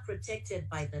are protected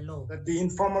by the law. That the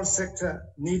informal sector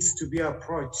needs to be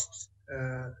approached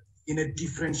in a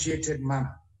differentiated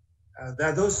manner. There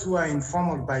are those who are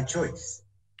informal by choice.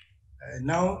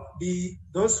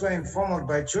 Those who are informal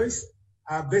by choice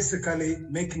are basically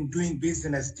making doing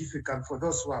business difficult for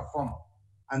those who are formal.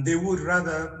 And they would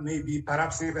rather maybe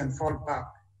perhaps even fall back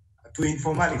to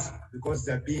informality because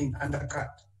they're being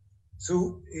undercut.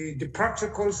 So the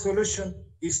practical solution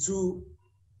is to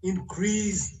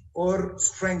increase or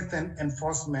strengthen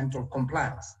enforcement of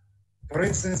compliance. For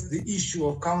instance, the issue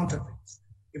of counterfeits.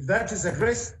 If that is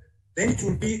addressed, then it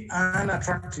will be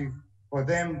unattractive for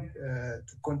them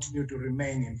to continue to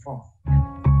remain informal.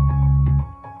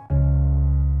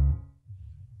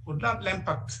 Au-delà de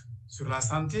l'impact sur la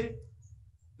santé,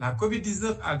 la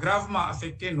COVID-19 a gravement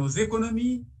affecté nos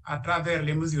économies à travers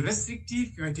les mesures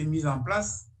restrictives qui ont été mises en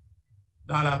place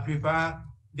dans la plupart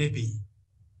des pays.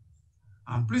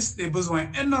 En plus des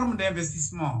besoins énormes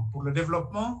d'investissement pour le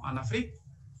développement en Afrique,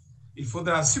 il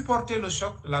faudra supporter le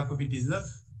choc de la COVID-19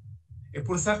 et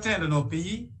pour certains de nos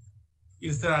pays,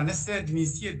 il sera nécessaire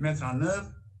d'initier et de mettre en œuvre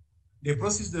des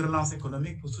processus de relance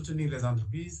économique pour soutenir les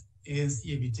entreprises et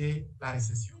ainsi éviter la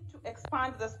récession. To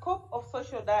expand the scope of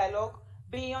social dialogue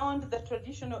beyond the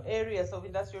traditional areas of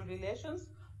industrial relations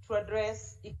to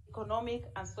address economic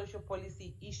and social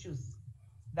policy issues.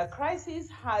 The crisis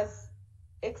has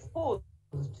exposed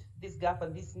this gap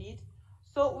and this need,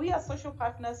 so we as social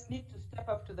partners need to step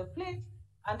up to the plate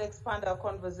and expand our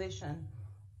conversation.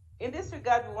 In this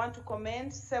regard, we want to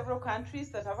commend several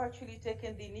countries that have actually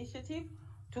taken the initiative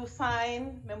to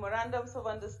sign memorandums of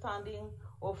understanding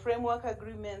or framework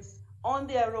agreements on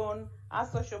their own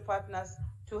as social partners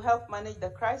to help manage the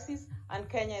crisis, and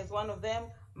Kenya is one of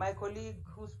them. My colleague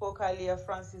who spoke earlier,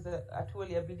 Francis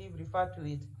Atwoli, I believe, referred to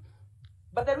it.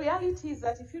 But the reality is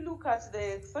that if you look at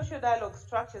the social dialogue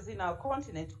structures in our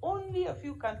continent, only a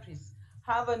few countries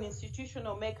have an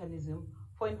institutional mechanism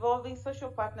for involving social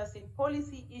partners in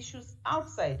policy issues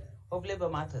outside of labor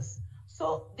matters.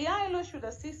 So the ILO should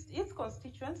assist its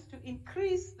constituents to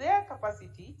increase their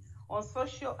capacity on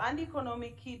social and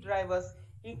economic key drivers,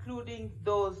 including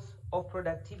those of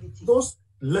productivity. Those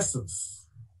lessons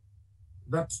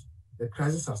that the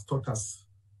crisis has taught us,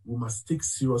 we must take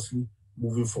seriously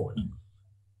moving forward.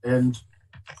 And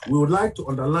we would like to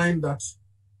underline that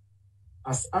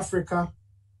as Africa,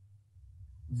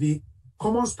 the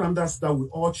common standards that we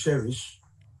all cherish,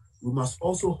 we must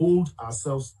also hold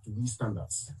ourselves to these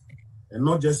standards and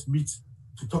not just meet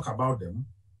to talk about them,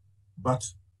 but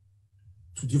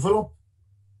to develop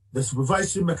the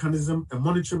supervisory mechanism and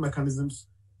monitoring mechanisms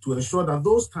to ensure that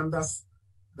those standards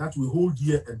that we hold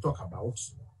here and talk about,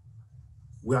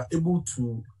 we are able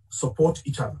to support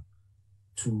each other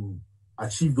to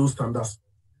achieve those standards.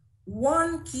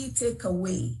 One key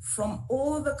takeaway from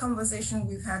all the conversation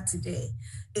we've had today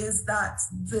is that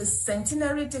the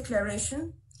Centenary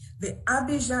Declaration, the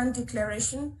Abidjan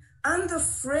Declaration, and the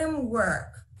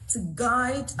framework to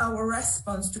guide our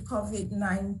response to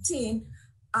COVID-19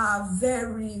 are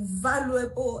very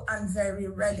valuable and very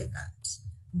relevant.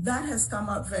 That has come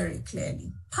out very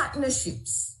clearly.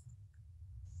 Partnerships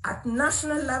at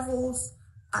national levels,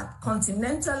 at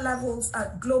continental levels,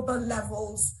 at global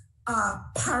levels are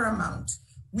paramount.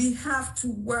 We have to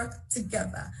work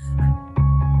together.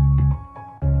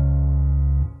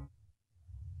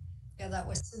 Yeah, that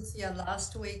was Cynthia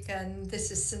last week, and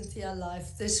this is Cynthia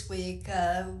Live this week.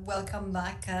 Welcome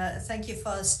back. Thank you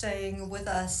for staying with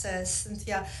us,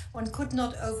 Cynthia. One could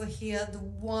not overhear the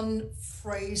one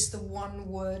phrase, the one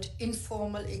word,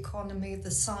 informal economy,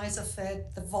 the size of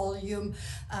it, the volume,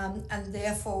 and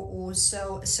therefore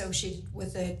also associated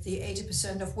with it, the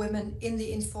 80% of women in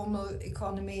the informal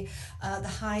economy, the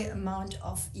high amount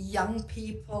of young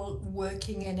people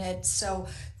working in it. So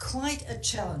quite a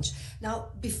challenge. Now,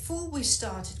 before we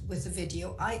started with the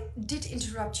video, I did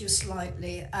interrupt you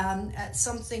slightly at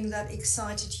something that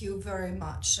excited you very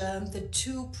much. The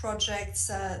two projects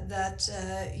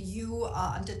that you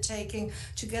are undertaking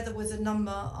together with a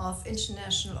number of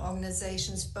international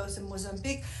organizations, both in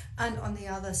Mozambique and on the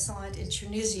other side in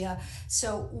Tunisia.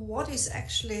 So what is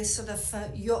actually sort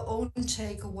of your own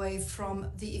takeaway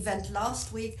from the event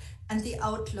last week and the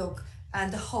outlook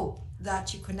and the hope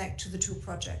that you connect to the two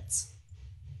projects?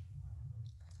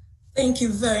 Thank you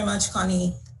very much,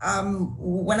 Connie.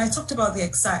 When I talked about the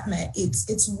excitement,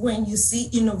 it's when you see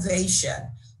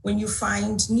innovation, when you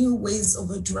find new ways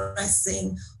of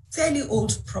addressing fairly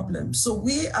old problems. So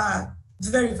we are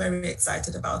very, very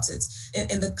excited about it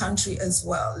in the country as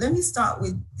well. Let me start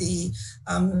with the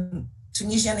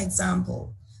Tunisian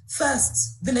example.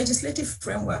 First, the legislative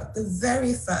framework, the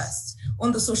very first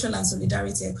on the social and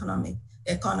solidarity economy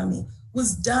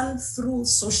was done through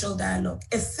social dialogue,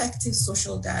 effective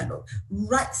social dialogue,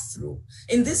 right through.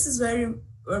 And this is very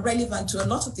relevant to a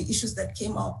lot of the issues that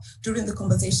came up during the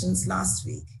conversations last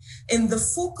week. And the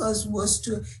focus was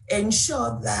to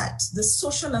ensure that the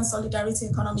social and solidarity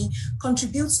economy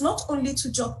contributes not only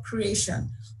to job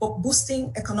creation, but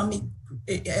boosting economic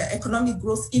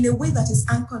growth in a way that is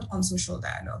anchored on social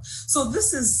dialogue. So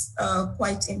this is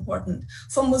quite important.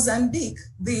 For Mozambique,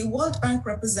 the World Bank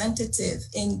representative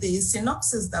in the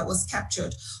synopsis that was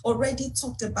captured already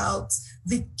talked about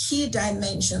the key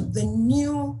dimension, the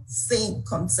new thing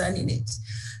concerning it.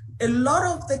 A lot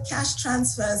of the cash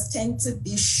transfers tend to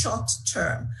be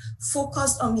short-term,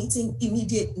 focused on meeting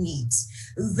immediate needs.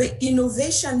 The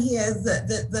innovation here,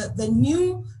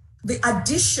 the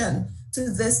addition to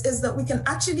this is that we can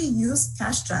actually use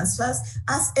cash transfers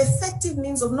as effective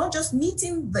means of not just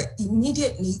meeting the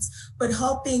immediate needs, but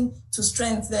helping to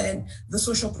strengthen the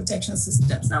social protection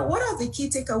systems. Now, what are the key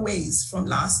takeaways from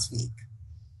last week?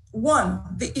 One,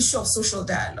 the issue of social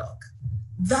dialogue.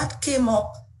 That came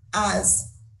up as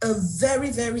a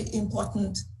very, very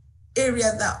important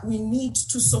area that we need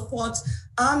to support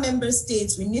our member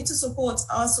states, we need to support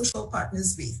our social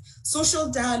partners with.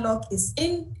 Social dialogue is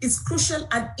crucial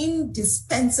and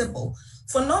indispensable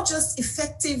for not just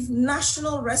effective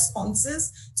national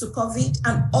responses to COVID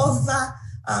and other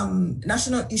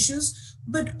national issues,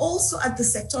 but also at the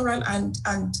sectoral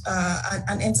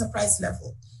and enterprise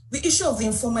level. The issue of the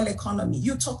informal economy,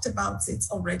 you talked about it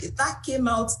already. That came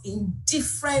out in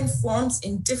different forms,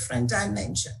 in different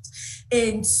dimensions.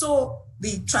 And so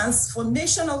the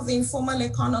transformation of the informal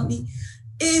economy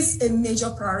is a major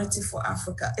priority for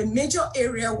Africa, a major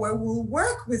area where we'll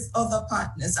work with other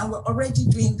partners, and we're already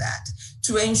doing that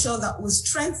to ensure that we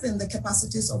strengthen the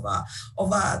capacities of our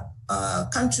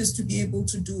countries to be able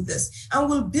to do this. And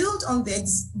we'll build on the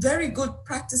very good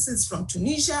practices from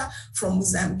Tunisia, from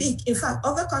Mozambique. In fact,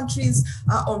 other countries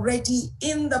are already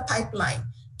in the pipeline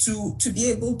to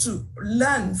be able to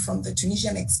learn from the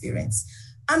Tunisian experience.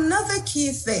 Another key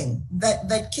thing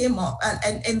that came up,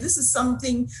 and this is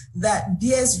something that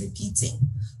bears repeating,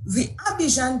 the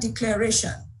Abidjan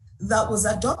Declaration that was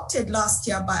adopted last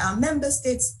year by our member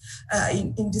states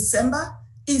in December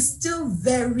is still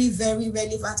very, very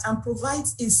relevant and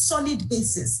provides a solid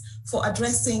basis for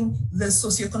addressing the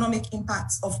socioeconomic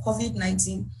impacts of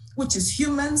COVID-19, which is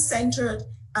human-centered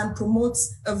and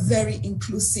promotes a very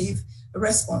inclusive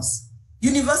response.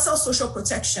 Universal social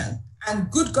protection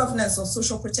and good governance of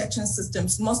social protection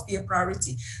systems must be a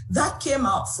priority. That came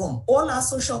out from all our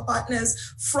social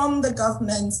partners, from the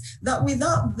governments, that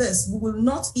without this, we will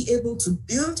not be able to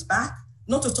build back,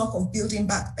 not to talk of building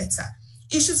back better.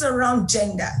 Issues around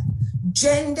gender.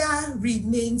 Gender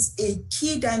remains a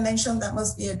key dimension that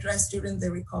must be addressed during the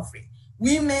recovery.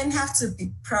 Women have to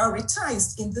be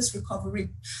prioritized in this recovery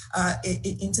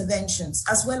interventions,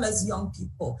 as well as young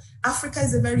people. Africa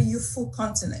is a very youthful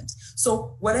continent.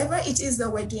 So whatever it is that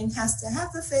we're doing has to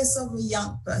have the face of a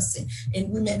young person,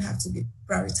 and women have to be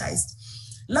prioritized.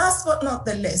 Last but not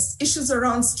the least, issues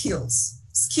around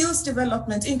skills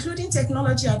development, including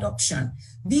technology adoption.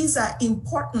 These are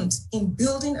important in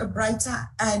building a brighter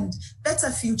and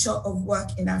better future of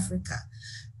work in Africa.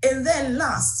 And then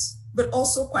last, but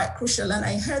also quite crucial, and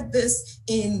I heard this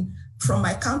from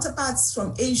my counterparts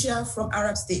from Asia, from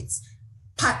Arab states,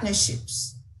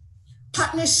 partnerships.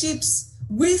 Partnerships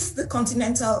with the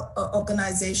continental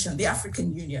organization, the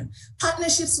African Union,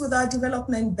 partnerships with our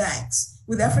development banks,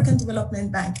 with the African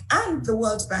Development Bank and the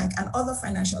World Bank and other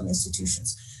financial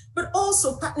institutions, but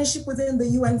also partnership within the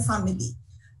UN family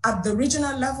at the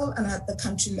regional level and at the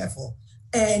country level,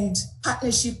 and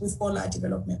partnership with all our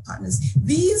development partners.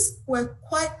 These were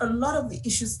quite a lot of the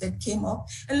issues that came up.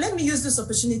 And let me use this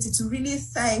opportunity to really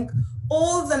thank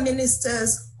all the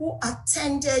ministers who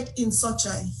attended in such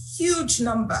a huge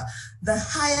number, the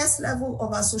highest level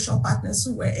of our social partners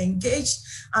who were engaged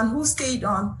and who stayed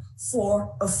on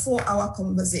for a 4-hour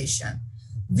conversation.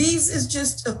 This is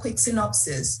just a quick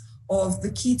synopsis of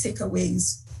the key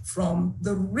takeaways from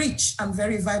the rich and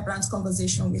very vibrant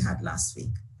conversation we had last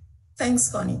week.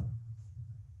 Thanks, Connie.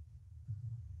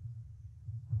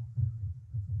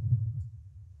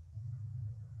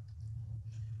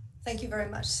 Thank you very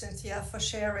much, Cynthia, for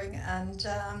sharing. And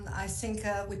I think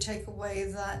we take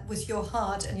away that with your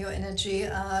heart and your energy,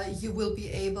 you will be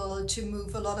able to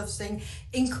move a lot of things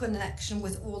in connection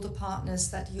with all the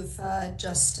partners that you've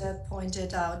just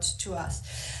pointed out to us.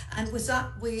 And with that,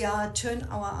 we turn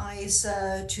our eyes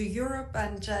to Europe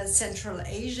and Central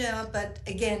Asia. But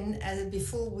again,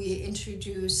 before we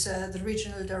introduce the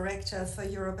Regional Director for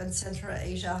Europe and Central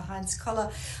Asia, Heinz Koller,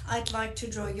 I'd like to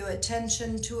draw your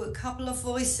attention to a couple of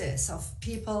voices of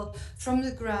people from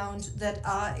the ground that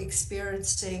are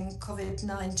experiencing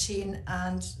COVID-19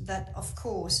 and that, of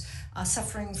course, are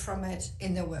suffering from it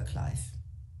in their work life.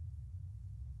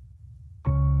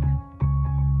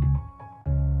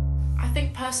 I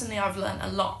think personally I've learned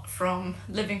a lot from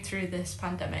living through this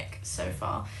pandemic so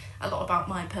far. A lot about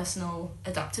my personal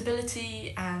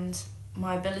adaptability and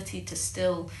my ability to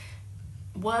still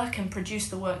work and produce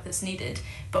the work that's needed,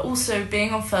 but also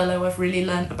being on furlough, I've really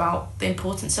learned about the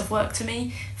importance of work to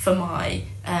me, for my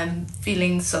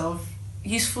feelings of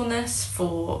usefulness,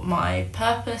 for my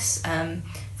purpose,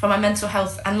 for my mental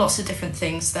health, and lots of different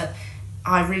things that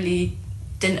I really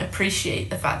didn't appreciate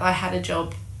the fact that I had a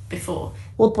job before.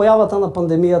 Од појавата на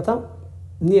пандемијата,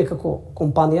 ние како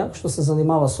компанија што се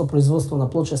занимава со производство на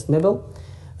плочест мебел,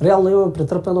 реално имаме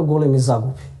претрпено големи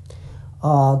загуби.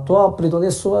 Тоа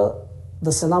придонесува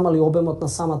да се намали обемот на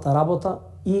самата работа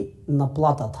и на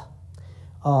платата.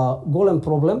 Голем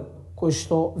проблем кој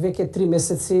што веќе 3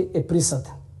 месеци е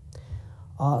присутен.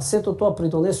 Сето тоа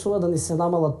придонесува да ни се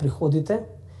намалат приходите,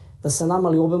 да се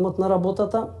намали обемот на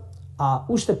работата, а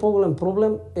уште поголем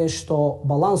проблем е што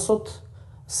балансот,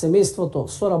 семејството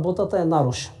со работата е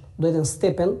нарушен до еден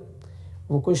степен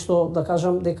во кој што, да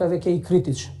кажам, дека веќе е и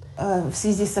критичен. В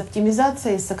связи с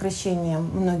оптимизацией, с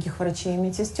сокращением многих врачей и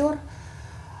медсестер,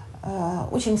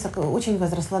 очень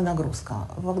возросла нагрузка.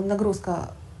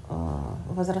 Нагрузка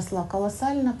возросла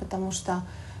колоссально, потому что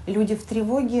люди в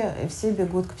тревоге, все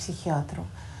бегут к психиатру.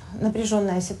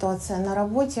 Напряженная ситуация на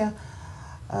работе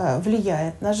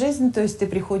влияет на жизнь, то есть ты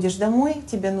приходишь домой,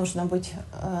 тебе нужно быть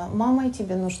мамой,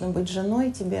 тебе нужно быть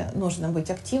женой, тебе нужно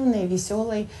быть активной,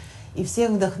 веселой и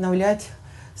всех вдохновлять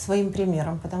своим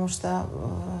примером, потому что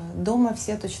дома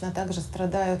все точно так же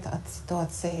страдают от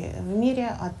ситуации в мире,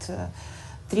 от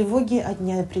тревоги, от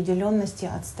неопределенности,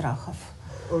 от страхов.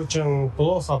 Очень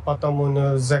плохо,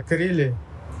 потому закрыли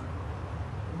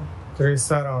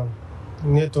ресторан.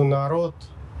 Нету народ.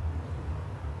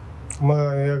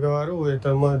 Я говорю,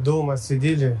 это мы дома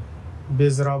сидели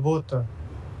без работы.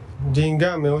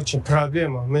 Деньгами очень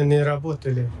проблема. Мы не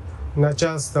работали.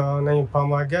 Начальство нам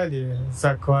помогали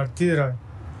за квартирой.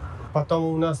 Потом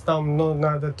у нас там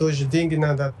надо тоже деньги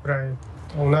надо отправить.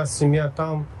 У нас семья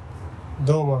там,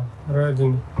 дома,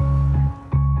 родина.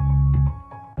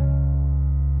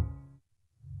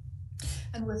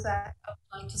 And with that, I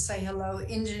would like to say hello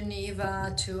in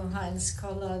Geneva to Heinz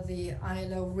Koller, the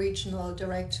ILO Regional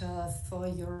Director for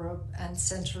Europe and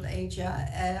Central Asia.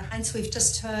 Heinz, we've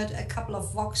just heard a couple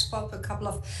of vox pop, a couple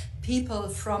of people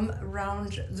from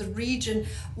around the region.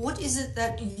 What is it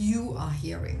that you are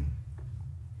hearing?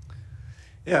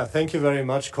 Yeah, thank you very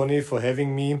much, Connie, for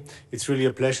having me. It's really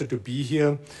a pleasure to be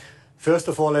here. First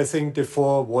of all, I think the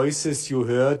four voices you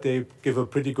heard, they give a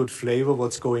pretty good flavor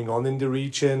what's going on in the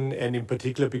region, and in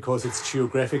particular because it's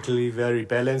geographically very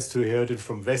balanced. We heard it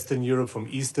from Western Europe, from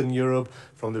Eastern Europe,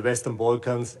 from the Western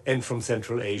Balkans, and from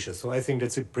Central Asia. So I think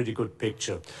that's a pretty good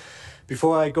picture.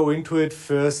 Before I go into it,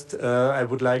 first, I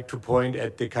would like to point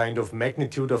at the kind of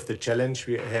magnitude of the challenge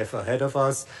we have ahead of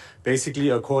us. Basically,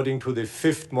 according to the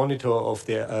fifth monitor of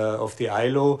the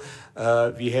ILO,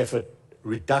 we have a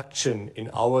reduction in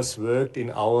hours worked in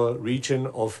our region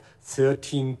of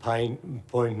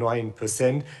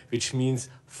 13.9%, which means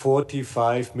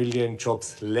 45 million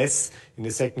jobs less in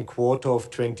the second quarter of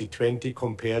 2020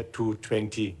 compared to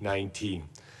 2019.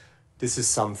 This is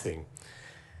something.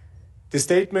 The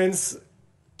statements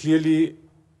clearly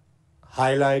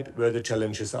highlight where the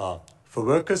challenges are. For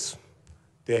workers,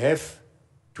 they have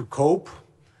to cope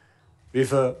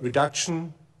with a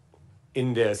reduction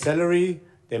in their salary.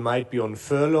 They might be on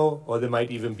furlough or they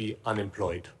might even be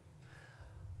unemployed.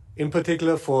 In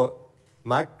particular, for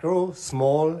micro,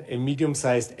 small and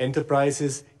medium-sized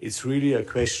enterprises, it's really a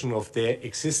question of their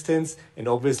existence and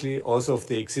obviously also of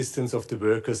the existence of the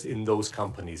workers in those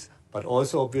companies, but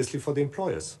also obviously for the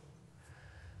employers.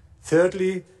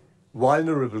 Thirdly,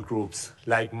 vulnerable groups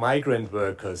like migrant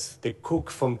workers, the cook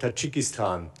from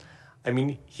Tajikistan. I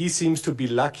mean, he seems to be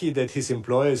lucky that his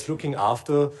employer is looking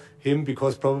after him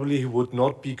because probably he would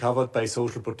not be covered by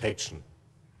social protection.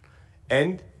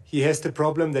 And he has the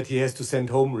problem that he has to send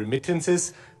home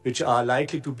remittances, which are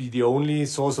likely to be the only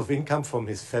source of income from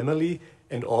his family,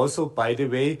 and also, by the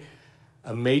way,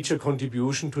 a major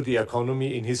contribution to the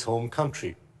economy in his home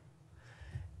country.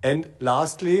 And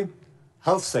lastly,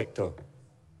 health sector,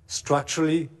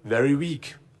 structurally very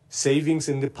weak, savings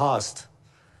in the past.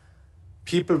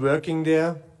 People working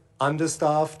there,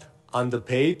 understaffed,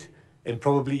 underpaid, and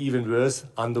probably even worse,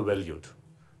 undervalued.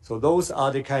 So those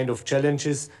are the kind of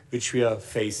challenges which we are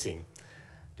facing.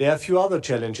 There are a few other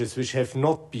challenges which have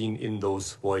not been in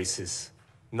those voices.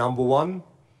 Number one,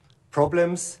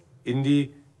 problems in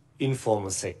the informal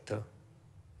sector.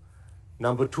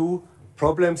 Number two,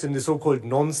 problems in the so-called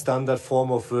non-standard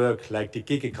form of work like the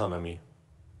gig economy.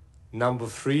 Number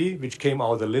three, which came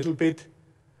out a little bit,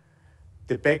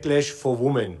 the backlash for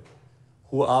women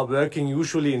who are working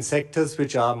usually in sectors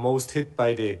which are most hit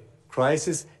by the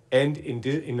crisis and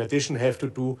in addition have to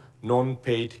do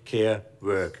non-paid care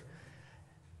work.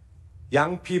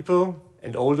 Young people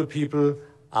and older people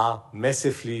are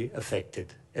massively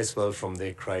affected as well from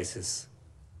the crisis.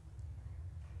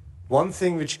 One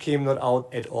thing which came not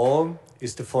out at all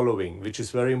is the following, which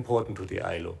is very important to the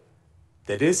ILO.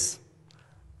 That is,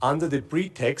 under the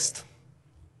pretext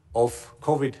of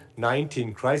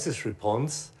COVID-19 crisis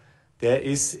response, there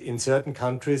is in certain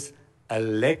countries a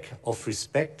lack of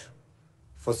respect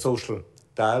for social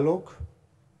dialogue,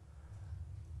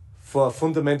 for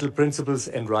fundamental principles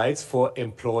and rights for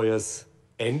employers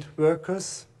and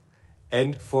workers,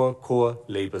 and for core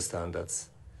labor standards.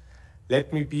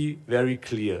 Let me be very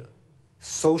clear.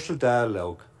 Social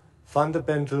dialogue,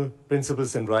 fundamental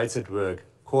principles and rights at work,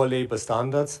 core labor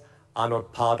standards are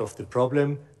not part of the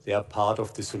problem, they are part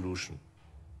of the solution.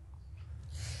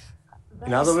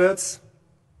 In other words,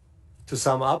 to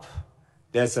sum up,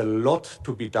 there's a lot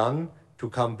to be done to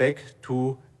come back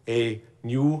to a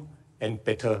new and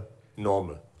better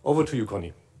normal. Over to you,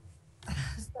 Connie.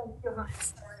 Thank you,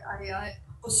 Heinz. Sorry, I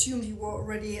assumed you were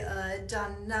already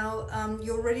done. Now,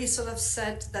 you already sort of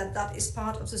said that that is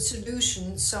part of the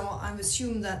solution, so I'm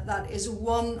assuming that that is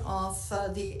one of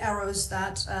the arrows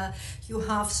that you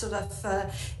have sort of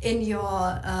in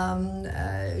your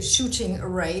shooting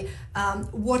array.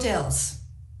 What else?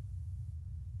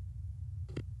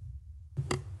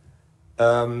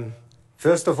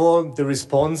 First of all, the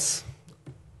response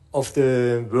of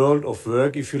the world of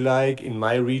work, if you like, in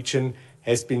my region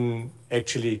has been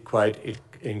actually quite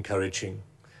encouraging.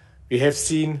 We have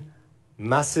seen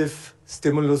massive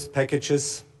stimulus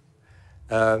packages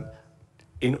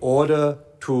in order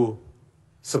to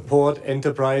support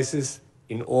enterprises,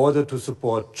 in order to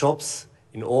support jobs,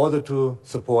 in order to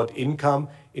support income,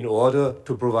 in order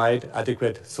to provide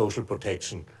adequate social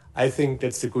protection. I think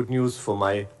that's the good news for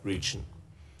my region.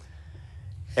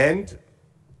 And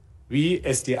we,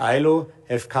 as the ILO,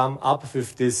 have come up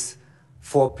with these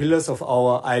 4 pillars of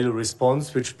our ILO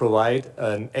response, which provide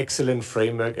an excellent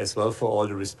framework as well for all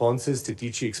the responses. The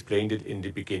DG explained it in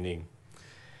the beginning.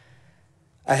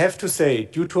 I have to say,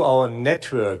 due to our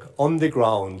network on the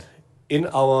ground in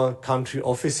our country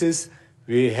offices,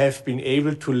 we have been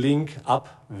able to link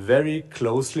up very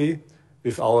closely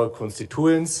with our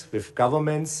constituents, with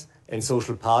governments and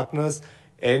social partners,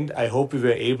 and I hope we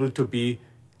were able to be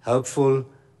helpful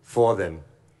for them.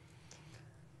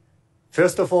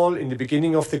 First of all, in the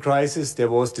beginning of the crisis, there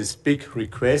was this big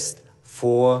request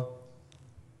for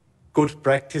good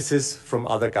practices from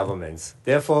other governments.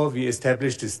 Therefore, we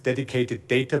established this dedicated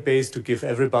database to give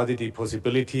everybody the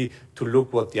possibility to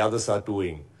look what the others are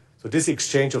doing. So this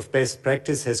exchange of best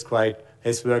practice has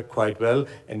worked quite well,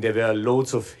 and there were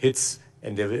loads of hits,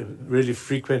 and there were really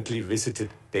frequently visited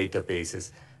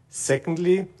databases.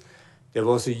 Secondly, there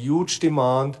was a huge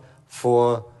demand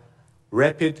for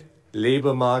rapid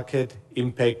labor market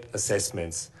impact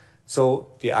assessments. So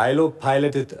the ILO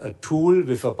piloted a tool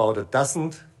with about a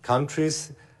dozen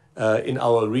countries in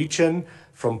our region,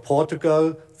 from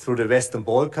Portugal through the Western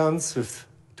Balkans,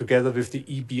 together with the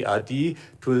EBRD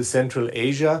to Central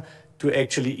Asia, to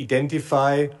actually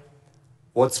identify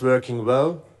what's working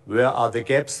well, where are the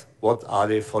gaps, what are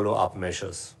the follow-up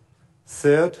measures.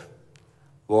 Third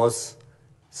was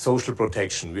social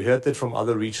protection. We heard that from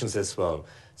other regions as well.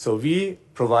 So we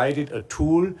provided a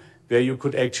tool where you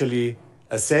could actually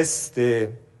assess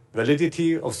the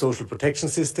validity of social protection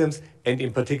systems and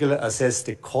in particular assess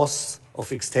the costs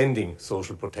of extending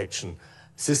social protection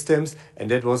systems, and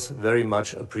that was very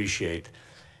much appreciated.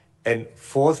 And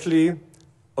fourthly,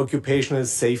 occupational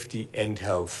safety and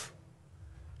health.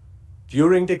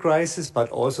 During the crisis, but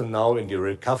also now in the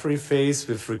recovery phase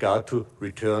with regard to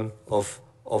return of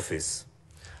office.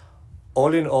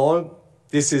 All in all,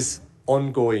 this is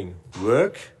ongoing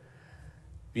work.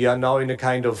 We are now in a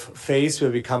kind of phase where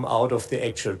we come out of the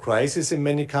actual crisis in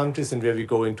many countries and where we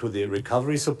go into the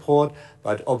recovery support,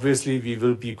 but obviously we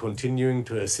will be continuing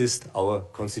to assist our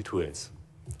constituents.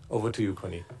 Over to you,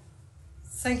 Connie.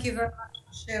 Thank you very much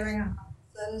for sharing.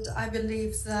 And I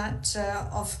believe that,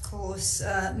 of course,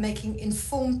 making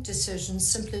informed decisions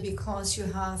simply because you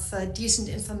have decent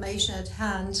information at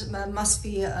hand must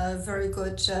be very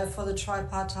good for the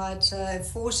tripartite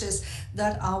forces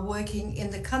that are working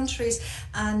in the countries.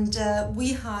 And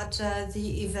we had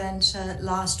the event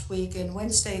last week on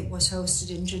Wednesday. It was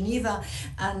hosted in Geneva.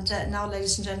 And now,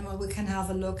 ladies and gentlemen, we can have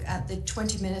a look at the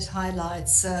 20-minute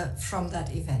highlights from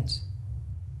that event.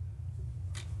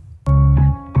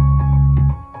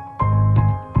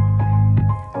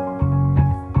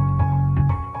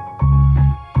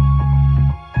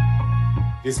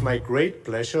 It is my great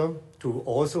pleasure to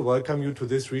also welcome you to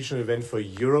this regional event for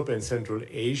Europe and Central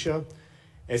Asia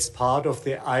as part of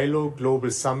the ILO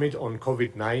Global Summit on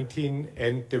COVID-19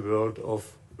 and the world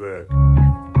of work.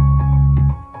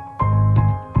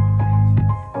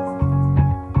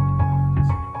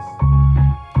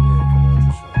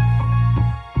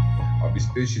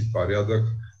 Обеспечить порядок,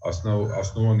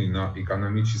 основанный на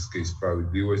экономической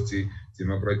справедливости,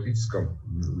 демократическом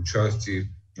участии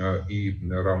и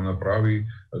равноправии,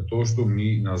 то, что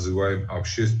мы называем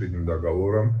общественным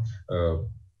договором,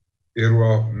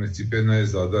 первостепенная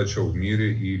задача в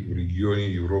мире и в регионе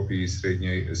Европы и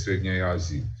Средней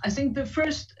Азии. I think the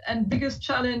first and biggest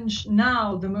challenge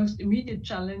now, the most immediate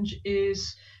challenge,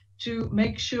 is to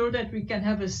make sure that we can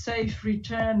have a safe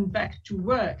return back to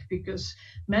work, because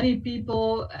many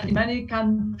people in many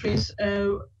countries,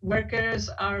 workers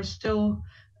are still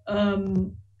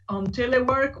on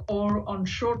telework or on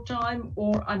short time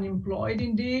or unemployed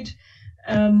indeed.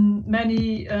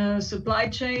 Many supply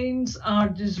chains are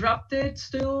disrupted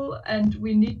still, and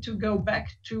we need to go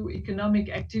back to economic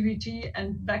activity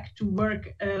and back to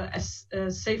work as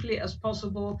safely as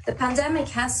possible. The pandemic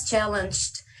has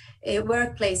challenged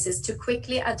workplaces to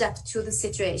quickly adapt to the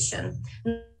situation,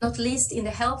 not least in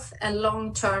the health and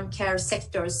long-term care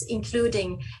sectors,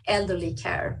 including elderly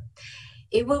care.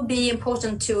 It will be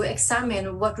important to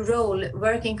examine what role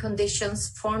working conditions,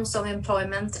 forms of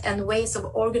employment, and ways of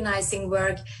organizing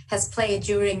work has played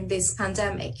during this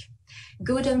pandemic.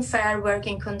 Good and fair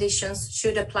working conditions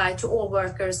should apply to all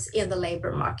workers in the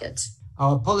labor market.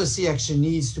 Our policy action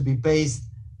needs to be based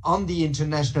on the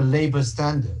international labor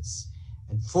standards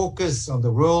and focus on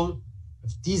the role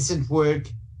of decent work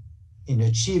in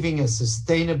achieving a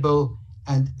sustainable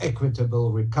and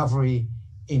equitable recovery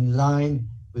in line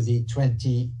with the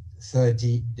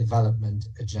 2030 development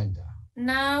agenda.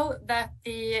 Now that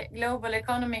the global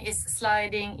economy is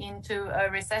sliding into a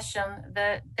recession,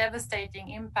 the devastating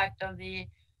impact of the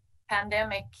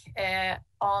pandemic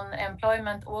on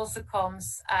employment also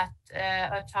comes at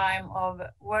a time of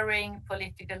worrying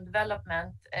political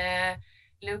development.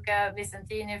 Luca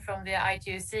Vicentini from the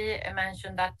ITUC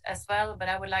mentioned that as well, but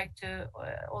I would like to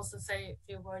also say a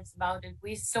few words about it.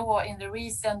 We saw in the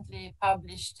recently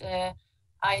published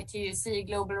ITUC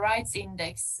Global Rights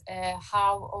Index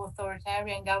how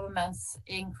authoritarian governments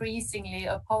increasingly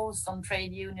oppose on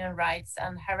trade union rights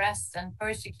and harass and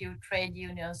persecute trade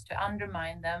unions to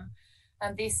undermine them.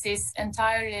 And this is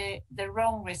entirely the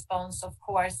wrong response, of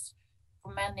course,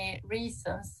 for many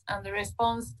reasons. And the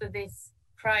response to this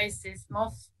crisis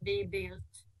must be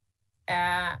built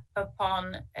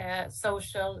upon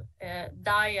social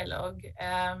dialogue.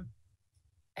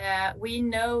 We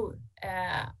know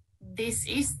this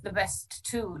is the best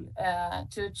tool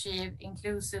to achieve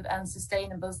inclusive and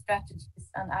sustainable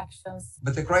strategies and actions.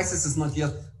 But the crisis is not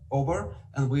yet over,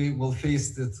 and we will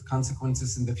face its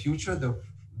consequences in the future.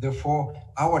 Therefore,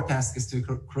 our task is to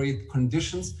create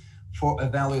conditions for a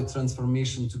value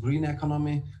transformation to green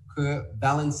economy,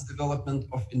 balanced development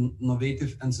of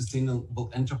innovative and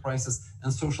sustainable enterprises,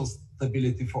 and social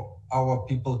stability for our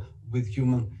people with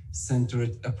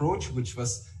human-centered approach, which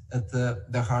was at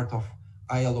the heart of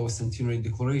ILO Centenary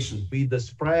Declaration. With the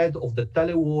spread of the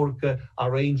telework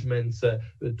arrangements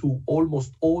to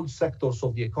almost all sectors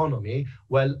of the economy,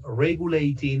 well,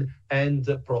 regulating and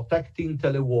protecting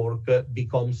telework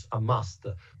becomes a must.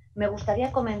 Me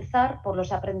gustaría comenzar por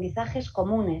los aprendizajes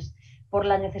comunes, por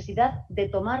la necesidad de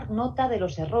tomar nota de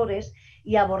los errores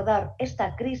y abordar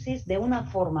esta crisis de una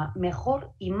forma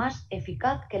mejor y más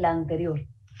eficaz que la anterior.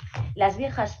 Las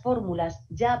viejas fórmulas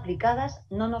ya aplicadas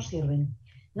no nos sirven.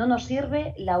 No nos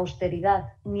sirve la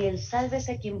austeridad ni el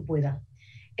sálvese quien pueda.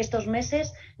 Estos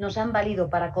meses nos han valido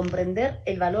para comprender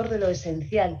el valor de lo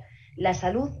esencial, la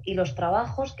salud y los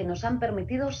trabajos que nos han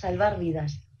permitido salvar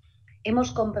vidas.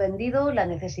 Hemos comprendido la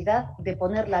necesidad de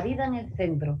poner la vida en el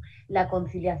centro, la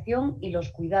conciliación y los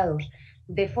cuidados,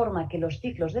 de forma que los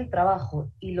ciclos del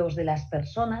trabajo y los de las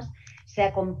personas se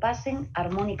acompasen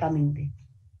armónicamente.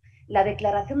 La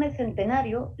Declaración del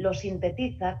Centenario lo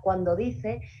sintetiza cuando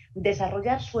dice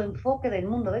desarrollar su enfoque del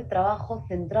mundo del trabajo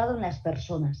centrado en las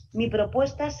personas. Mi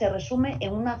propuesta se resume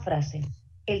en una frase: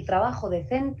 el trabajo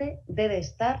decente debe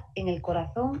estar en el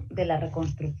corazón de la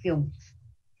reconstrucción.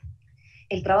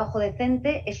 El trabajo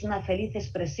decente es una feliz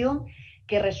expresión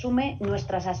que resume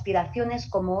nuestras aspiraciones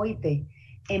como OIT: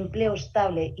 empleo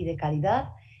estable y de calidad,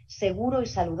 seguro y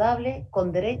saludable,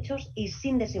 con derechos y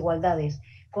sin desigualdades,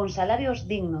 con salarios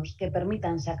dignos que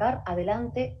permitan sacar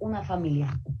adelante una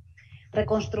familia.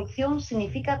 Reconstrucción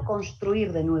significa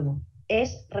construir de nuevo,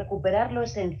 es recuperar lo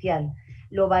esencial,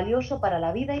 lo valioso para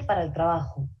la vida y para el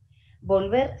trabajo.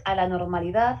 Volver a la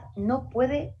normalidad no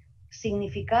puede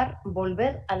significar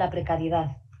volver a la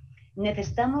precariedad.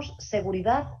 Necesitamos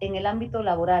seguridad en el ámbito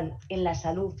laboral, en la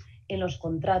salud, en los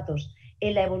contratos,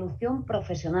 en la evolución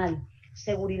profesional,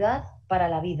 seguridad para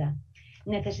la vida.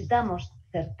 Necesitamos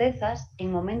certezas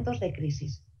en momentos de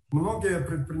crisis. Многие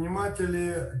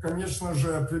предприниматели, конечно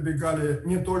же, прибегали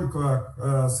не только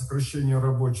к сокращению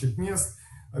рабочих мест,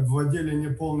 вводили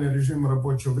неполный режим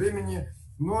рабочего времени,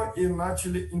 но и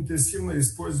начали интенсивно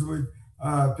использовать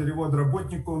перевод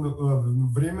работников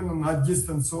временно на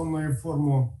дистанционную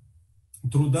форму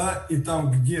труда. И там,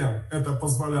 где это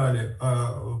позволяли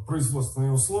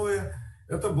производственные условия,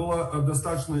 это было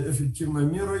достаточно эффективной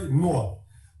мерой,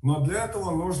 но для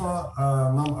этого нужно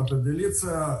нам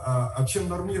определиться, чем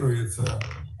нормируется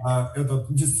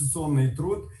этот дистанционный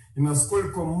труд и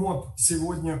насколько МОД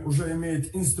сегодня уже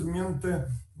имеет инструменты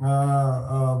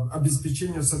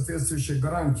обеспечения соответствующих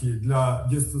гарантий для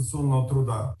дистанционного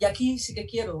труда. Y aquí sí que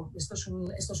quiero, esto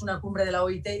es una cumbre de la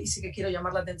OIT y sí que quiero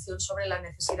llamar la atención sobre la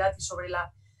necesidad y sobre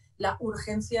la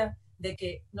urgencia de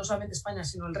que no solamente España,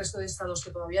 sino el resto de estados que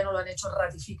todavía no lo han hecho,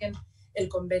 ratifiquen el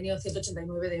convenio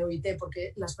 189 de OIT,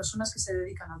 porque las personas que se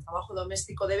dedican al trabajo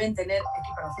doméstico deben tener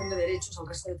equiparación de derechos al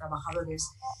resto de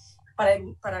trabajadores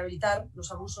para evitar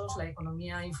los abusos, la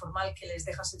economía informal que les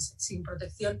deja sin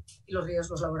protección y los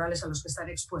riesgos laborales a los que están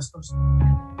expuestos.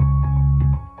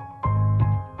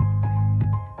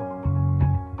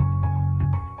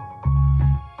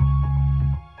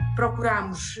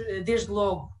 procuramos, desde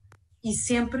logo e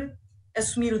sempre,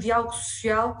 assumir o diálogo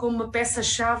social como uma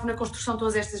peça-chave na construção de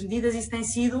todas estas medidas. Isso tem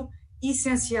sido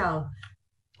essencial.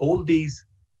 All these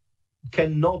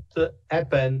cannot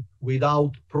happen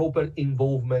without proper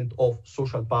involvement of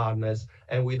social partners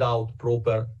and without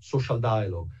proper social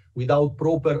dialogue, without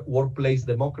proper workplace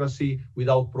democracy,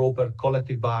 without proper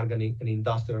collective bargaining and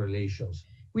industrial relations.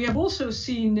 We have also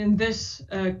seen in this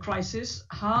crisis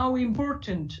how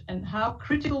important and how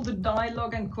critical the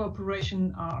dialogue and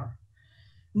cooperation are.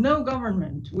 No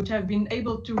government would have been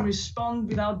able to respond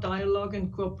without dialogue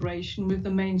and cooperation with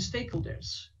the main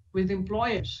stakeholders, with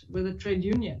employers, with the trade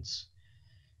unions.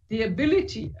 The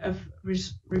ability of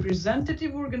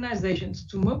representative organizations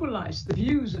to mobilize the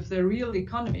views of their real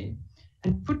economy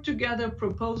and put together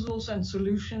proposals and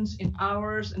solutions in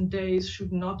hours and days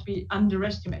should not be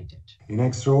underestimated. In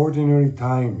extraordinary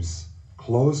times,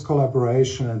 close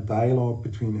collaboration and dialogue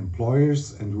between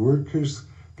employers and workers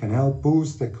can help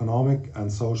boost economic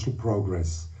and social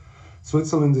progress.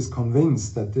 Switzerland is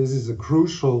convinced that this is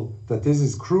crucial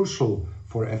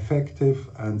for effective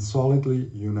and solidly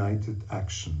united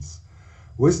actions.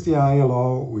 With the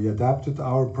ILO, we adapted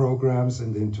our programs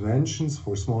and interventions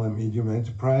for small and medium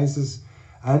enterprises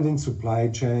and in supply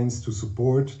chains to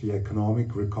support the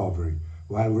economic recovery.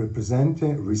 While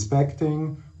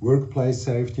respecting workplace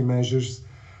safety measures,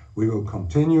 we will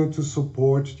continue to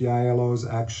support the ILO's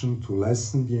action to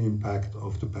lessen the impact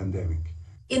of the pandemic.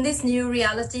 In this new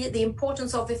reality, the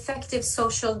importance of effective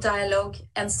social dialogue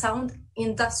and sound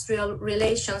industrial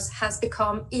relations has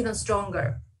become even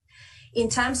stronger. In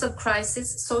times of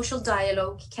crisis, social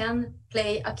dialogue can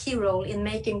play a key role in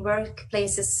making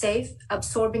workplaces safe,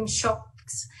 absorbing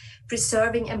shocks,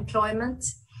 preserving employment,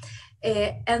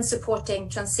 and supporting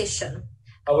transition.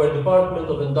 Our Department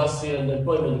of Industry and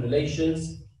Employment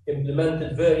Relations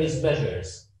implemented various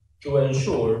measures to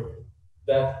ensure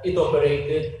that it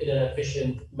operated in an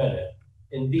efficient manner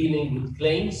in dealing with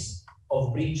claims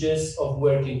of breaches of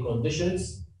working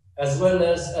conditions, as well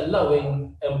as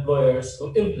allowing employers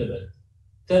to implement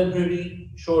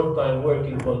temporary short-time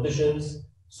working conditions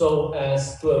so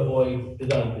as to avoid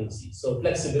redundancy. So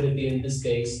flexibility in this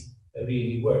case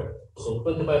really worked. So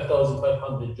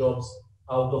 25,500 jobs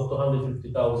out of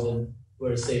 250,000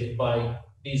 were saved by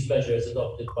these measures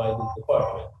adopted by the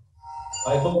department.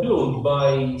 I conclude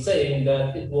by saying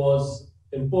that it was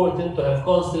important to have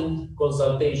constant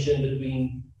consultation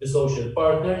between the social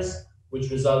partners, which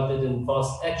resulted in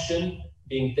fast action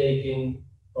being taken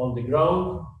on the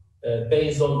ground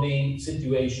based on the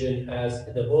situation as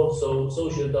it evolved. So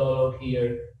social dialogue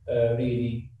here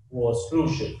really was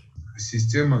crucial.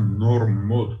 Система норм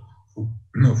мод,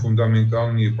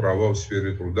 фундаментальные права в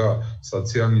сфере труда,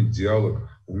 социальный диалог,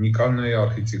 уникальная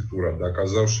архитектура,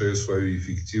 доказавшая свою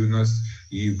эффективность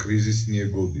и в кризисные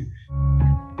годы.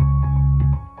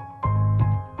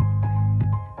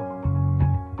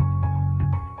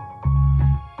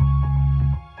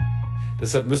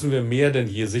 Deshalb müssen wir mehr denn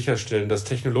je sicherstellen, dass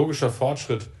technologischer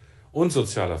Fortschritt und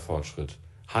sozialer Fortschritt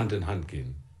Hand in Hand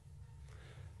gehen.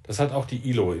 Das hat auch die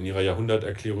ILO in ihrer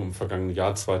Jahrhunderterklärung im vergangenen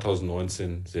Jahr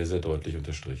 2019 sehr, sehr deutlich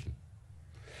unterstrichen.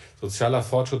 Sozialer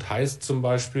Fortschritt heißt zum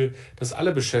Beispiel, dass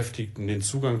alle Beschäftigten den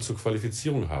Zugang zur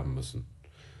Qualifizierung haben müssen,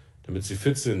 damit sie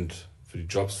fit sind für die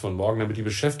Jobs von morgen, damit die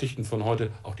Beschäftigten von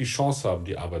heute auch die Chance haben,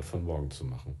 die Arbeit von morgen zu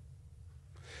machen.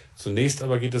 Zunächst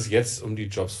aber geht es jetzt um die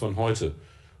Jobs von heute,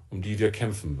 um die wir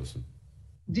kämpfen müssen.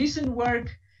 Decent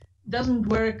work doesn't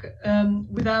work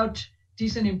without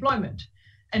decent employment.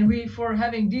 And for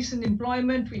having decent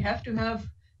employment, we have to have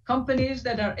companies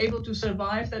that are able to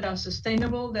survive, that are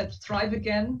sustainable, that thrive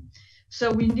again.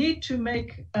 So we need to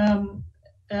make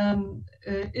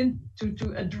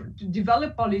to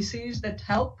develop policies that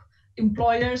help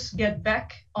employers get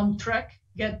back on track,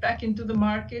 get back into the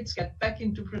markets, get back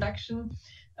into production,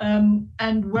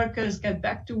 and workers get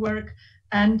back to work,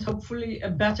 and hopefully a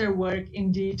better work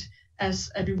indeed, as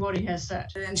everybody has said.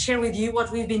 And share with you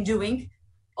what we've been doing,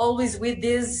 always with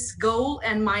this goal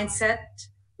and mindset,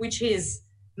 which is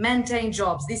maintain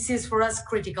jobs. This is for us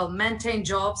critical, maintain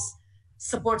jobs,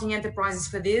 supporting enterprises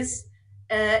for this,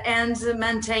 and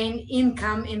maintain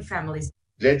income in families.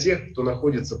 Для тех, кто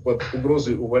находится под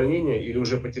угрозой увольнения или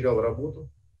уже потерял работу,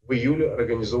 в июле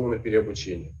организовано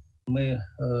переобучение. Мы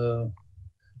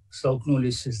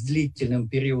столкнулись с длительным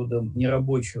периодом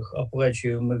нерабочих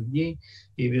оплачиваемых дней,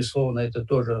 и, безусловно, это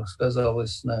тоже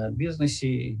сказалось на бизнесе,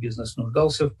 и бизнес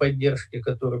нуждался в поддержке,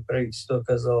 которую правительство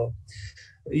оказало.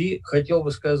 И хотел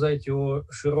бы сказать о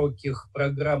широких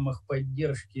программах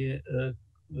поддержки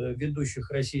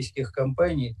ведущих российских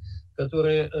компаний,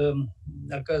 которые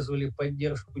оказывали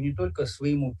поддержку не только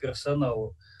своему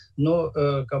персоналу,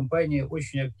 но компании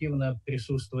очень активно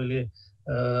присутствовали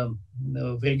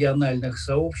в региональных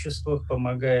сообществах,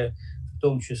 помогая в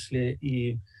том числе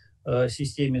и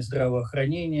системе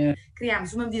здравоохранения.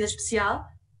 Criámos uma medida especial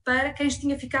para quem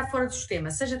tinha ficado fora do sistema,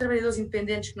 seja trabalhadores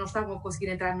independentes que não estavam a conseguir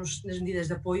entrar nas medidas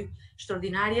de apoio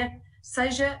extraordinária,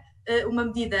 seja uma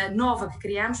medida nova que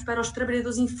criámos para os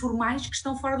trabalhadores informais que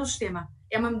estão fora do sistema.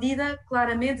 É uma medida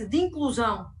claramente de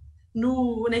inclusão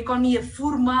na economia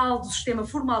formal do sistema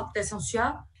formal de proteção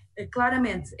social.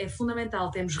 Claramente é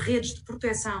fundamental termos redes de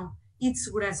proteção e de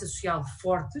segurança social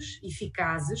fortes,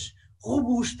 eficazes,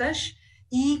 robustas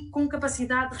e com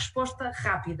capacidade de resposta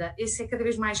rápida. Esse é cada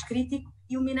vez mais crítico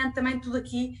e dominante também tudo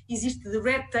aqui existe de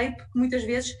red tape, que muitas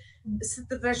vezes se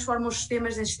transforma os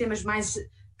sistemas em sistemas mais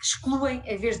que excluem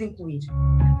em vez de incluir.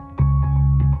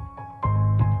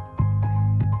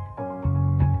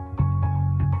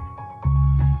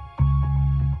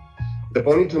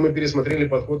 Дополнительно мы пересмотрели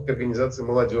подход к организации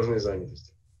молодежной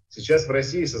занятости. Сейчас в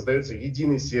России создается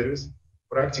единый сервис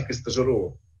практик и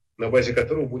стажировок, на базе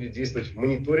которого будет действовать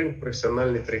мониторинг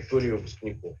профессиональной траектории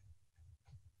выпускников.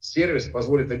 Сервис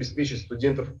позволит обеспечить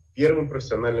студентов первым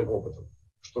профессиональным опытом,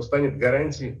 что станет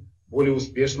гарантией более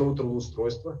успешного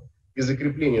трудоустройства и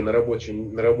закрепления на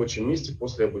рабочем месте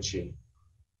после обучения.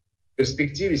 В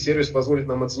перспективе сервис позволит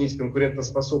нам оценить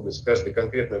конкурентоспособность каждой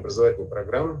конкретной образовательной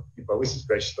программы и повысить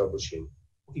качество обучения.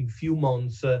 In few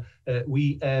months,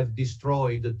 we have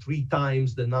destroyed 3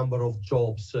 times the number of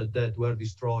jobs that were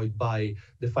destroyed by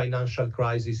the financial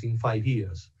crisis in 5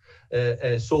 years.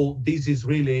 So this is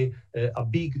really a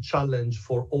big challenge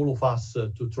for all of us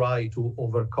to try to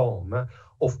overcome.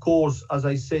 Of course, as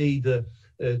I said,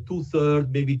 2/3,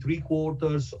 maybe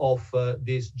 3/4 of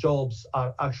these jobs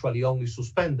are actually only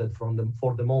suspended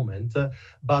for the moment,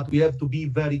 but we have to be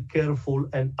very careful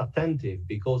and attentive,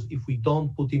 because if we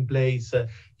don't put in place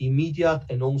immediate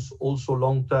and also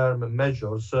long-term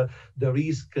measures, the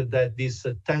risk that these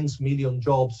 10 million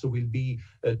jobs will be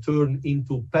turned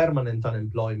into permanent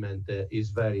unemployment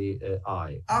is very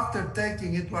high. After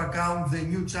taking into account the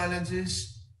new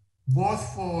challenges, both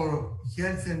for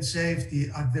health and safety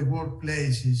at the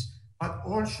workplaces, but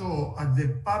also at the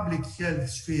public health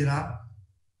sphere,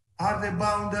 are the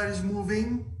boundaries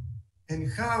moving,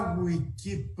 and how we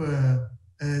keep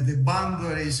the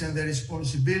boundaries and the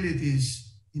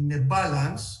responsibilities in a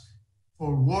balance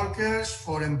for workers,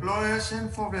 for employers, and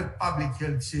for the public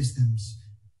health systems.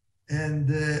 And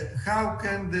how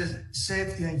can the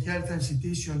safety and health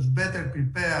institutions better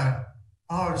prepare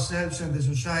ourselves and the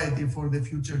society for the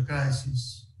future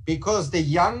crisis? Because the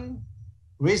young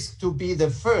risk to be the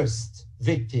first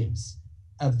victims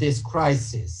of this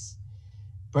crisis,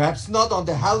 perhaps not on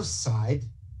the health side,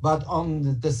 but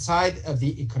on the side of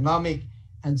the economic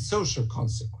and social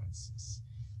consequences.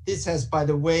 This has, by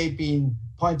the way, been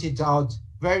pointed out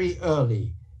very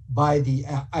early by the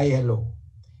ILO.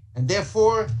 And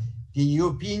therefore, the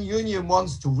European Union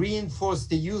wants to reinforce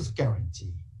the youth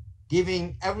guarantee,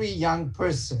 giving every young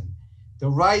person the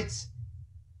right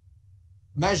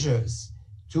measures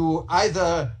to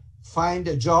either find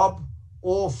a job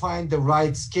or find the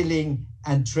right skilling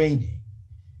and training.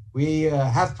 We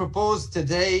have proposed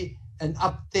today an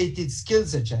updated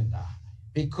skills agenda,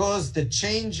 because the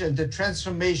change and the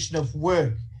transformation of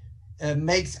work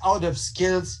makes out of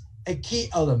skills a key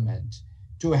element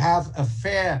to have a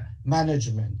fair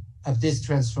management of this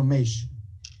transformation.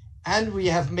 And we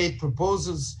have made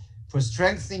proposals for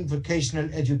strengthening vocational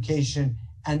education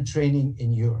and training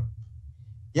in Europe.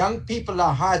 Young people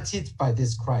are hard hit by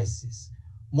this crisis.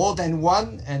 More than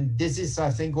one, and this is,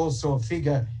 I think, also a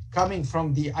figure coming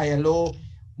from the ILO,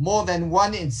 more than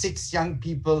 1 in 6 young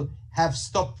people have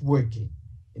stopped working.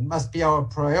 It must be our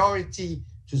priority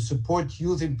to support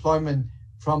youth employment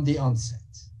from the onset.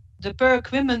 The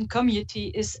PERC Women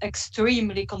Committee is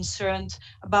extremely concerned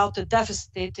about the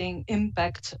devastating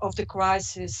impact of the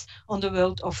crisis on the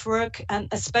world of work, and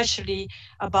especially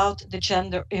about the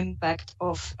gender impact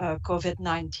of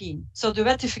COVID-19. So the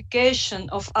ratification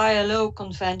of ILO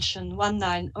Convention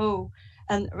 190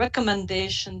 and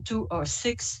Recommendation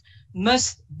 206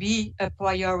 must be a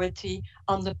priority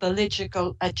on the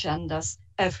political agendas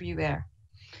everywhere.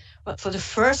 But for the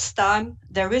first time,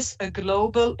 there is a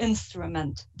global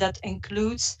instrument that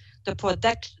includes the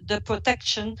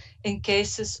protection in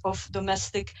cases of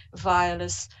domestic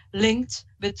violence linked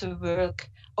with the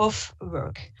work of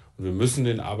work. Und wir müssen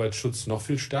den Arbeitsschutz noch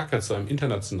viel stärker zu einem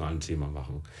internationalen Thema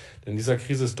machen. Denn in dieser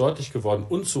Krise ist deutlich geworden,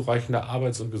 unzureichender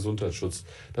Arbeits- und Gesundheitsschutz,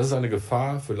 das ist eine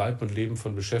Gefahr für Leib und Leben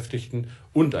von Beschäftigten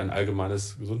und ein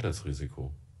allgemeines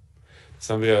Gesundheitsrisiko. Das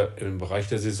haben wir im Bereich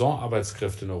der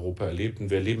Saisonarbeitskräfte in Europa erlebt,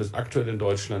 und wir erleben es aktuell in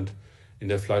Deutschland in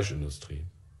der Fleischindustrie.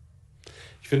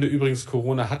 finde übrigens,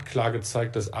 Corona hat klar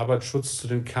gezeigt, dass Arbeitsschutz zu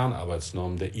den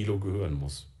Kernarbeitsnormen der ILO gehören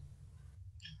muss.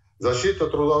 Защита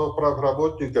трудовых прав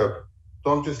работников, в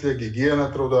том числе гигиена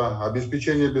труда,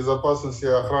 обеспечение безопасности и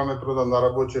охраны труда на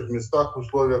рабочих местах в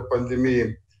условиях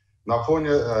пандемии на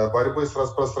фоне борьбы с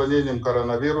распространением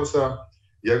коронавируса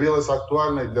явилась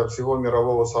актуальной для всего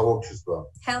мирового сообщества.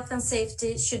 Health and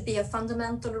safety should be a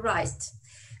fundamental right.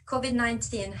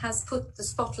 COVID-19 has put the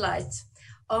spotlight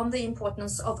on the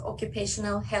importance of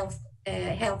occupational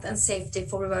health and safety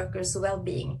for workers'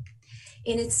 well-being.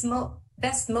 In its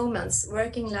best moments,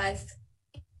 working life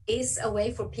is a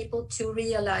way for people to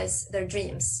realize their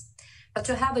dreams. But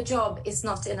to have a job is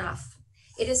not enough.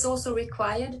 It is also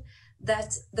required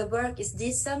that the work is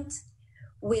decent,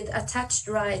 with attached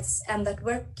rights, and that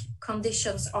work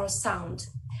conditions are sound.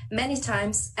 Many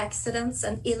times, accidents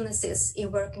and illnesses in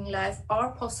working life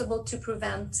are possible to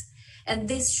prevent, and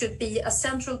this should be a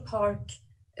central part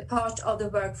of the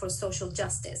work for social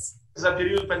justice. За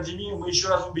период пандемии мы еще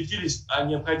раз убедились о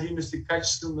необходимости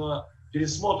качественного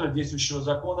пересмотра действующего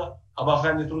закона об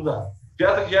охране труда.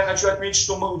 В-пятых, я хочу отметить,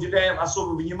 что мы уделяем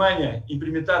особое внимание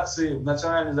имплементации в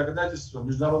национальное законодательство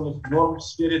международных норм в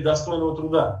сфере достойного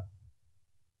труда,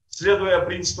 следуя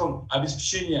принципам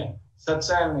обеспечения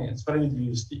социальной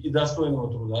справедливости и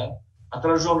достойного труда,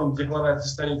 отраженным в Декларации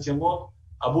столетия МОД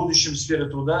о будущем в сфере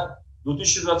труда. В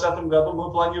 2020 году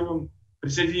мы планируем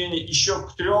присоединение еще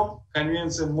к 3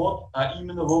 конвенциям МОД, а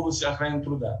именно в области охраны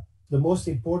труда. The most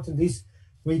important is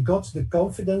we got the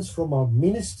confidence from our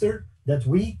minister that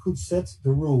we could set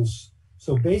the rules.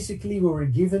 So basically we were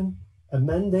given a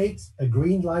mandate, a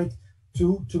green light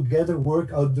to together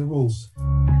work out the rules.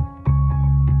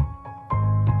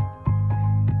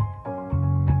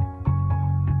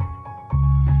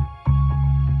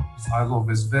 ILO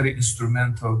is very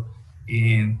instrumental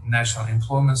in national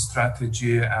employment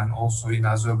strategy and also in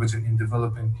Azerbaijan in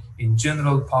developing in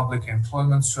general public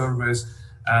employment surveys,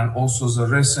 and also the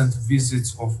recent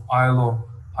visits of ILO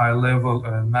high-level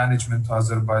management to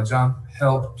Azerbaijan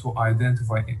help to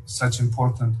identify such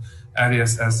important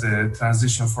areas as a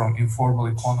transition from informal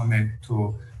economy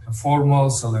to formal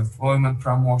self-employment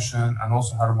promotion and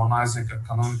also harmonizing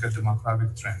economic and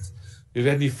demographic trends. Wir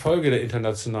werden die Folge der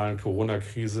internationalen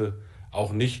Corona-Krise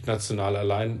auch nicht national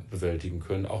allein bewältigen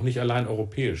können, auch nicht allein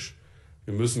europäisch.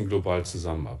 Wir müssen global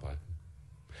zusammenarbeiten.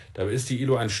 Dabei ist die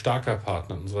ILO ein starker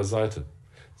Partner an unserer Seite,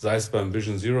 sei es beim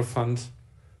Vision Zero Fund,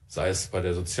 sei es bei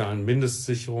der sozialen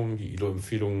Mindestsicherung. Die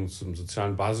ILO-Empfehlungen zum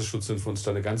sozialen Basisschutz sind für uns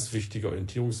da eine ganz wichtige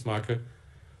Orientierungsmarke,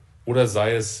 oder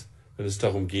sei es, wenn es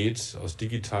darum geht, aus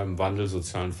digitalem Wandel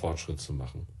sozialen Fortschritt zu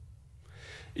machen.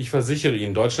 Ich versichere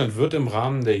Ihnen, Deutschland wird im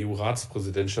Rahmen der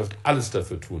EU-Ratspräsidentschaft alles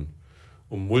dafür tun,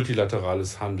 um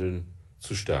multilaterales Handeln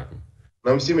zu stärken.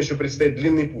 Нам всем еще предстоит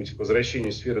длинный путь к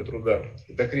возвращению сферы труда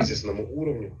к докризисному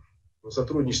уровню, но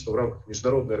сотрудничество в рамках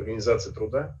Международной организации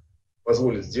труда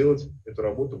позволит сделать эту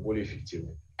работу более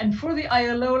эффективной. And for the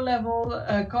ILO level,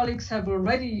 colleagues have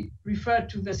already referred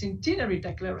to the Centenary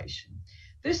Declaration.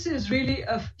 This is really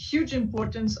of huge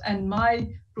importance, and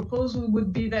my proposal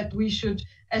would be that we should,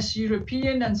 as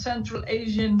European and Central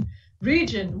Asian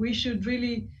region, we should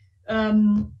really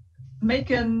make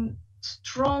a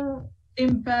strong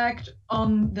impact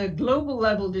on the global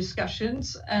level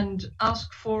discussions and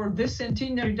ask for this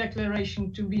Centenary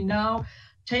Declaration to be now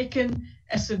taken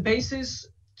as a basis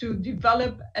to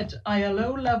develop at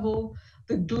ILO level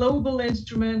the global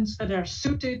instruments that are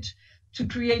suited to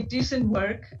create decent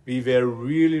work. We were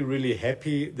really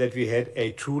happy that we had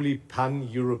a truly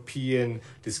pan-European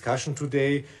discussion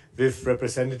today with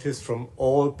representatives from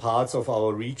all parts of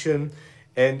our region.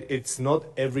 And it's not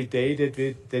every day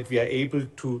that we are able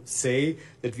to say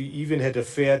that we even had a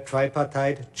fair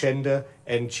tripartite gender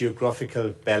and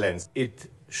geographical balance. It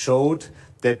showed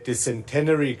that the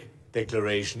Centenary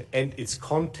Declaration and its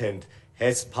content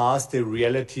has passed the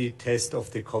reality test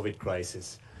of the COVID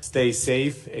crisis. Stay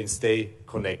safe and stay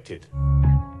connected.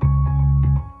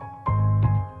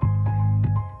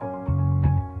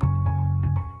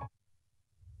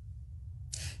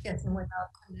 Yes, and we're now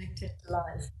connected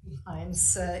live with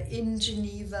Heinz in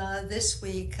Geneva this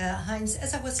week. Heinz,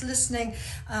 as I was listening,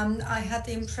 I had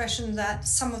the impression that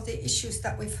some of the issues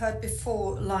that we've heard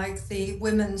before, like the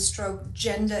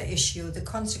women/gender issue, the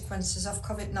consequences of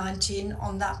COVID-19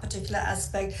 on that particular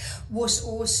aspect, was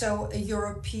also a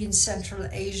European Central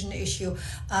Asian issue.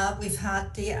 We've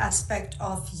had the aspect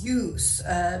of youth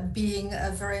being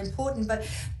very important, but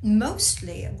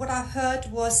mostly what I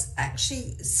heard was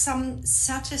actually some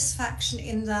satisfaction satisfaction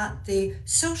in that the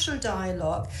social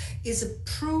dialogue is a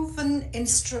proven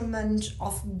instrument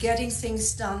of getting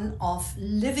things done, of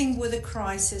living with a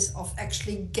crisis, of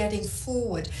actually getting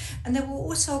forward. And there were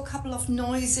also a couple of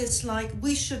noises like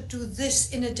we should do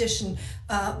this in addition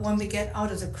when we get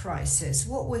out of the crisis.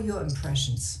 What were your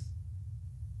impressions?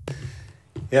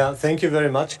 Yeah, thank you very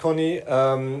much, Connie.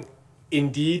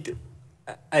 Indeed,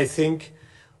 I think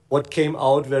what came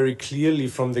out very clearly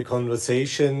from the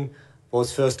conversation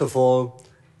was, first of all,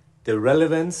 the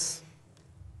relevance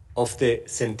of the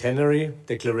centenary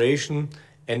declaration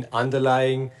and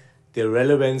underlying the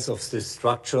relevance of the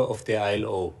structure of the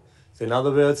ILO. So in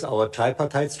other words, our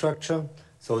tripartite structure,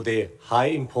 so the high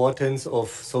importance of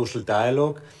social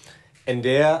dialogue. And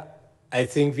there, I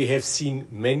think we have seen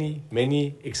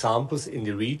many examples in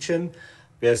the region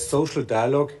where social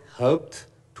dialogue helped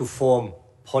to form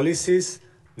policies,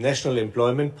 national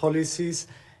employment policies,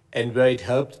 and where it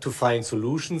helped to find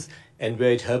solutions and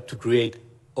where it helped to create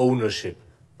ownership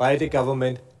by the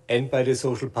government and by the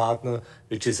social partner,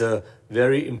 which is a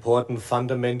very important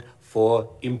fundament for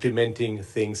implementing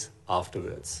things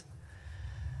afterwards.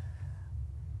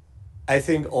 I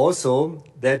think also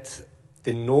that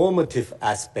the normative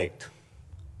aspect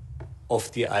of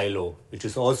the ILO, which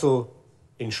is also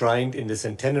enshrined in the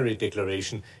Centenary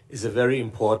Declaration, is a very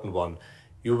important one.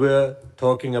 You were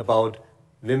talking about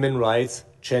women's rights,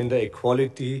 gender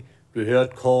equality. We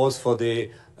heard calls for the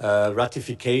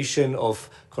ratification of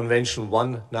Convention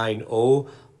 190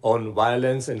 on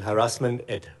violence and harassment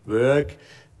at work.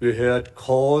 We heard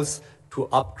calls to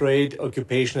upgrade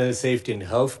occupational safety and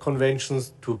health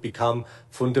conventions to become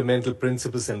fundamental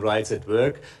principles and rights at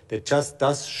work. That just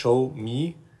does show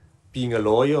me, being a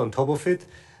lawyer on top of it,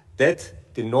 that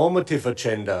the normative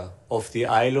agenda of the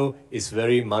ILO is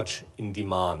very much in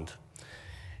demand.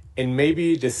 And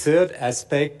maybe the third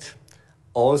aspect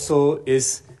also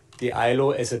is the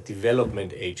ILO as a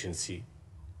development agency,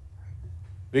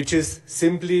 which is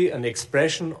simply an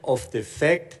expression of the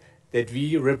fact that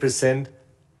we represent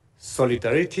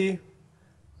solidarity,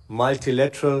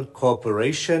 multilateral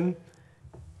cooperation,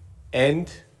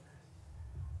 and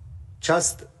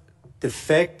just the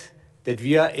fact that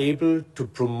we are able to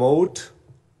promote,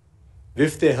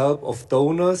 with the help of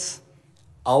donors,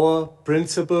 our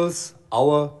principles,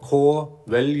 our core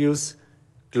values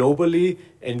globally,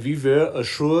 and we were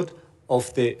assured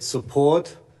of the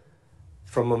support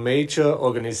from a major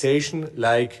organization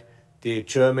like the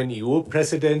German EU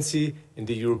presidency and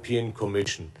the European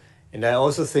Commission. And I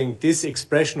also think this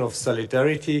expression of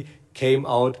solidarity came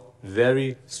out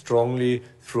very strongly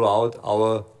throughout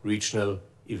our regional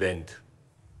event.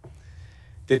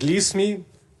 That leaves me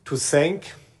to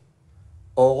thank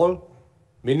all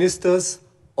ministers,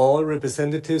 all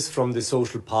representatives from the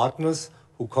social partners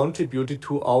who contributed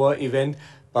to our event,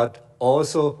 but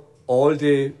also all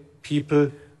the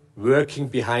people working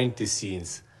behind the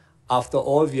scenes. After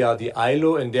all, we are the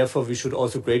ILO, and therefore we should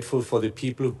also be grateful for the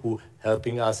people who are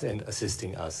helping us and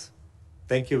assisting us.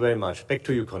 Thank you very much. Back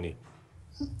to you, Connie.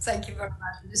 Thank you very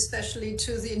much, and especially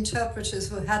to the interpreters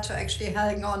who had to actually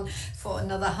hang on for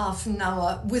another half an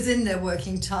hour within their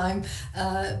working time,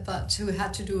 but who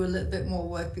had to do a little bit more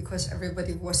work because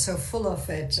everybody was so full of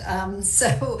it.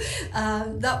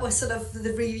 That was sort of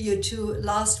the review to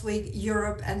last week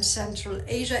Europe and Central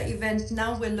Asia event.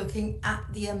 Now we're looking at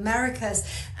the Americas,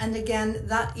 and again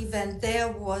that event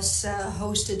there was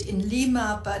hosted in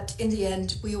Lima, but in the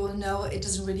end we all know it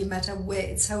doesn't really matter where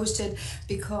it's hosted,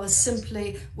 because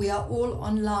simply we are all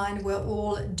online, we're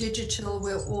all digital,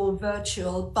 we're all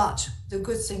virtual, but the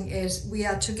good thing is we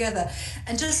are together.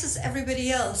 And just as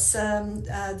everybody else,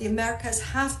 the Americas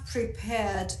have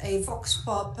prepared a vox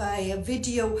pop, a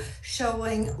video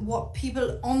showing what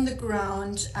people on the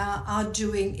ground are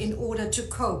doing in order to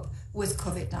cope with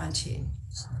COVID-19.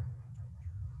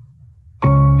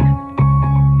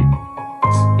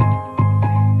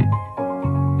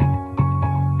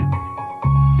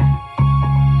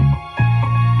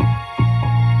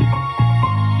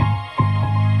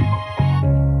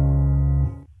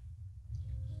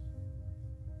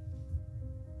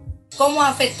 ¿Cómo ha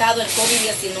afectado el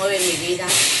COVID-19 en mi vida?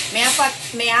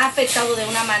 Me ha afectado de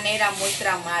una manera muy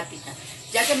traumática,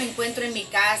 ya que me encuentro en mi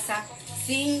casa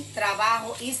sin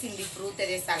trabajo y sin disfrute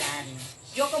de salario.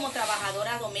 Yo como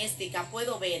trabajadora doméstica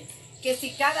puedo ver que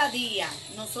si cada día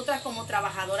nosotras como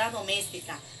trabajadoras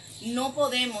domésticas no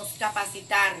podemos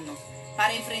capacitarnos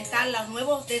para enfrentar los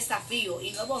nuevos desafíos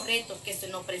y nuevos retos que se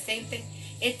nos presenten,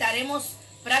 estaremos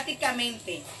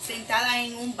prácticamente sentadas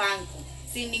em banco,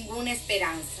 sem nenhuma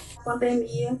esperança. A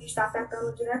pandemia está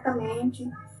afetando diretamente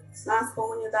nas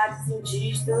comunidades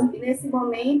indígenas. E nesse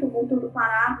momento, com tudo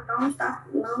parado, não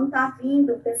está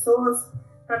vindo pessoas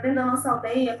para dentro da nossa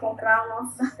aldeia comprar o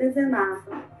nosso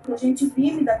artesanato. A gente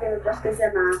vive daquele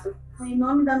artesanato. Em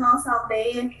nome da nossa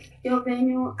aldeia, eu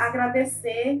venho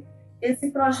agradecer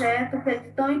esse projeto que é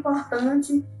tão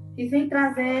importante, que vem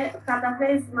trazer cada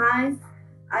vez mais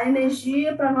a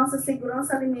energía para nuestra seguridad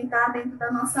alimentar dentro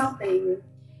de nuestra aldea.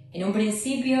 En un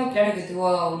principio, claro que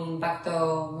tuvo un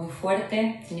impacto muy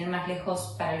fuerte, sin ir más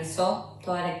lejos, paralizó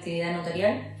toda la actividad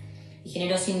notarial y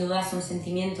generó sin dudas un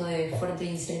sentimiento de fuerte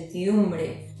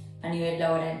incertidumbre a nivel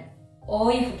laboral.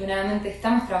 Hoy, afortunadamente,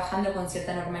 estamos trabajando con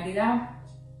cierta normalidad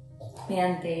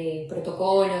mediante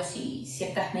protocolos y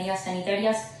ciertas medidas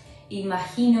sanitarias.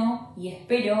 Imagino y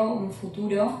espero un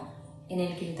futuro en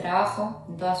el que el trabajo,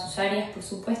 en todas sus áreas, por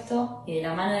supuesto, y de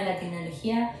la mano de la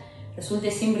tecnología,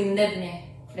 resulte siempre indemne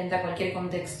frente a cualquier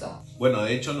contexto. Bueno,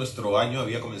 de hecho nuestro año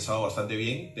había comenzado bastante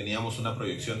bien, teníamos una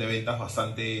proyección de ventas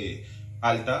bastante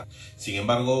alta. Sin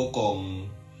embargo, con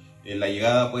la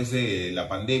llegada pues de la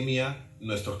pandemia,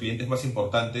 nuestros clientes más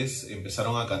importantes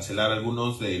empezaron a cancelar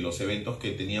algunos de los eventos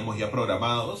que teníamos ya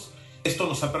programados. Esto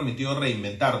nos ha permitido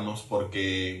reinventarnos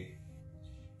porque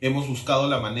hemos buscado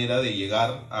la manera de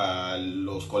llegar a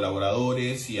los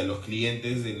colaboradores y a los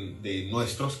clientes de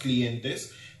nuestros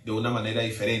clientes de una manera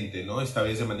diferente, ¿no? Esta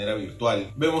vez de manera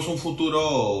virtual. Vemos un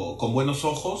futuro con buenos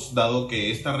ojos, dado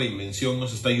que esta reinvención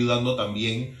nos está ayudando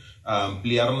también a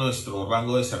ampliar nuestro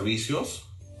rango de servicios.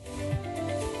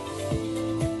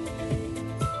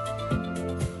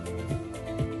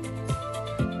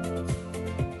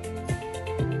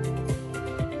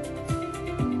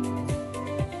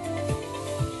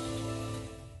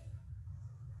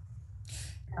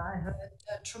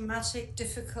 Traumatic,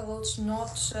 difficult,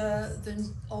 not the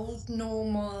old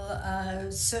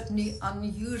normal, certainly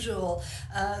unusual.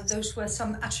 Those were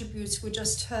some attributes we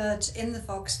just heard in the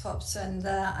Vox Pops, and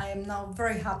I am now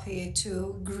very happy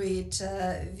to greet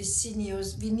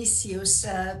Vinicius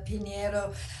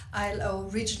Pinheiro, ILO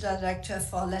Regional Director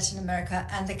for Latin America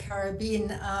and the Caribbean.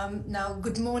 Now,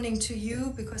 good morning to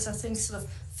you, because I think sort of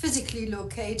physically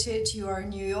located, you are in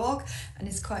New York, and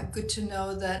it's quite good to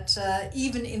know that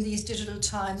even in these digital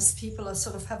times, people are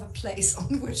sort of have a place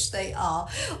on which they are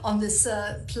on this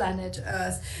planet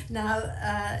Earth. Now,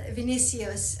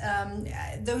 Vinicius,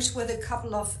 those were the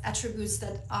couple of attributes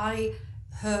that I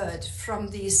heard from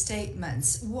these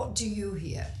statements. What do you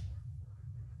hear?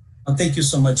 Well, thank you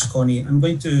so much, Connie. I'm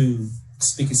going to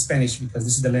speak in Spanish because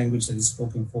this is the language that is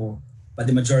spoken for by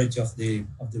the majority of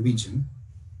the region.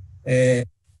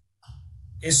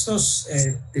 Estos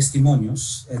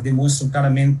testimonios demuestran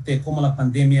claramente cómo la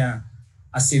pandemia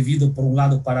ha servido, por un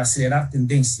lado, para acelerar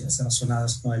tendencias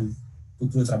relacionadas con el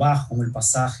futuro de trabajo, como el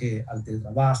pasaje al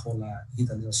teletrabajo, la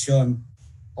digitalización,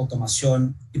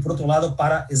 automación, y por otro lado,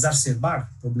 para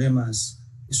exacerbar problemas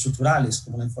estructurales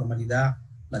como la informalidad,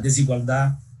 la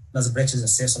desigualdad, las brechas de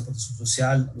acceso a la protección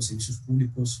social, a los servicios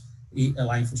públicos y a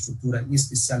la infraestructura, en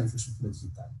especial la infraestructura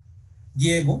digital.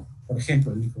 Diego, por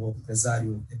ejemplo, el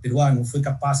microempresario peruano, fue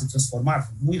capaz de transformar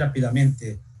muy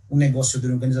rápidamente un negocio de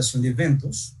organización de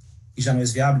eventos, que ya no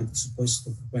es viable, por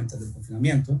supuesto, por cuenta del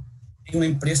confinamiento, en una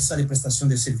empresa de prestación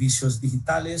de servicios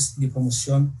digitales y de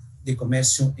promoción de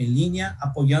comercio en línea,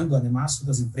 apoyando además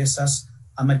otras empresas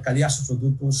a mercadear sus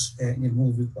productos en el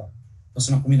mundo virtual.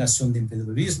 Entonces, una combinación de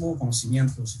emprendedurismo,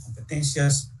 conocimientos y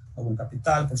competencias, algún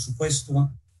capital, por supuesto,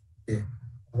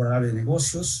 favorable de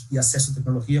negocios y acceso a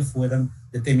tecnología fueron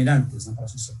determinantes, ¿no?, para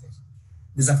su estrategia.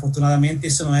 Desafortunadamente,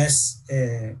 eso no es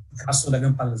el caso de la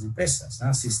gran parte de las empresas,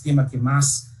 ¿no? Se estima que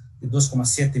más de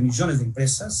 2,7 millones de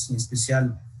empresas, en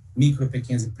especial micro y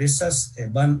pequeñas empresas,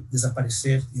 van a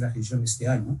desaparecer en la región este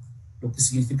año, lo que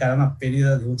significará una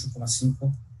pérdida de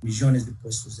 8,5 millones de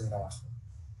puestos de trabajo.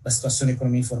 La situación de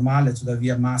economía informal es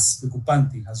todavía más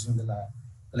preocupante en razón de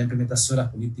la implementación de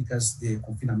las políticas de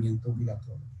confinamiento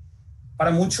obligatorio. Para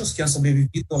muchos que han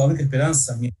sobrevivido, la única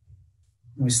esperanza, mientras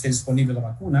no esté disponible la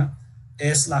vacuna,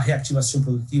 es la reactivación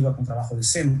productiva con trabajo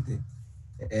decente,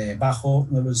 bajo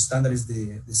nuevos estándares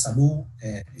de salud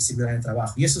y seguridad en el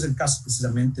trabajo. Y eso es el caso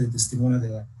precisamente del testimonio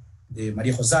de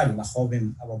María Rosario, la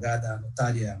joven abogada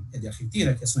notaria de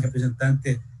Argentina, que es una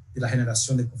representante de la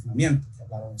generación de confinamiento que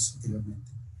hablábamos anteriormente.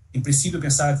 En principio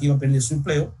pensaba que iba a perder su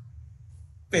empleo,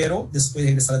 pero después de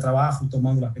regresar al trabajo,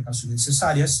 tomando las precauciones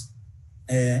necesarias,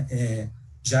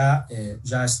 ya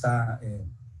está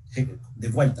de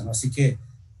vuelta, ¿no? Así que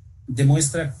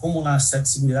demuestra cómo la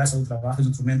seguridad del trabajo es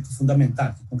un instrumento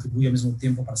fundamental que contribuye al mismo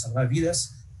tiempo para salvar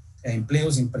vidas,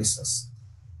 empleos y empresas.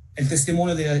 El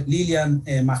testimonio de Lilian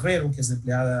Marrero, que es la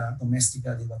empleada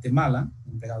doméstica de Guatemala,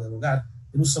 empleada del hogar,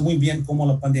 ilustra muy bien cómo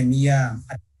la pandemia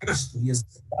ha esto y ha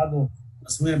dado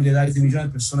las vulnerabilidades de millones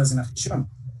de personas en la región.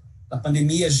 La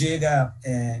pandemia llega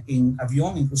en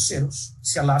avión, en cruceros,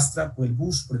 se alastra por el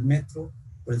bus, por el metro,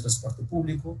 por el transporte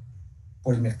público,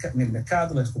 por el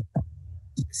mercado, la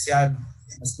especial,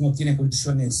 las que no tienen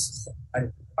condiciones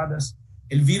adecuadas.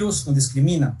 El virus no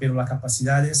discrimina, pero las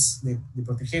capacidades de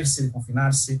protegerse, de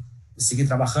confinarse, de seguir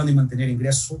trabajando y mantener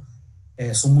ingreso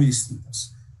son muy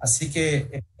distintas. Así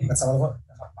que las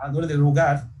trabajadoras del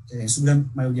lugar, en su gran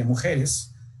mayoría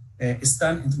mujeres,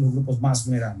 están entre los grupos más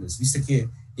vulnerables. Viste que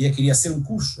ella quería hacer un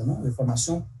curso, ¿no?, de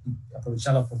formación y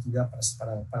aprovechar la oportunidad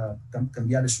para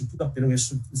cambiar de estructura, pero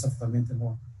eso desafortunadamente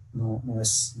no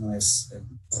es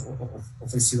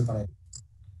ofrecido para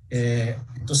ella.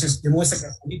 Entonces, demuestra que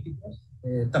las políticas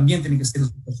también tienen que ser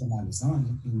personales,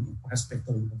 ¿no?,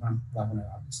 respecto a los grupos más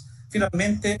vulnerables.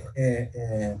 Finalmente,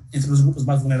 entre los grupos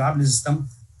más vulnerables están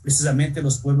precisamente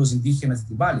los pueblos indígenas y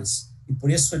tribales, y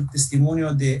por eso el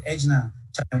testimonio de Edna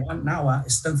Chanawa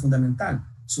es tan fundamental.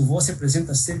 Su voz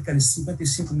representa cerca de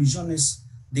 55 millones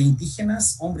de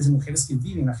indígenas, hombres y mujeres que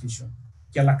viven en la región,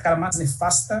 que la cara más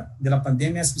nefasta de la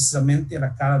pandemia es precisamente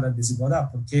la cara de la desigualdad,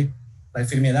 porque la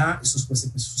enfermedad y sus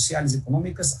consecuencias sociales y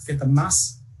económicas afectan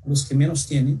más a los que menos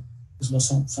tienen, pues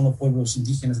son los pueblos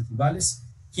indígenas y tribales,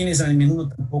 quienes en el menudo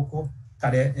tampoco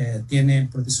tienen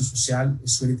protección social y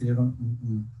suelen tener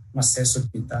un acceso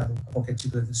limitado a cualquier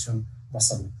tipo de atención a la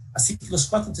salud. Así que los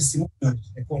 4 testimonios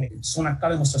son una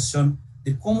clara demostración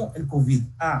de cómo el COVID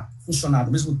ha funcionado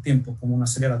al mismo tiempo como un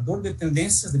acelerador de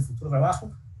tendencias del futuro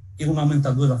trabajo y un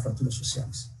aumentador de las fracturas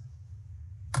sociales.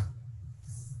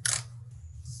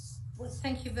 Well,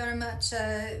 thank you very much,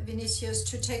 Vinicius,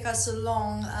 to take us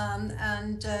along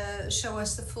and show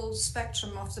us the full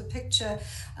spectrum of the picture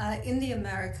in the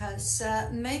Americas.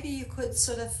 Maybe you could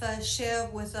sort of share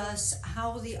with us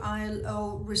how the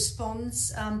ILO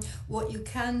responds, what you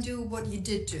can do, what you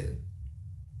did do.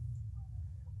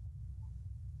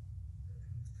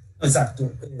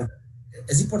 Exacto.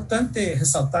 Es importante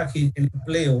resaltar que el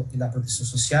empleo y la protección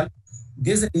social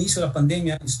desde el inicio de la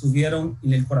pandemia estuvieron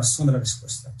en el corazón de la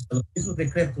respuesta. Los mismos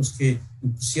decretos que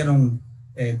impusieron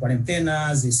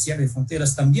cuarentenas y cierre de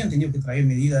fronteras también tenían que traer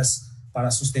medidas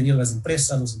para sostener las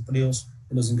empresas, los empleos,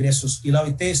 los ingresos. Y la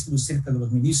OIT estuvo cerca de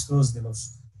los ministros, de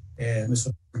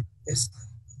nuestros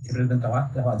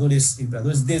trabajadores y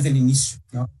empleadores desde el inicio,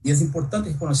 ¿no? Y es importante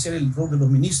reconocer el rol de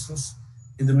los ministros,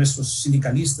 de nuestros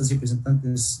sindicalistas y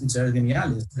representantes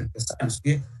gremiales,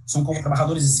 que son como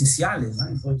trabajadores esenciales, ¿no?,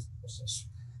 en todo este proceso.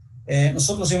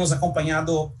 Nosotros hemos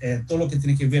acompañado todo lo que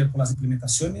tiene que ver con las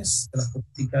implementaciones de las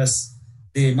políticas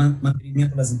de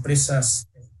mantenimiento de las empresas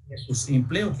de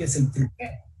empleo, que es el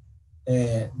tripé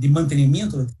de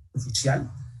mantenimiento del social.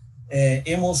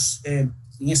 Hemos, en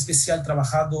especial,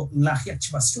 trabajado en la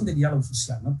reactivación del diálogo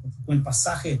social, ¿no?, porque con el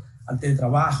pasaje al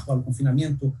teletrabajo, al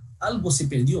confinamiento, algo se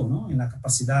perdió, ¿no?, en la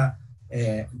capacidad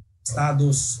de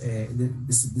estados de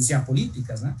diseñar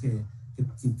políticas, ¿no?, que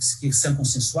sean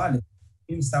consensuales.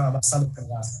 Estaba basado en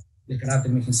el carácter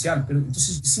emergencial, pero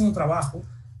entonces hicimos un trabajo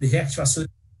de reactivación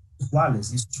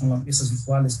virtuales, y son esas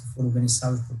virtuales que fueron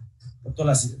organizadas por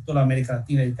toda la América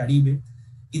Latina y el Caribe,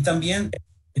 y también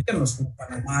internos como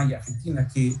Panamá y Argentina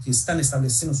que están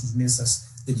estableciendo sus mesas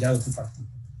de diálogo tripartito.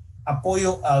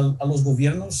 Apoyo a los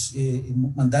gobiernos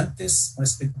mandantes con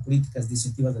respecto a políticas de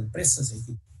incentivos de empresas,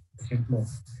 por ejemplo,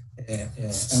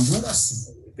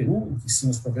 Honduras, Perú,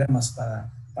 hicimos programas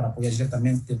para apoyar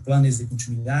directamente planes de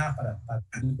continuidad para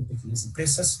pequeñas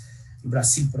empresas. En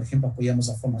Brasil, por ejemplo, apoyamos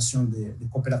la formación de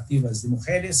cooperativas de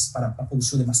mujeres para la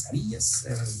producción de mascarillas,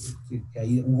 que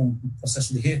hay un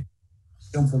proceso de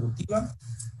gestión productiva.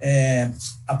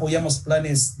 Apoyamos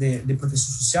planes de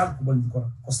protección social, como en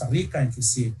Costa Rica, en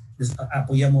que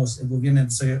apoyamos el gobierno a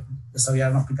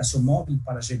desarrollar una aplicación móvil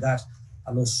para llegar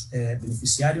a los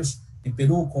beneficiarios. En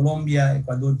Perú, Colombia,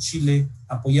 Ecuador, Chile,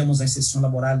 apoyamos la inserción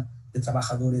laboral de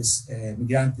trabajadores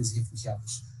migrantes y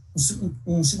refugiados.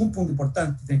 Un segundo punto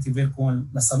importante tiene que ver con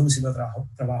la salud y seguridad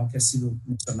del trabajo que ha sido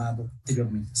mencionado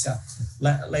anteriormente. O sea,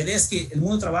 la idea es que el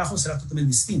mundo del trabajo será totalmente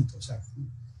distinto, o sea,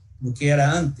 lo que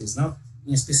era antes, ¿no?,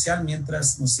 en especial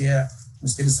mientras no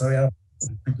esté desarrollado.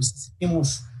 Entonces,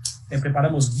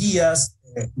 preparamos guías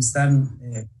que están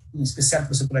en especial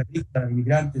para el sector agrícola,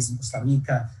 inmigrantes en Costa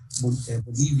Rica,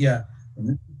 Bolivia, en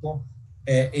México,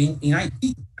 en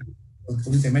Haití,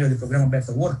 por intermedio del programa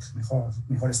Better Work,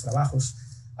 mejores trabajos,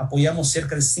 apoyamos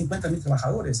cerca de 50.000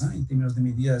 trabajadores, ¿no?, en términos de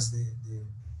medidas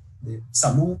de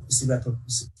salud y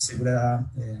seguridad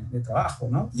de trabajo,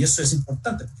 ¿no? Y eso es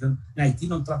importante, porque en Haití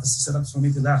no trata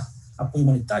solamente de dar apoyo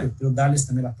humanitario, pero darles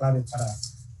también la clave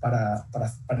para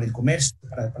el comercio,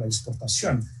 para la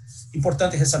exportación.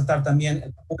 Importante resaltar también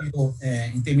el apoyo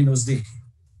en términos de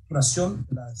duración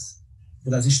de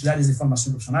las entidades de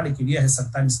formación profesional, y quería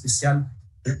resaltar en especial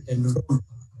el rol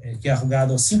que ha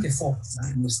jugado Sintefor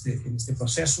en este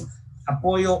proceso,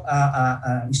 apoyo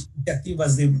a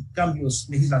iniciativas de cambios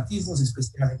legislativos, en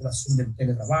especial la regulación del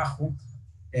teletrabajo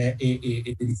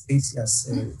y de licencias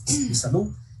de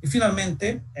salud, y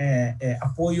finalmente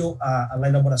apoyo a la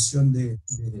elaboración de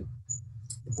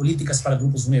políticas para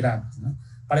grupos vulnerables, ¿no?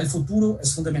 Para el futuro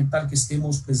es fundamental que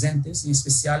estemos presentes, en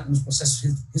especial en los procesos de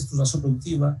reestructuración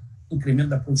productiva,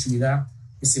 incremento de la productividad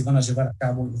que se van a llevar a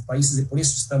cabo en los países, y por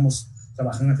eso estamos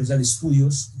trabajando en una cantidad de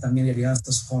estudios y también de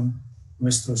alianzas con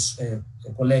nuestros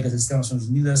colegas del Sistema de Naciones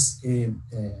Unidas y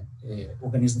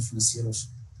organismos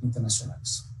financieros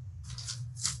internacionales.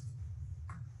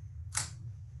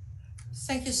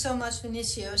 Thank you so much,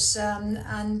 Vinicius.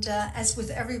 As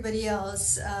with everybody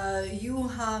else, you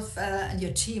have, and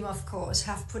your team, of course,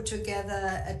 have put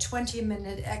together a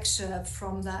 20-minute excerpt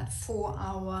from that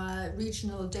 4-hour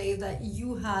regional day that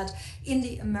you had in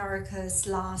the Americas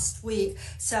last week.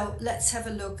 So let's have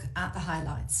a look at the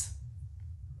highlights.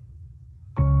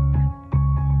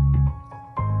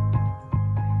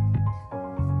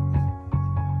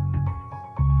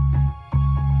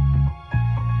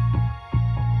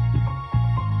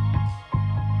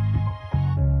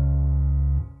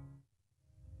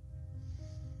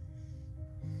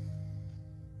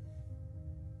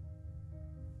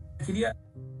 Quería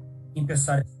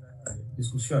empezar esta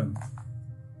discusión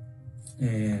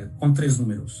con tres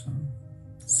números: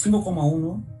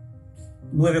 5,1,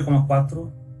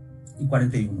 9,4 y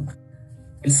 41.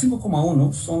 El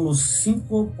 5,1 son los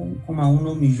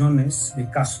 5,1 millones de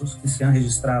casos que se han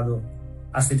registrado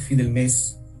hasta el fin del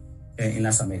mes en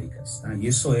las Américas, y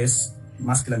eso es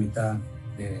más que la mitad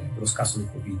de los casos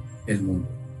de COVID del mundo.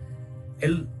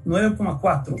 El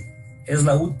 9,4 es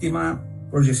la última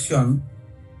proyección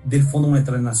del Fondo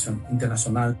Monetario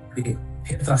Internacional de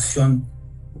retracción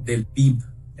del PIB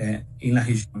en la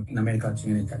región, en América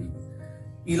Latina y el Caribe.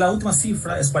 Y la última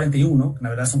cifra es 41, que en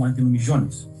verdad son 41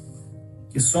 millones,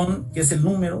 que es el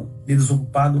número de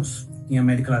desocupados en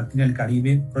América Latina y el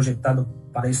Caribe proyectado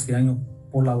para este año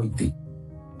por la OIT.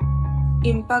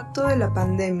 Impacto de la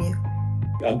pandemia.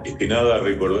 Antes que nada,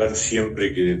 recordar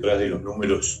siempre que detrás de los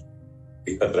números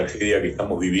de esta tragedia que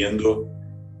estamos viviendo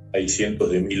hay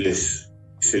cientos de miles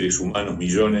seres humanos,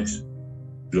 millones.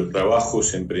 Los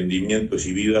trabajos, emprendimientos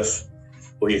y vidas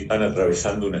hoy están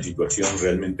atravesando una situación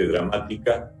realmente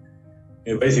dramática.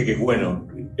 Me parece que es bueno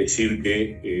decir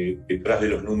que detrás de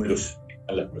los números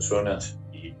están las personas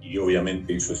y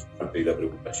obviamente eso es parte de la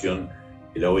preocupación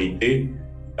de la OIT y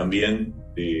también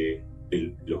de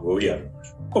los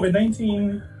gobiernos.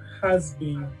 COVID-19 has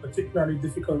been particularly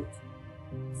difficult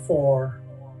for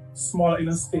small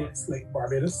island states like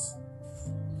Barbados.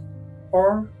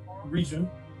 Our region,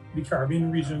 the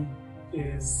Caribbean region,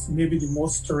 is maybe the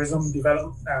most tourism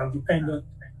developed and dependent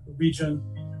region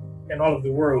in all of the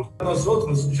world.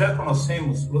 Nosotros já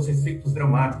conhecemos os efeitos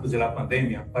dramáticos da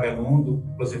pandemia para o mundo,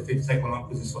 os efeitos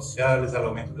econômicos e sociais, o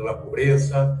aumento da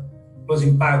pobreza, os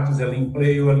impactos do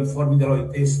emprego. O informe da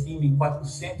OIT estima em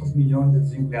 400 milhões de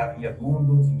desempregados no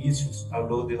mundo. Vinícius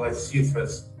falou das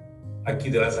cifras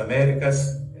aqui das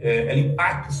Américas. O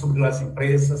impacto sobre as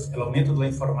empresas, o aumento da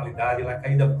informalidade, a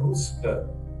caída brusca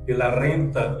da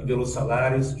renta e dos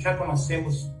salários. Já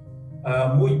conhecemos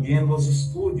muito bem os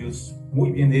estudos,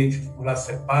 muito bem feitos por la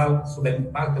CEPAL, sobre o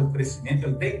impacto do crescimento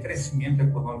e do decrescimento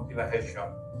econômico da região.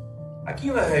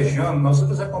 Aqui na região, nós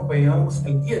acompanhamos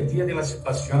o dia a dia da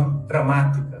situação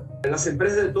dramática. Las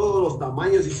empresas de todos los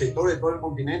tamaños y sectores de todo el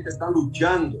continente están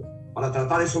luchando para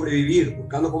tratar de sobrevivir,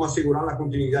 buscando cómo asegurar la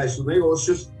continuidad de sus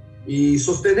negocios y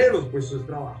sostener los puestos de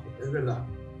trabajo, es verdad.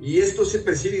 Y esto se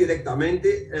percibe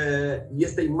directamente y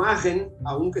esta imagen,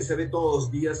 aunque se ve todos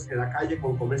los días en la calle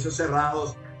con comercios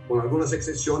cerrados, con algunas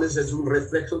excepciones, es un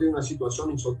reflejo de una situación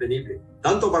insostenible,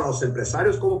 tanto para los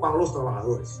empresarios como para los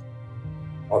trabajadores.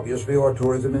 Obviously, our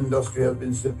tourism industry has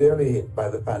been severely hit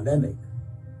by the pandemic,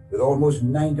 with almost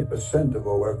 90% of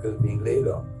our workers being laid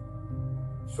off.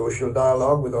 Social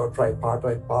dialogue with our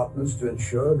tripartite partners to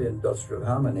ensure the industrial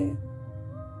harmony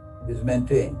is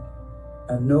maintained,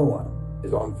 and no one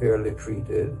is unfairly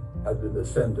treated as in the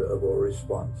center of our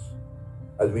response,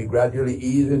 as we gradually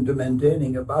ease into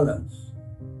maintaining a balance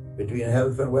between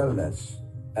health and wellness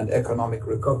and economic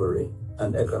recovery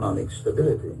and economic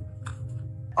stability.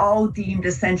 All deemed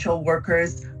essential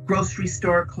workers, grocery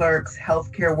store clerks,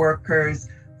 healthcare workers,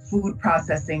 food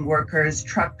processing workers,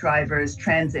 truck drivers,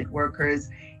 transit workers,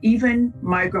 even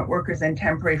migrant workers and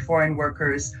temporary foreign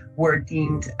workers were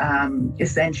deemed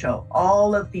essential.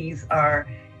 All of these are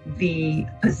the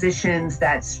positions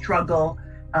that struggle.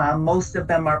 Most of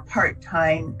them are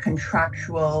part-time,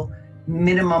 contractual,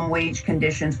 minimum wage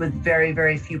conditions with very,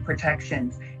 very few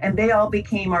protections. And they all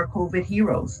became our COVID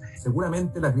heroes.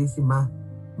 Seguramente la crisis más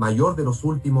mayor de los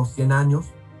últimos 100 años,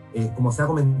 como se ha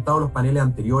comentado en los paneles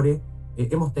anteriores,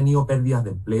 hemos tenido pérdidas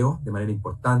de empleo de manera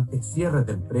importante, cierres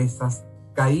de empresas,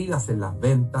 caídas en las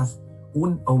ventas,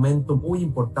 un aumento muy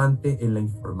importante en la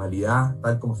informalidad,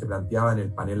 tal como se planteaba en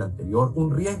el panel anterior,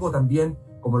 un riesgo también,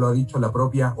 como lo ha dicho la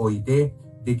propia OIT,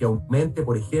 de que aumente,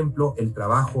 por ejemplo, el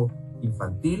trabajo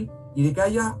infantil y de que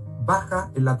haya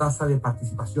baja en la tasa de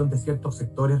participación de ciertos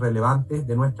sectores relevantes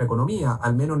de nuestra economía.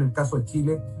 Al menos en el caso de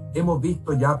Chile, hemos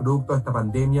visto ya, producto de esta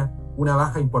pandemia, una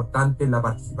baja importante en la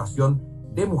participación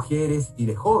de mujeres y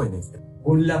de jóvenes.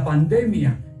 Con la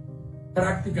pandemia,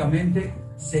 prácticamente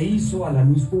se hizo a la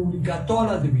luz pública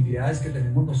todas las debilidades que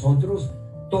tenemos nosotros,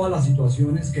 todas las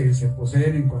situaciones que se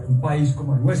poseen en un país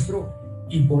como el nuestro,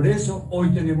 y por eso hoy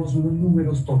tenemos unos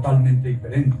números totalmente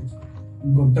diferentes.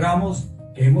 Encontramos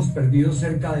que hemos perdido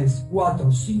cerca de 4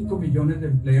 o 5 millones de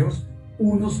empleos,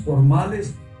 unos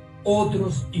formales,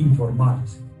 otros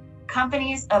informales.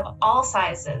 Companies of all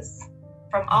sizes,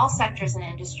 from all sectors and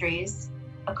industries,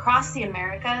 across the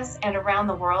Americas and around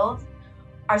the world,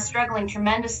 are struggling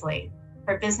tremendously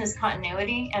for business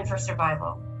continuity and for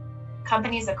survival.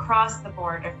 Companies across the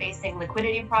board are facing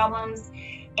liquidity problems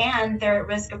and they're at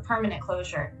risk of permanent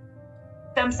closure.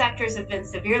 Some sectors have been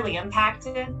severely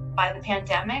impacted by the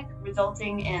pandemic,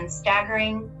 resulting in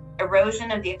staggering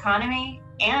erosion of the economy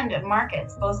and of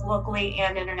markets, both locally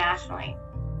and internationally.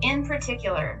 In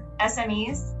particular,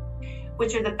 SMEs,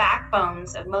 which are the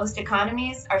backbones of most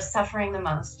economies, are suffering the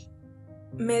most.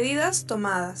 Medidas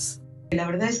tomadas. La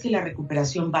verdad es que la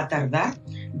recuperación va a tardar,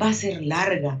 va a ser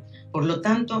larga. Por lo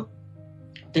tanto,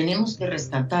 tenemos que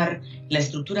rescatar la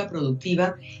estructura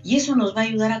productiva y eso nos va a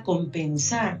ayudar a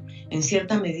compensar en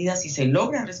cierta medida, si se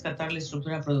logra rescatar la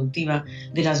estructura productiva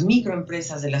de las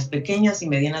microempresas, de las pequeñas y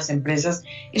medianas empresas.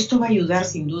 Esto va a ayudar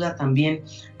sin duda también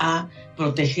a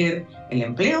proteger el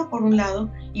empleo por un lado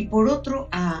y por otro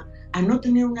a no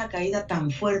tener una caída tan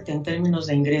fuerte en términos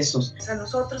de ingresos. A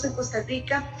nosotros en Costa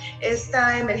Rica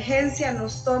esta emergencia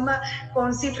nos toma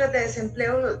con cifras de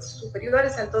desempleo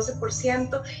superiores al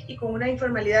 12% y con una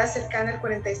informalidad cercana al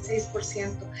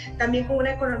 46%. También con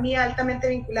una economía altamente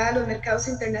vinculada a los mercados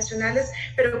internacionales,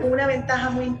 pero con una ventaja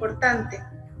muy importante.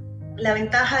 La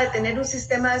ventaja de tener un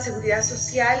sistema de seguridad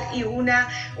social y una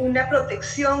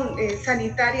protección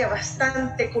sanitaria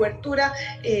cobertura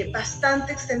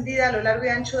bastante extendida a lo largo y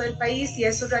ancho del país, y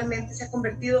eso realmente se ha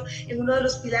convertido en uno de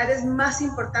los pilares más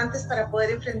importantes para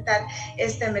poder enfrentar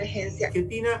esta emergencia.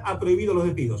 Argentina ha prohibido los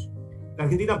despidos. La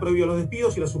Argentina prohibió los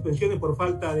despidos y las suspensiones por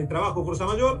falta de trabajo o fuerza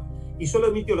mayor, y solo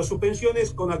emitió las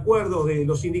suspensiones con acuerdos de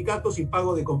los sindicatos y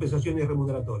pago de compensaciones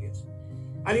remuneratorias.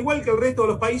 Al igual que el resto de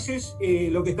los países,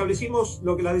 lo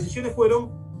que las decisiones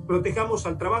fueron, protejamos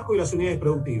al trabajo y las unidades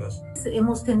productivas.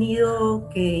 Hemos tenido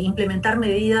que implementar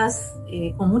medidas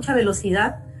con mucha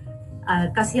velocidad,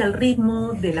 casi al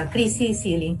ritmo de la crisis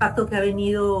y el impacto que ha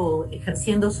venido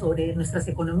ejerciendo sobre nuestras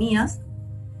economías,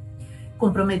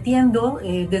 comprometiendo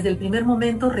desde el primer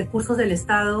momento recursos del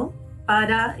Estado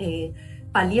para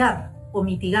paliar o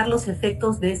mitigar los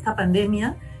efectos de esta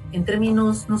pandemia en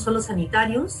términos no solo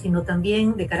sanitarios, sino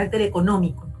también de carácter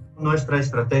económico. Nuestra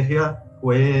estrategia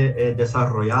fue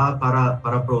desarrollada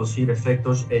para producir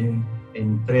efectos en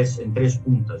tres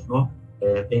puntas, ¿no?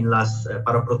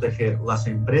 Para proteger las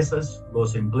empresas,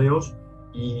 los empleos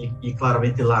y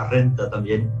claramente la renta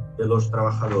también de los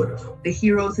trabajadores. The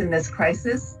heroes in this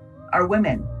crisis are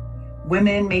women.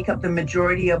 Women make up the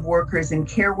majority of workers in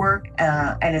care work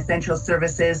and essential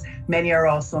services. Many are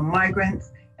also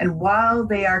migrants. And while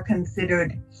they are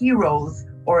considered heroes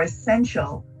or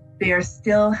essential, they are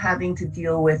still having to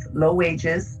deal with low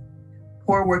wages,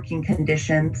 poor working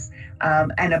conditions,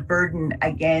 and a burden,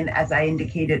 again, as I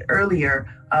indicated earlier,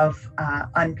 of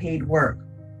unpaid work.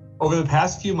 Over the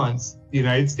past few months, the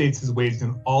United States has waged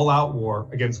an all-out war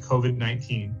against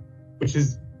COVID-19, which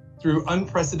is through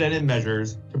unprecedented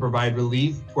measures to provide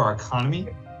relief to our economy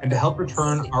and to help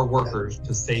return our workers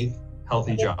to safe,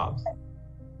 healthy jobs.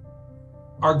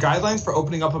 Our guidelines for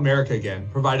opening up America again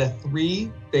provide a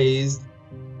three-phased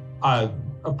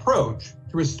approach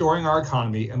to restoring our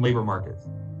economy and labor markets,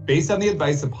 based on the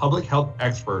advice of public health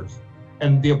experts,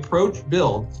 and the approach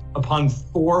builds upon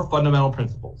 4 fundamental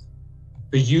principles: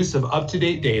 the use of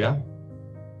up-to-date data,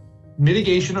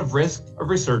 mitigation of risk of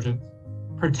resurgence,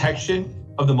 protection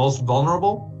of the most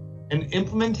vulnerable, and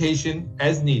implementation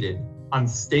as needed on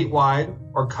statewide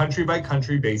or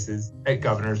country-by-country basis at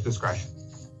governor's discretion.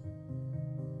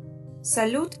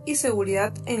 Salud y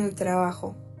seguridad en el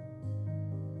trabajo.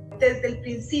 Desde el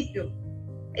principio,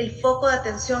 el foco de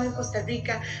atención en Costa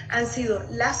Rica han sido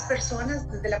las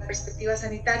personas desde la perspectiva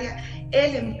sanitaria,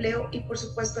 el empleo y por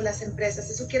supuesto las empresas.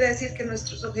 Eso quiere decir que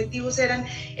nuestros objetivos eran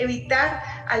evitar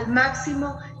al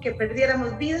máximo que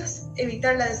perdiéramos vidas,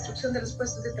 evitar la destrucción de los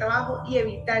puestos de trabajo y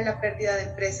evitar la pérdida de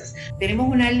empresas. Tenemos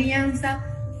una alianza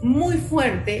muy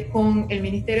fuerte con el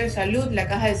Ministerio de Salud, la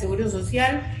Caja de Seguro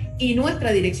Social y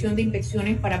nuestra Dirección de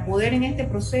Inspecciones para poder en este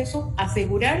proceso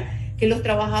asegurar que los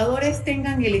trabajadores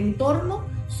tengan el entorno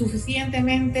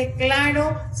suficientemente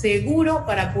claro, seguro,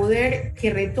 para poder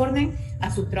que retornen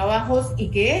a sus trabajos y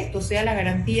que esto sea la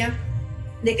garantía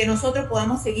de que nosotros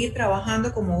podamos seguir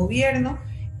trabajando como gobierno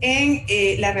en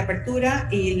la reapertura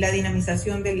y la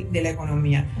dinamización de la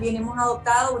economía. Bien, hemos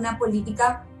adoptado una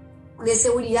política de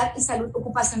seguridad y salud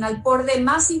ocupacional por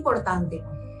demás importante,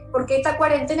 porque esta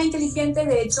cuarentena inteligente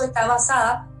de hecho está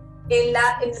basada en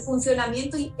el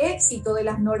funcionamiento y éxito de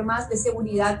las normas de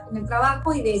seguridad en el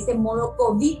trabajo y de ese modo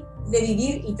COVID de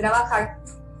vivir y trabajar,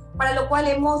 para lo cual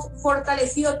hemos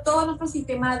fortalecido todo nuestro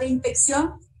sistema de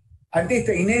inspección. Ante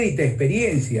esta inédita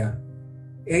experiencia,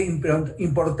 es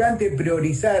importante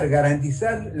priorizar,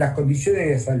 garantizar las condiciones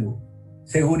de salud,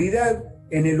 seguridad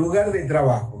en el lugar de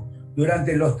trabajo,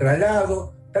 durante los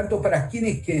traslados, tanto para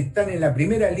quienes que están en la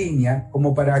primera línea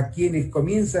como para quienes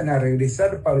comienzan a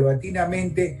regresar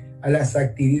paulatinamente a las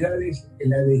actividades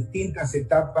en las distintas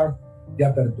etapas de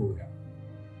apertura.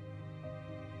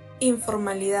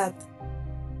 Informalidad.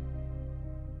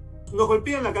 Nos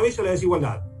golpea en la cabeza la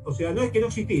desigualdad. O sea, no es que no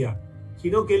existía,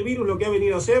 sino que el virus lo que ha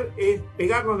venido a hacer es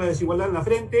pegarnos la desigualdad en la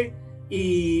frente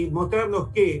y mostrarnos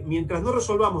que mientras no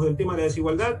resolvamos el tema de la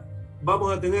desigualdad,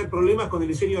 vamos a tener problemas con el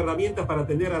diseño de herramientas para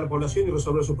atender a la población y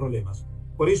resolver sus problemas.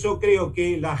 Por eso creo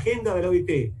que la agenda de la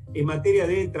OIT en materia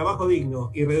de trabajo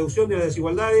digno y reducción de las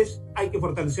desigualdades hay que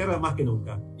fortalecerla más que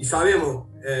nunca. Y sabemos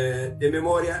de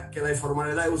memoria que la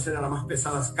informalidad es una de las más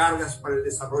pesadas cargas para el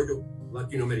desarrollo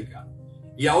latinoamericano.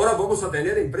 Y ahora vamos a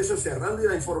tener empresas cerrando y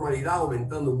la informalidad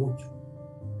aumentando mucho.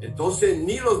 Entonces,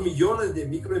 ni los millones de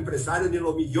microempresarios, ni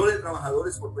los millones de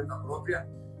trabajadores por cuenta propia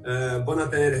van a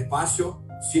tener espacio,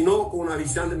 sino con una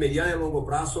visión de mediano y largo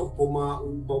plazo como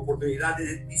una oportunidad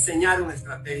de diseñar una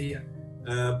estrategia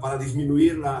para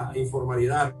disminuir la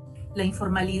informalidad. La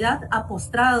informalidad ha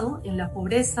postrado en la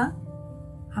pobreza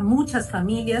a muchas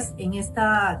familias en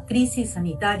esta crisis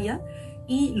sanitaria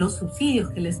y los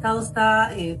subsidios que el Estado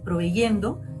está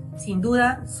proveyendo sin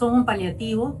duda son un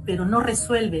paliativo, pero no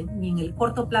resuelven ni en el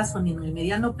corto plazo ni en el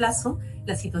mediano plazo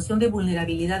la situación de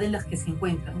vulnerabilidad en la que se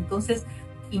encuentran. Entonces,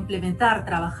 implementar,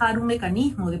 trabajar un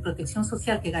mecanismo de protección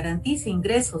social que garantice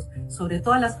ingresos, sobre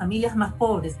todo a las familias más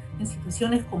pobres, en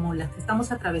situaciones como las que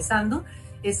estamos atravesando,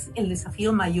 es el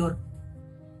desafío mayor.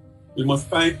 We must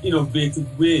find innovative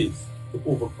ways to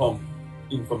overcome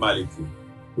informality,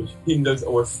 which hinders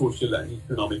our social and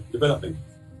economic development.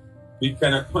 We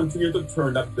cannot continue to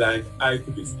turn a blind eye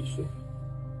to this issue.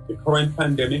 The current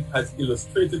pandemic has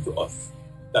illustrated to us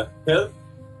that health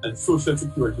and social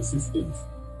security systems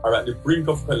are at the brink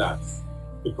of collapse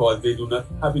because they do not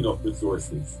have enough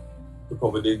resources to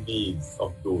cover the needs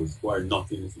of those who are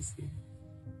not in the system.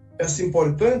 Es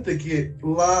importante que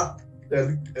la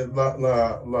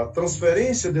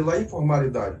transferência da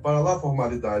informalidade para a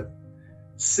formalidade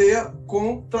seja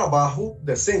com trabalho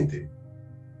decente.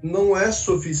 Não é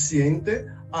suficiente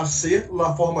hacer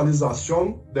a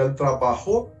formalização do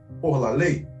trabalho por la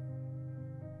lei.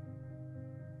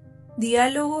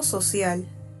 Diálogo social.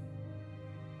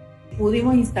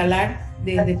 Pudimos instalar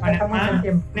desde Panamá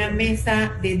una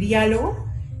mesa de diálogo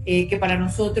que para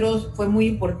nosotros fue muy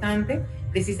importante,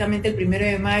 precisamente el 1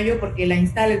 de mayo, porque la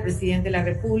instala el presidente de la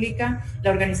República.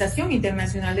 La Organización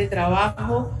Internacional de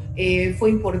Trabajo fue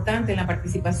importante en la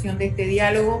participación de este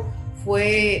diálogo,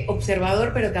 fue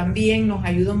observador, pero también nos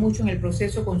ayudó mucho en el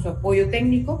proceso con su apoyo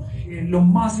técnico. Lo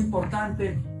más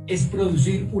importante es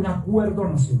producir un acuerdo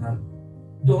nacional,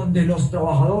 donde los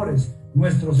trabajadores,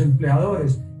 nuestros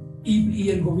empleadores y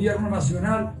el gobierno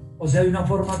nacional, o sea, de una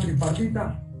forma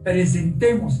tripartita,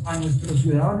 presentemos a nuestros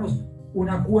ciudadanos un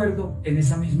acuerdo en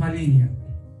esa misma línea.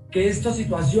 Que esta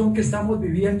situación que estamos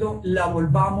viviendo la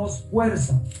volvamos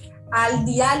fuerza. Al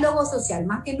diálogo social,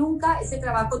 más que nunca, ese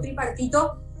trabajo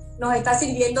tripartito nos está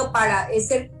sirviendo para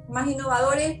ser más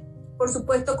innovadores, por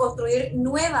supuesto, construir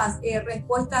nuevas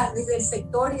respuestas desde el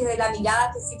sector y desde la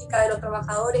mirada específica de los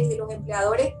trabajadores y de los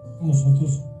empleadores.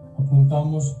 Nosotros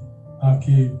apuntamos a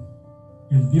que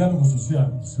el diálogo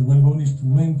social se vuelva un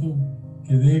instrumento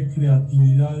que dé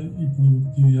creatividad y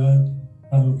productividad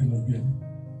para lo que nos viene.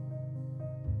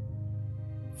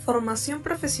 Formación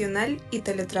profesional y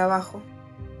teletrabajo.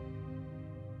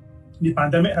 The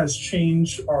pandemic has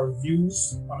changed our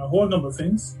views on a whole number of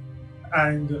things,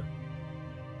 and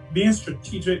being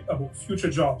strategic about future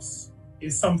jobs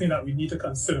is something that we need to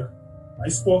consider. I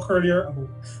spoke earlier about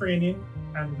training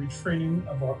and retraining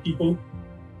of our people,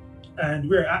 and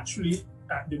we're actually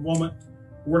at the moment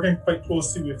working quite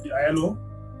closely with the ILO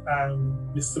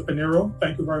and Mr. Pinero,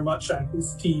 thank you very much, and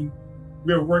his team.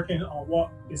 We're working on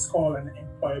what is called an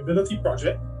employability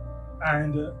project,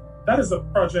 and that is a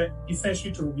project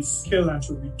essentially to reskill and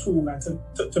to retool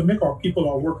and to make our people,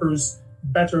 our workers,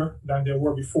 better than they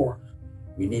were before.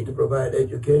 We need to provide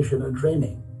education and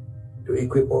training to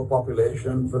equip our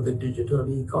population for the digital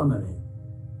economy.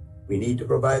 We need to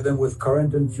provide them with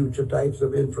current and future types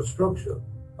of infrastructure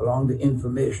along the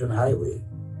information highway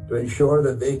to ensure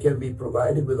that they can be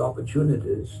provided with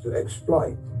opportunities to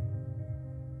exploit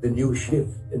the new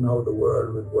shift in how the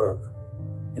world would work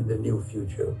in the new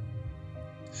future.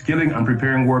 Skilling and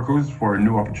preparing workers for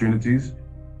new opportunities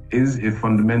is a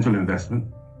fundamental investment,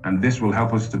 and this will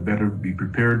help us to better be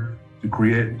prepared to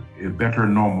create a better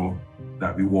normal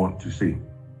that we want to see.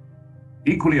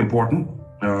 Equally important,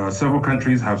 several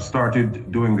countries have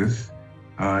started doing this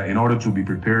in order to be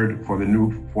prepared for the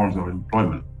new forms of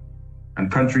employment, and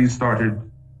countries started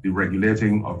the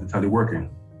regulating of the teleworking.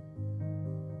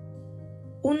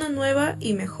 Una nueva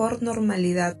y mejor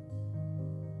normalidad.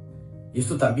 Y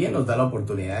esto también nos da la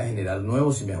oportunidad de generar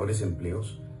nuevos y mejores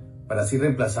empleos para así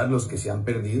reemplazar los que se han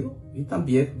perdido y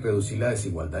también reducir la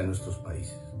desigualdad en nuestros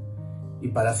países. Y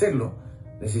para hacerlo,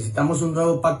 necesitamos un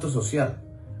nuevo pacto social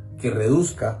que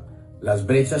reduzca las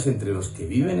brechas entre los que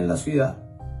viven en la ciudad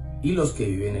y los que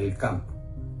viven en el campo,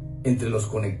 entre los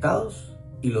conectados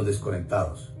y los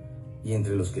desconectados, y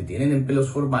entre los que tienen empleos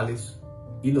formales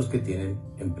y los que tienen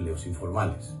empleos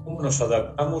informales. ¿Cómo nos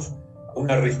adaptamos a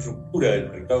una reestructura del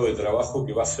mercado de trabajo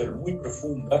que va a ser muy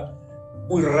profunda,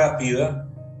 muy rápida?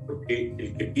 Porque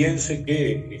el que piense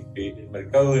que el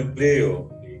mercado de empleo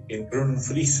entró en un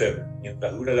freezer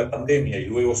mientras dura la pandemia y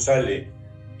luego sale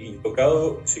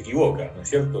intocado, se equivoca, ¿no es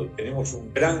cierto? Tenemos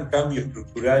un gran cambio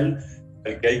estructural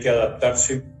al que hay que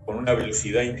adaptarse con una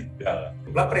velocidad inesperada.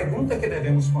 La pregunta que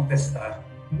debemos contestar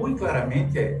muy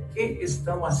claramente es ¿qué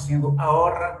estamos haciendo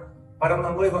ahora para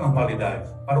una nueva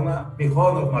normalidad, para una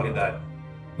mejor normalidad?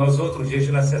 Nosotros,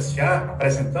 desde la CSA,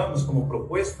 presentamos como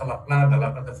propuesta la PLADA,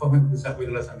 la Plataforma de Desarrollo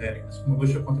de las Américas, como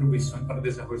nuestra contribución para el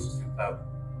desarrollo sustentable.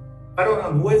 Para una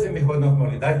nueva y mejor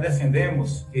normalidad,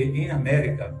 defendemos que en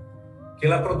América, que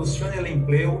la producción y el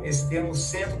empleo estén en el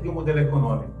centro de un modelo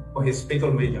económico, con respeto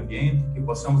al medio ambiente, que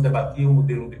possamos debatir un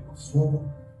modelo de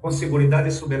consumo, con seguridad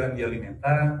y soberanía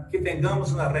alimentar, que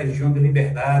tengamos una región de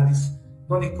liberdades,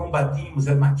 donde combatimos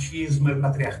el machismo, el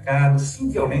patriarcado,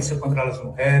 sin violencia contra las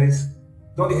mujeres,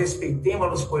 donde respeitemos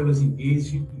a los pueblos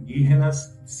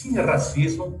indígenas, sin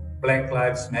racismo, Black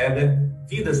Lives Matter,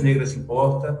 vidas negras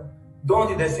importan,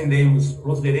 donde defendemos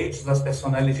los derechos de las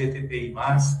personas LGBTI+,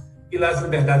 y las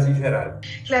libertades en general.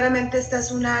 Claramente esta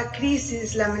es una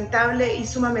crisis lamentable y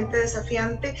sumamente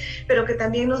desafiante, pero que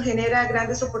también nos genera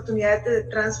grandes oportunidades de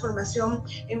transformación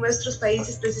en nuestros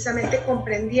países, precisamente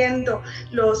comprendiendo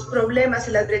los problemas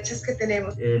y las brechas que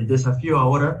tenemos. El desafío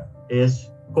ahora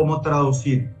es cómo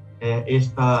traducir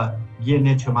esta bien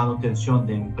hecha manutención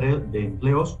de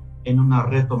empleos en una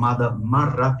retomada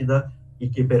más rápida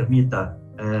y que permita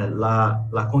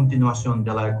la continuación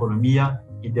de la economía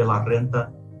y de la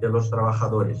renta de los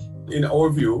trabajadores. In our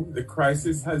view, the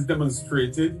crisis has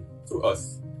demonstrated to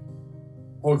us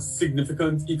how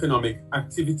significant economic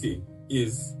activity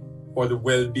is for the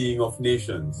well-being of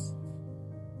nations.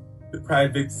 The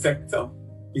private sector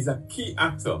is a key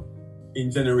actor in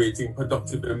generating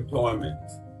productive employment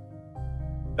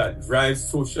that drives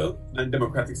social and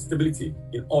democratic stability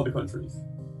in all the countries.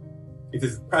 It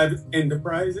is private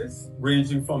enterprises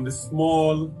ranging from the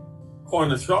small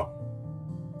corner shop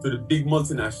to the big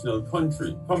multinational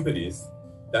companies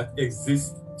that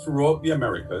exist throughout the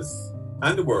Americas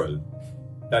and the world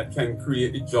that can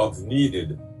create the jobs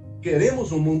needed.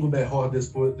 Queremos um mundo melhor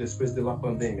depois da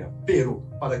pandemia, pero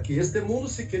para que este mundo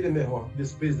se quede melhor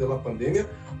depois da pandemia,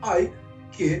 há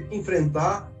que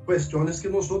enfrentar questões que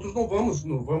nós outros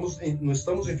não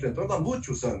estamos enfrentando há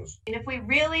muitos anos. And if we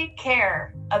really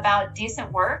care about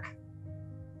decent work,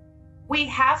 we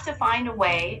have to find a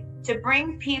way to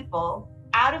bring people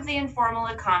out of the informal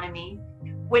economy,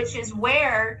 which is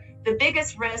where the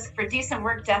biggest risk for decent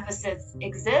work deficits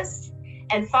exist,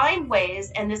 and find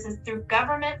ways, and this is through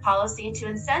government policy, to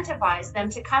incentivize them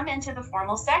to come into the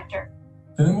formal sector.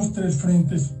 Tenemos tres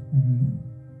frentes.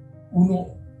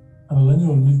 Uno, para el año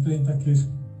 2030, que es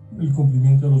el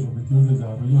cumplimiento de los objetivos de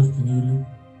desarrollo sostenible,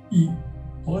 y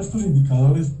todos estos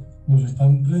indicadores nos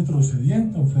están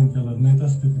retrocediendo frente a las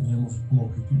metas que teníamos como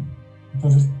objetivo.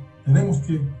 Entonces, tenemos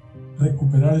que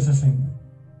recuperar esa senda.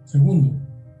 Segundo,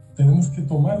 tenemos que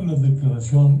tomar la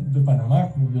declaración de Panamá,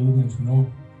 como ya lo mencionó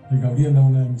Gabriela,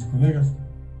 una de mis colegas,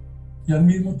 y al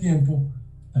mismo tiempo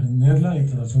tener la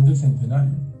declaración del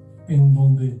centenario, en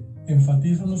donde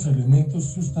enfatiza unos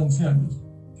elementos sustanciales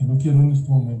que no quiero en este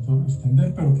momento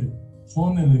extender, pero que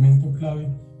son elementos clave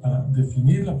para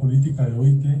definir la política de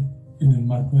OIT en el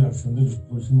marco de acción de los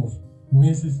próximos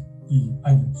meses y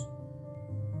años.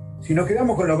 Si nos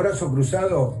quedamos con los brazos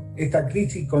cruzados, esta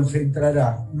crisis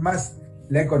concentrará más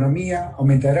la economía,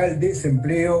 aumentará el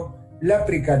desempleo, la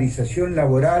precarización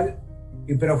laboral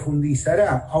y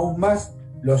profundizará aún más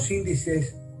los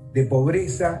índices de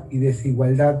pobreza y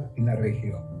desigualdad en la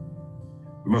región.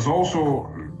 We must also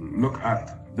look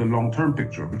at the long-term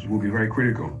picture, which will be very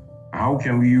critical. How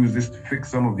can we use this to fix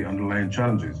some of the underlying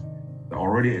challenges that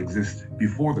already exist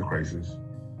before the crisis?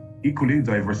 Equally,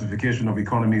 diversification of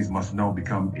economies must now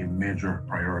become a major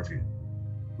priority.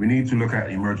 We need to look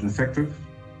at emerging sectors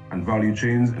and value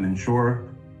chains and ensure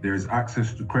there is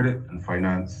access to credit and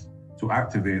finance to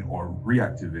activate or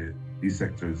reactivate these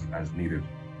sectors as needed.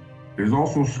 There is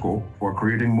also scope for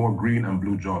creating more green and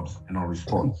blue jobs in our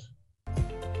response.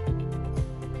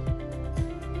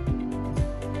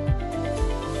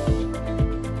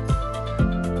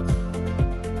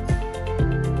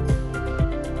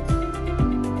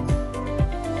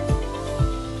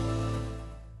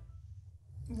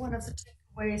 One of the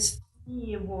takeaways for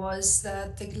me was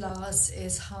that the glass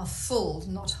is half full,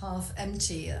 not half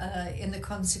empty, in the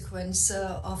consequence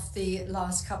of the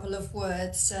last couple of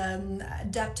words.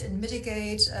 Adapt and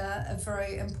mitigate, a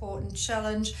very important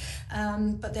challenge,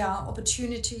 but there are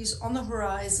opportunities on the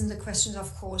horizon. The question is,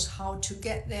 of course, how to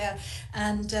get there,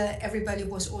 and everybody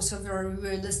was also very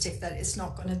realistic that it's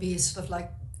not going to be sort of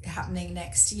like happening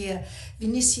next year.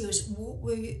 Vinicius, what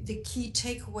were the key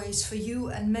takeaways for you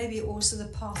and maybe also the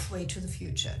pathway to the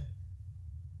future?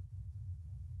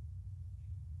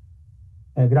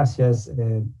 Gracias,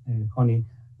 Connie.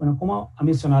 Bueno, como ha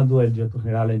mencionado el director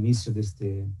general al inicio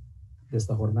de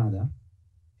esta jornada,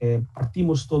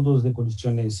 partimos todos de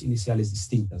condiciones iniciales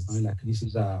distintas, ¿no? La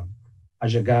crisis ha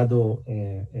llegado,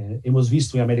 hemos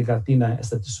visto en América Latina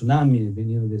este tsunami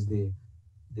venido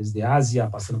desde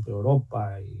Asia, pasando por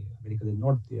Europa y América del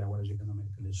Norte, ahora llegando a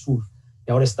América del Sur.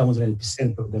 Y ahora estamos en el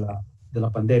epicentro de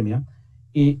la pandemia.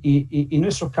 Y en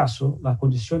nuestro caso, las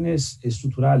condiciones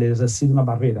estructurales han sido una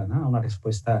barrera, ¿no? Una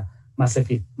respuesta más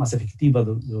efectiva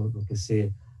de lo que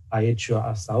se ha hecho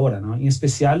hasta ahora, ¿no? En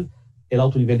especial, el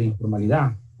alto nivel de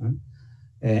informalidad, ¿no?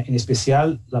 En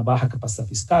especial, la baja capacidad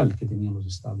fiscal que tenían los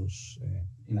estados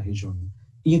en la región.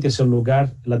 Y en tercer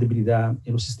lugar, la debilidad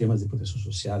en los sistemas de protección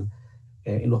social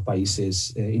en los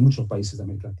países, en muchos países de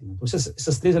América Latina. Entonces,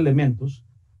 esos tres elementos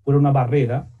fueron una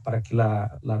barrera para que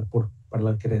la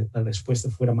respuesta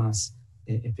fuera más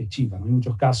efectiva, ¿no? En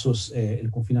muchos casos,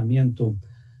 el confinamiento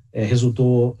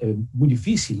resultó muy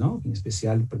difícil, ¿no? En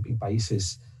especial en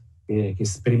países que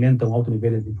experimentan alto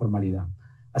nivel de informalidad.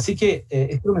 Así que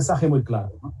este es un mensaje muy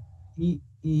claro, ¿no? Y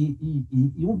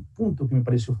un punto que me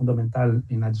pareció fundamental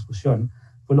en la discusión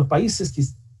fue los países que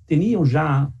tenían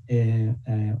ya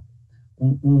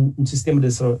un sistema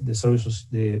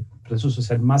de protección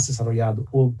social más desarrollado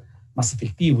o más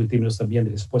efectivo en términos también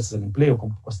de respuestas al empleo,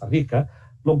 como Costa Rica,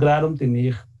 lograron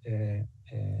tener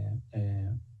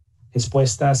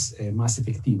respuestas más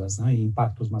efectivas, ¿no? Y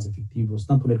impactos más efectivos,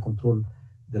 tanto en el control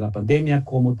de la pandemia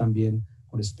como también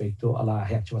con respecto a la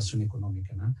reactivación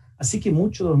económica, ¿no? Así que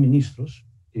muchos de los ministros,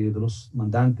 de los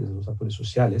mandantes, de los actores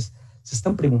sociales, se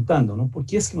están preguntando, ¿no? ¿Por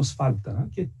qué es que nos falta, ¿no?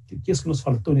 ¿Qué es que nos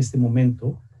faltó en este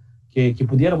momento que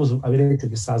pudiéramos haber hecho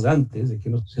quizás antes, de que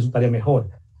nos resultaría mejor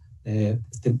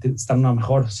estar en una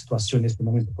mejor situación en este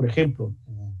momento? Por ejemplo,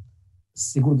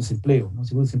 seguro de desempleo, ¿no?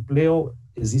 Seguro de desempleo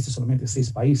existe solamente en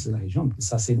 6 países de la región,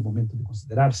 quizás sea el momento de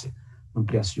considerarse una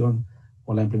ampliación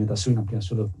o la implementación y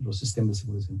ampliación de los sistemas de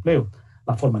seguro de desempleo.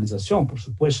 La formalización, por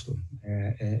supuesto,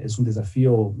 es un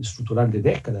desafío estructural de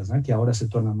décadas, ¿no? Que ahora se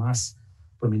torna más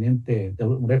prominente,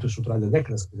 un reto estructural de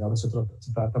décadas, que ahora se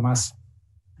trata más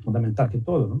fundamental que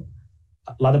todo, ¿no?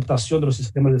 La adaptación de los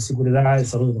sistemas de seguridad y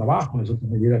salud de trabajo es otra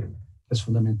medida que es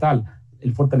fundamental.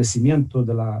 El fortalecimiento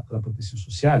de la protección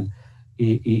social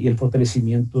y el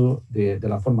fortalecimiento de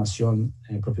la formación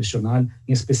profesional,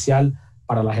 en especial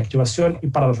para la reactivación y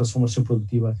para la transformación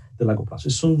productiva de largo plazo.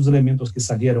 Esos son los elementos que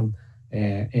salieron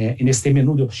en este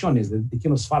menú de opciones de qué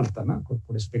nos falta, ¿no? Con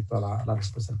respecto a la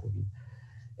respuesta al COVID.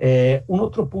 Un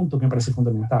otro punto que me parece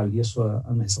fundamental, y eso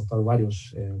han resaltado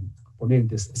varios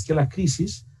ponentes, es que la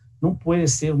crisis no puede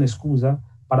ser una excusa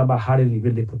para bajar el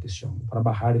nivel de protección, para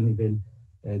bajar el nivel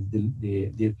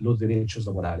de los derechos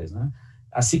laborales, ¿no?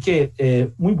 Así que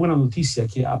muy buena noticia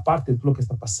que aparte de todo lo que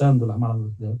está pasando, la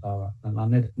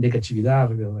negatividad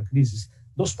de la crisis,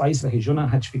 2 países de la región han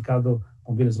ratificado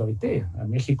convenios de la OIT.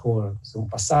 México, la semana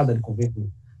pasada, el convenio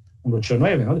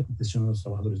 189, ¿no?, de protección de los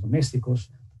trabajadores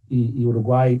domésticos, y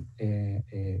Uruguay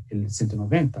el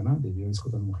 190, ¿no?, de violencia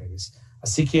contra las mujeres.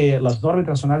 Así que las normas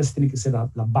internacionales tienen que ser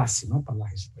la base, ¿no?, para la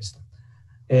respuesta.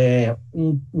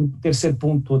 Un tercer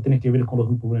punto tiene que ver con los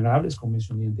grupos vulnerables, como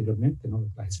mencioné anteriormente, ¿no?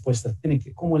 La respuesta tiene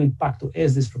que, como el impacto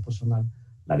es desproporcional,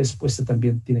 la respuesta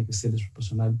también tiene que ser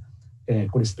desproporcional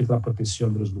con respecto a la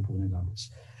protección de los grupos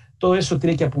vulnerables. Todo eso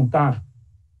tiene que apuntar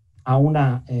a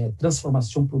una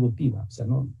transformación productiva, o sea,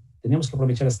 ¿no? Tenemos que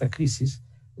aprovechar esta crisis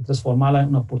y transformarla en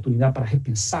una oportunidad para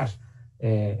repensar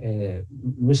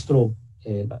nuestras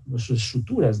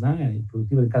estructuras, ¿no?,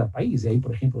 productivas de cada país. Y ahí,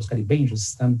 por ejemplo, los caribeños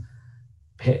están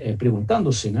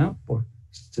preguntándose, ¿no?, por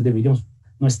si deberíamos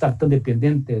no estar tan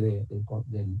dependientes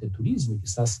del turismo y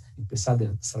quizás empezar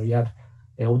a desarrollar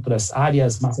otras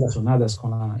áreas más relacionadas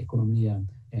con la economía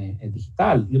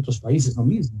digital, y otros países lo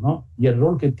mismo, ¿no? Y el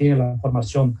rol que tiene la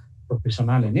formación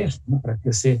profesional en esto, ¿no?, para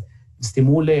que se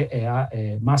estimule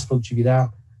más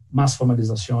productividad, más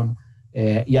formalización,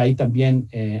 y ahí también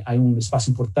hay un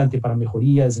espacio importante para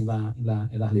mejorías en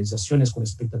las legislaciones con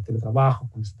respecto al teletrabajo,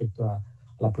 con respecto a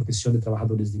la protección de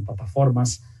trabajadores de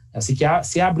plataformas. Así que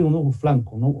se abre un nuevo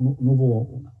flanco,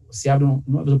 se abren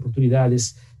nuevas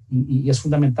oportunidades, y es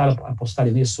fundamental apostar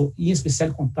en eso, y en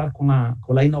especial contar con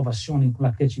la innovación, con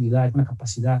la creatividad, con la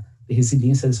capacidad de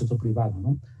resiliencia del sector privado,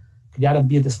 ¿no? Crear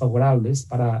ambientes favorables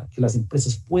para que las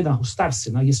empresas puedan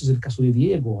ajustarse, ¿no? Y eso es el caso de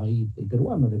Diego, ahí, el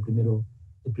peruano, del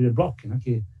primer bloque, ¿no?,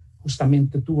 que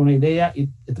justamente tuvo una idea y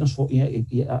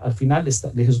al final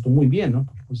le resultó muy bien, ¿no?,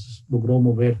 porque pues, logró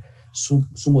mover su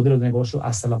modelo de negocio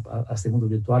hasta el mundo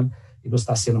virtual, y lo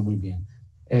está haciendo muy bien.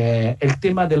 El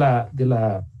tema de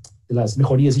las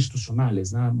mejorías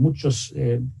institucionales, ¿no? Muchos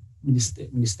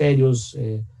ministerios,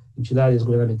 entidades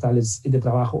gubernamentales y de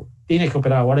trabajo tienen que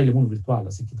operar ahora en el mundo virtual,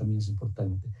 así que también es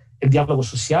importante. El diálogo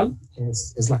social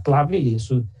es la clave, y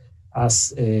eso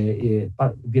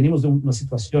venimos de una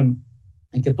situación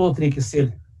en que todo tiene que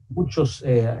ser, muchos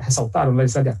resaltaron la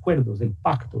necesidad de acuerdos, de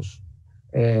pactos,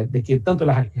 de que tanto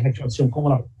la reactivación como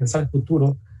la pensar el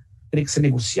futuro tiene que ser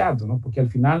negociado, ¿no?, porque al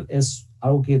final es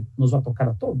algo que nos va a tocar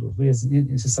a todos, ¿no? Es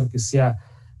necesario que sea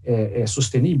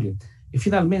sostenible. Y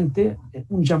finalmente,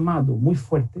 un llamado muy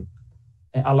fuerte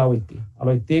a la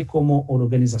OIT como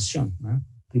organización, ¿no?,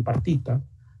 tripartita,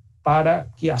 para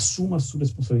que asuma su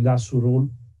responsabilidad, su rol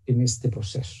en este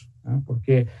proceso, ¿no?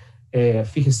 Porque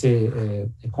fíjese,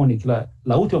 Connie, que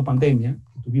la última pandemia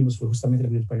que tuvimos fue justamente la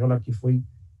gripe española, que fue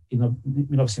en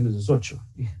 1918.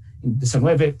 En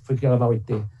 19 fue creada la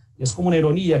OIT. Es como una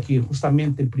ironía que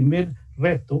justamente el primer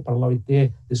reto para la OIT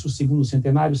de su segundo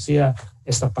centenario sea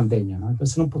esta pandemia, ¿no?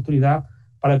 Entonces es una oportunidad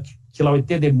para que la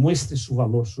OIT demuestre su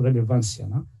valor, su relevancia,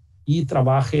 ¿no?, y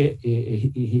trabaje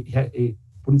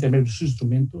por intermedio de sus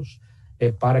instrumentos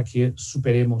para que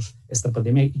superemos esta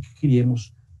pandemia y que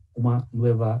creemos una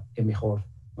nueva y mejor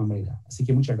normalidad. Así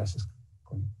que muchas gracias,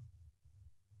 Connie.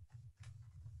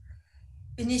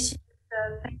 Vinicius,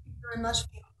 thank you very much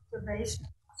for your observation,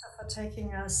 also for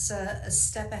taking us a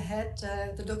step ahead,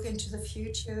 the look into the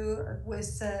future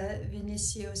with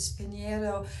Vinicius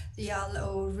Pinheiro, the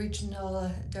ILO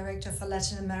Regional Director for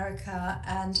Latin America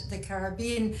and the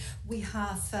Caribbean. We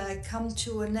have come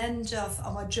to an end of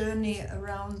our journey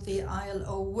around the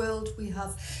ILO world. We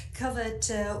have covered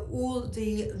all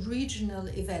the regional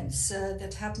events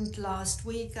that happened last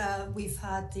week. We've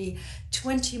had the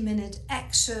 20-minute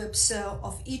excerpts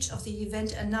of each of the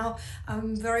event, and now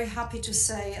I'm very happy to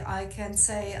say I can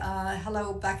say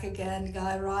hello back again,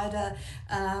 Guy Ryder.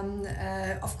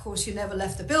 Of course, you never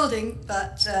left the building,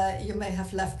 but you may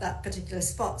have left that particular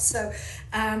spot. So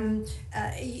I'm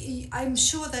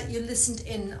sure that you listened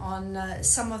in on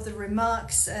some of the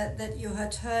remarks that you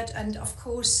had heard, and of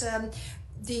course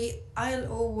the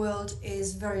ILO world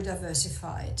is very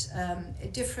diversified.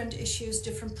 Different issues,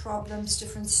 different problems,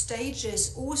 different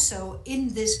stages also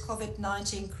in this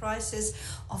COVID-19 crisis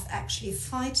of actually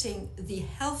fighting the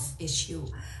health issue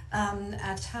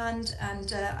at hand.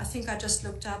 And I think I just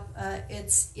looked up,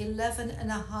 it's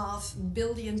 11.5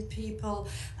 billion people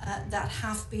that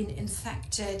have been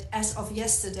infected as of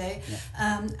yesterday,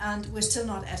 and we're still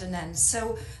not at an end.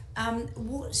 So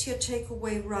what's your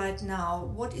takeaway right now?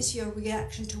 What is your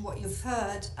reaction to what you've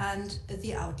heard and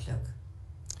the outlook?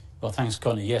 Well, thanks,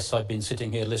 Connie. Yes, I've been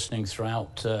sitting here listening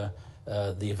throughout the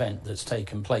event that's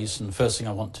taken place, and the first thing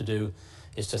I want to do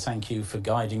is to thank you for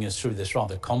guiding us through this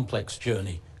rather complex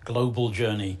journey, global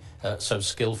journey, so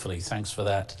skillfully. Thanks for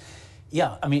that.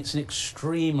 Yeah, I mean, it's an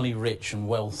extremely rich and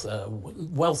wealth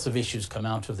of issues come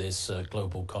out of this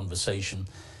global conversation.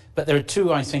 But there are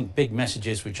two, I think, big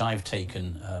messages which I've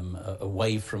taken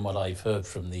away from what I've heard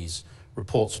from these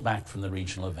reports back from the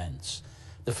regional events.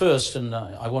 The first, and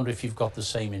I wonder if you've got the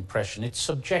same impression, it's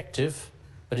subjective,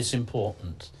 but it's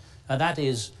important. And that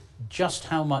is just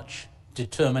how much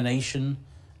determination,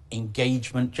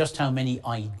 engagement, just how many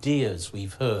ideas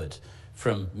we've heard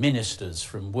from ministers,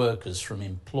 from workers, from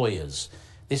employers.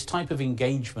 This type of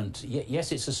engagement,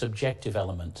 yes, it's a subjective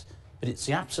element, but it's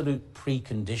the absolute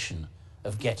precondition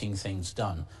of getting things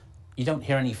done. You don't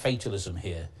hear any fatalism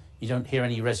here. You don't hear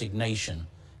any resignation.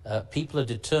 People are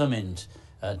determined,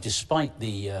 despite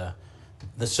the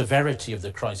severity of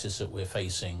the crisis that we're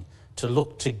facing, to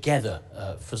look together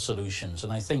for solutions.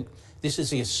 And I think this is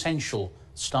the essential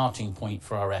starting point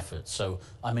for our efforts. So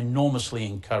I'm enormously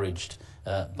encouraged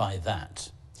by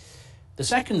that. The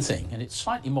second thing, and it's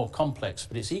slightly more complex,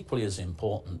 but it's equally as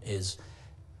important, is,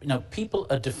 people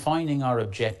are defining our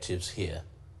objectives here,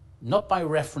 not by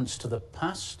reference to the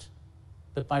past,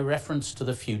 but by reference to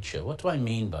the future. What do I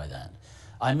mean by that?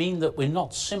 I mean that we're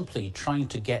not simply trying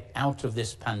to get out of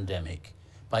this pandemic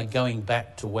by going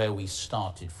back to where we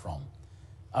started from.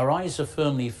 Our eyes are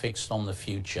firmly fixed on the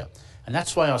future. And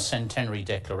that's why our centenary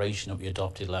declaration that we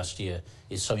adopted last year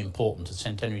is so important. A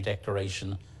centenary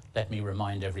declaration, let me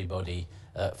remind everybody,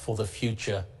 for the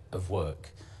future of work.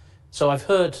 So I've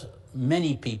heard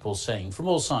many people saying from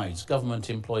all sides, government,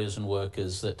 employers and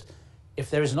workers, that if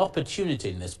there is an opportunity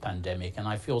in this pandemic, and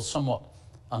I feel somewhat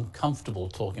uncomfortable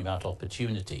talking about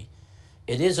opportunity,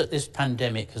 it is that this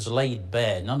pandemic has laid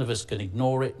bare, none of us can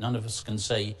ignore it, none of us can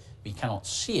say we cannot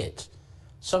see it,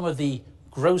 some of the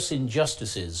gross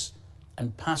injustices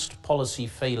and past policy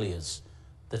failures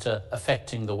that are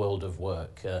affecting the world of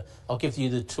work. I'll give you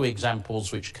the two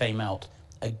examples which came out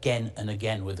again and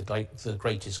again with the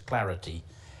greatest clarity.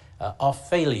 Our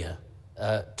failure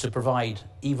to provide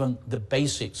even the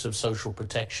basics of social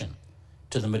protection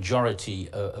to the majority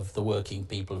of the working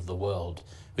people of the world,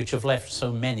 which have left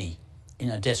so many in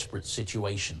a desperate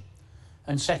situation.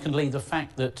 And secondly, the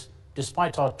fact that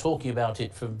despite our talking about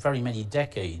it for very many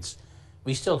decades,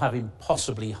 we still have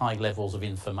impossibly high levels of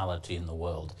informality in the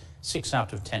world, 6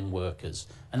 out of 10 workers.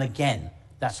 And again,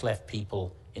 that's left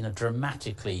people in a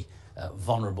dramatically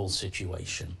vulnerable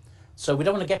situation. So we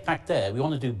don't want to get back there, we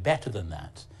want to do better than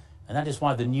that. And that is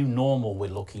why the new normal we're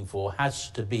looking for has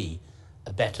to be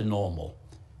a better normal.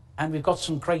 And we've got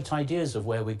some great ideas of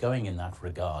where we're going in that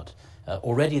regard.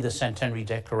 Already the Centenary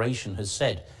Declaration has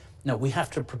said, no, we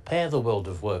have to prepare the world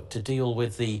of work to deal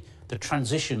with the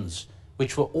transitions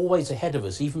which were always ahead of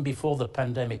us, even before the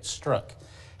pandemic struck.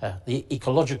 The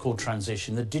ecological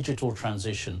transition, the digital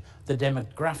transition, the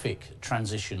demographic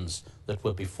transitions that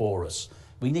were before us.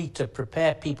 We need to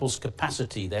prepare people's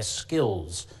capacity, their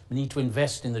skills. We need to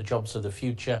invest in the jobs of the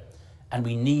future, and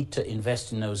we need to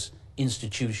invest in those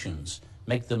institutions,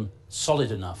 make them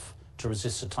solid enough to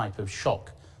resist the type of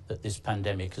shock that this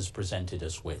pandemic has presented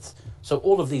us with. So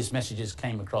all of these messages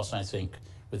came across, I think,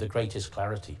 with the greatest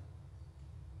clarity.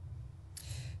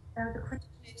 The question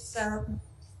is,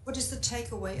 what is the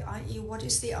takeaway, i.e. what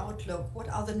is the outlook? What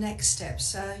are the next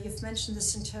steps? You've mentioned the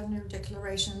Centenary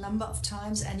Declaration a number of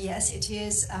times, and yes, it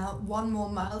is one more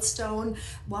milestone,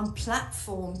 one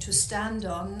platform to stand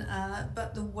on,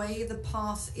 but the way, the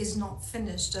path is not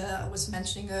finished. I was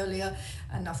mentioning earlier,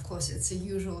 and of course it's a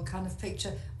usual kind of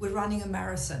picture, we're running a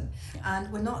marathon,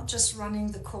 and we're not just running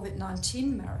the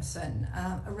COVID-19 marathon.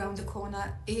 Around the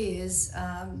corner is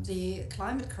the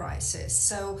climate crisis.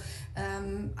 So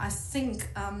I think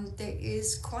there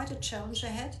is quite a challenge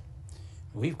ahead.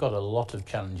 We've got a lot of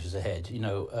challenges ahead.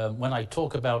 When I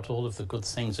talk about all of the good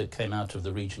things that came out of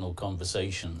the regional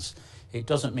conversations, it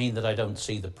doesn't mean that I don't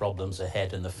see the problems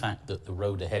ahead and the fact that the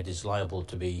road ahead is liable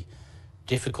to be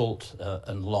difficult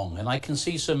and long. And I can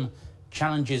see some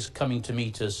challenges coming to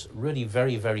meet us really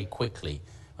very, very quickly.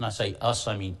 When I say us,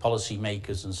 I mean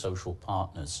policymakers and social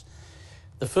partners.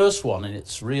 The first one, and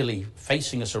it's really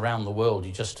facing us around the world,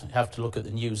 you just have to look at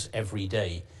the news every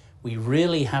day, we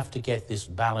really have to get this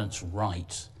balance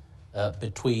right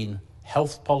between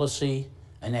health policy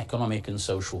and economic and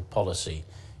social policy.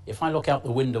 If I look out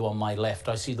the window on my left,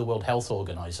 I see the World Health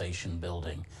Organization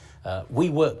building. We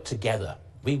work together.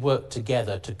 We work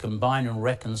together to combine and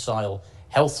reconcile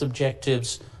health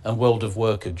objectives and world of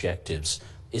work objectives.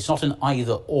 It's not an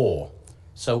either or.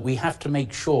 So we have to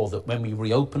make sure that when we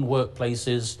reopen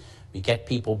workplaces, we get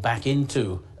people back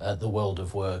into the world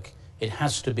of work, it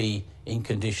has to be in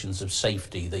conditions of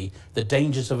safety. The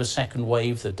dangers of a second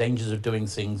wave, the dangers of doing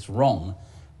things wrong,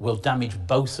 will damage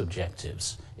both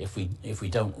objectives if we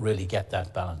don't really get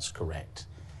that balance correct.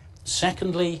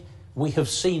 Secondly, we have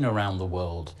seen around the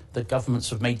world that governments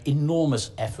have made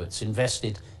enormous efforts,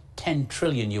 invested $10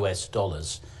 trillion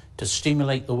to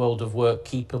stimulate the world of work,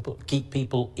 keep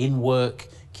people in work,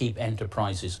 keep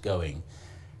enterprises going.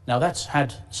 Now that's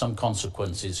had some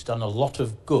consequences, done a lot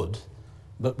of good,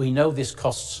 but we know this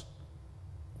costs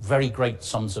very great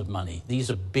sums of money.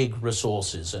 These are big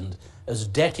resources, and as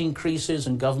debt increases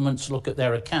and governments look at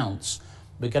their accounts,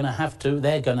 they're going to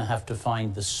have to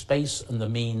find the space and the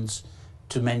means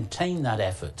to maintain that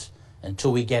effort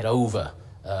until we get over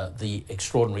the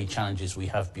extraordinary challenges we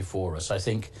have before us. I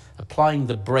think applying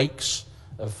the brakes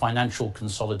of financial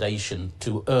consolidation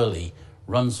too early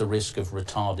runs the risk of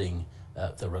retarding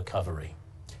the recovery.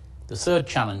 The third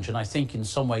challenge, and I think in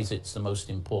some ways it's the most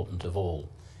important of all,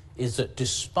 is that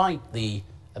despite the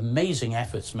amazing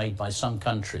efforts made by some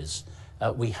countries,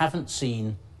 we haven't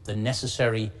seen the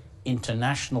necessary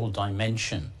international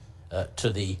dimension to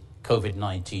the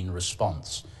COVID-19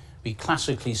 response. We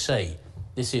classically say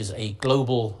this is a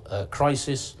global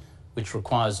crisis which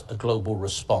requires a global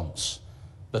response.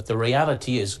 But the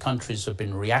reality is countries have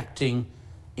been reacting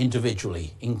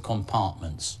individually in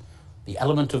compartments. The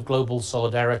element of global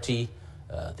solidarity,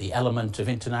 the element of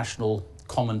international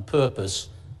common purpose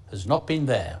has not been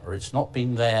there, or it's not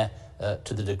been there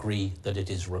to the degree that it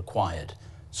is required.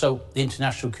 So the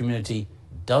international community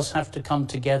does have to come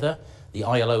together. The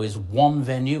ILO is one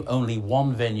venue, only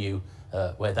one venue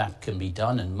where that can be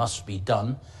done and must be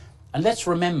done. And let's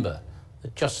remember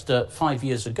that just 5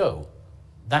 years ago,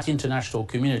 that international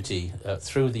community,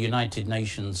 through the United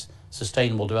Nations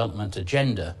Sustainable Development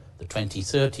Agenda, the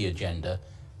 2030 Agenda,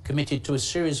 committed to a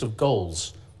series of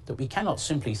goals that we cannot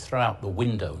simply throw out the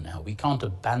window now. We can't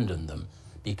abandon them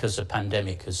because the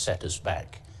pandemic has set us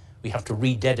back. We have to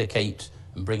rededicate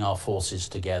and bring our forces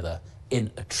together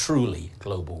in a truly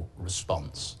global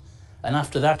response. And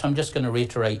after that, I'm just going to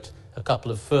reiterate a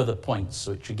couple of further points,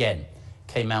 which again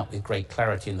came out with great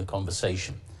clarity in the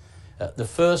conversation. The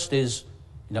first is,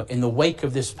 in the wake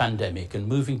of this pandemic and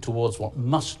moving towards what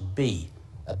must be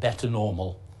a better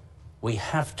normal, we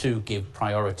have to give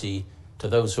priority to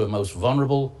those who are most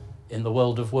vulnerable in the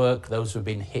world of work, those who have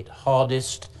been hit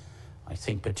hardest. I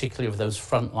think particularly of those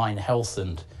frontline health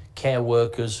and care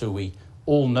workers who we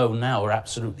all know now are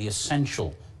absolutely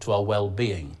essential to our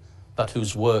well-being, but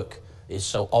whose work is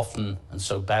so often and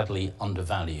so badly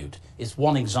undervalued. It's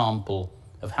one example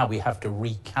of how we have to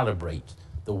recalibrate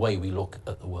the way we look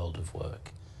at the world of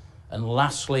work. And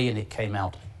lastly, and it came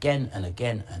out again and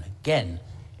again and again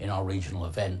in our regional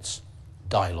events,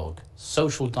 dialogue,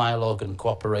 social dialogue and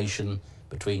cooperation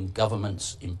between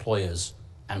governments, employers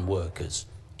and workers.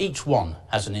 Each one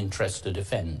has an interest to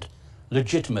defend,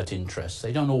 legitimate interests.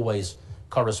 They don't always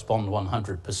correspond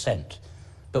 100%.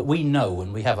 But we know,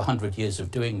 and we have 100 years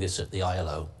of doing this at the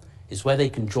ILO, is where they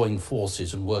can join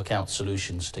forces and work out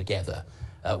solutions together,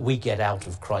 we get out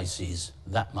of crises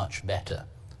that much better.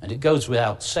 And it goes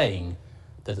without saying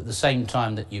that at the same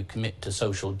time that you commit to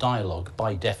social dialogue,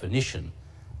 by definition,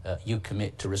 you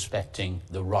commit to respecting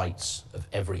the rights of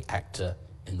every actor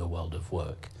in the world of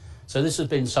work. So this has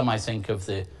been some, I think, of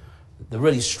the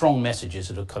really strong messages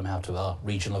that have come out of our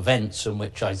regional events, and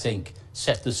which I think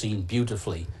set the scene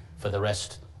beautifully for the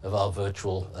rest of our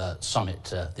virtual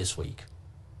summit this week.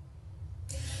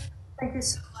 Thank you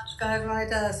so much, Guy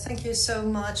Ryder. Thank you so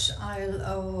much,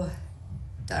 ILO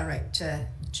Director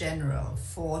General,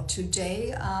 for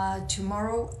today,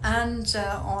 tomorrow, and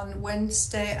on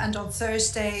Wednesday and on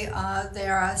Thursday.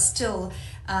 There are still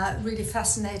really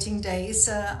fascinating days.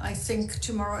 I think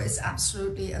tomorrow is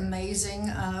absolutely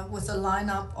amazing with the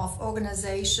lineup of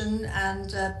organization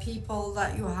and people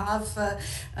that you have.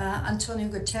 Antonio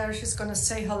Guterres is going to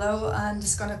say hello and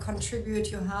is going to contribute.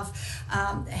 You have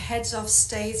heads of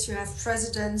states, you have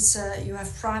presidents, you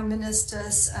have prime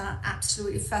ministers,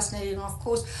 absolutely fascinating. Of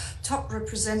course, top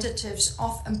representatives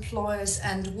of employers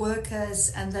and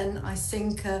workers. And then I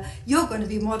think you're going to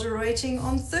be moderating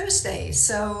on Thursday.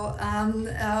 So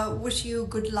wish you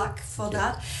good luck for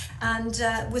that. And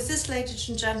with this, ladies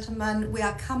and gentlemen, we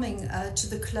are coming to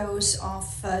the close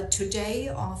of today,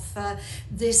 of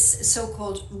this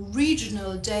so-called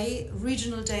regional day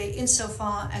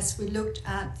insofar as we looked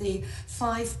at the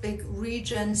 5 big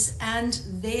regions and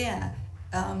their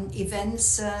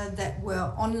events that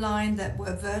were online, that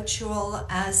were virtual,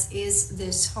 as is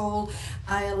this whole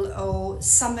ILO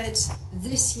Summit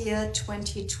this year,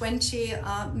 2020,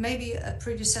 maybe a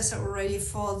predecessor already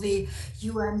for the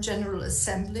UN General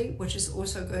Assembly, which is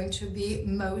also going to be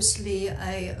mostly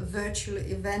a virtual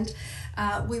event.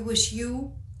 We wish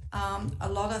you a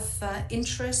lot of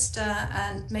interest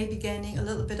and maybe gaining a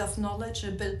little bit of knowledge,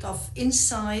 a bit of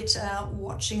insight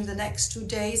watching the next 2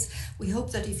 days. We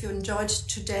hope that if you enjoyed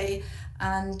today,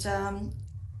 and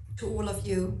to all of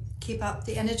you, keep up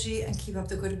the energy and keep up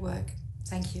the good work.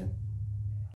 Thank you.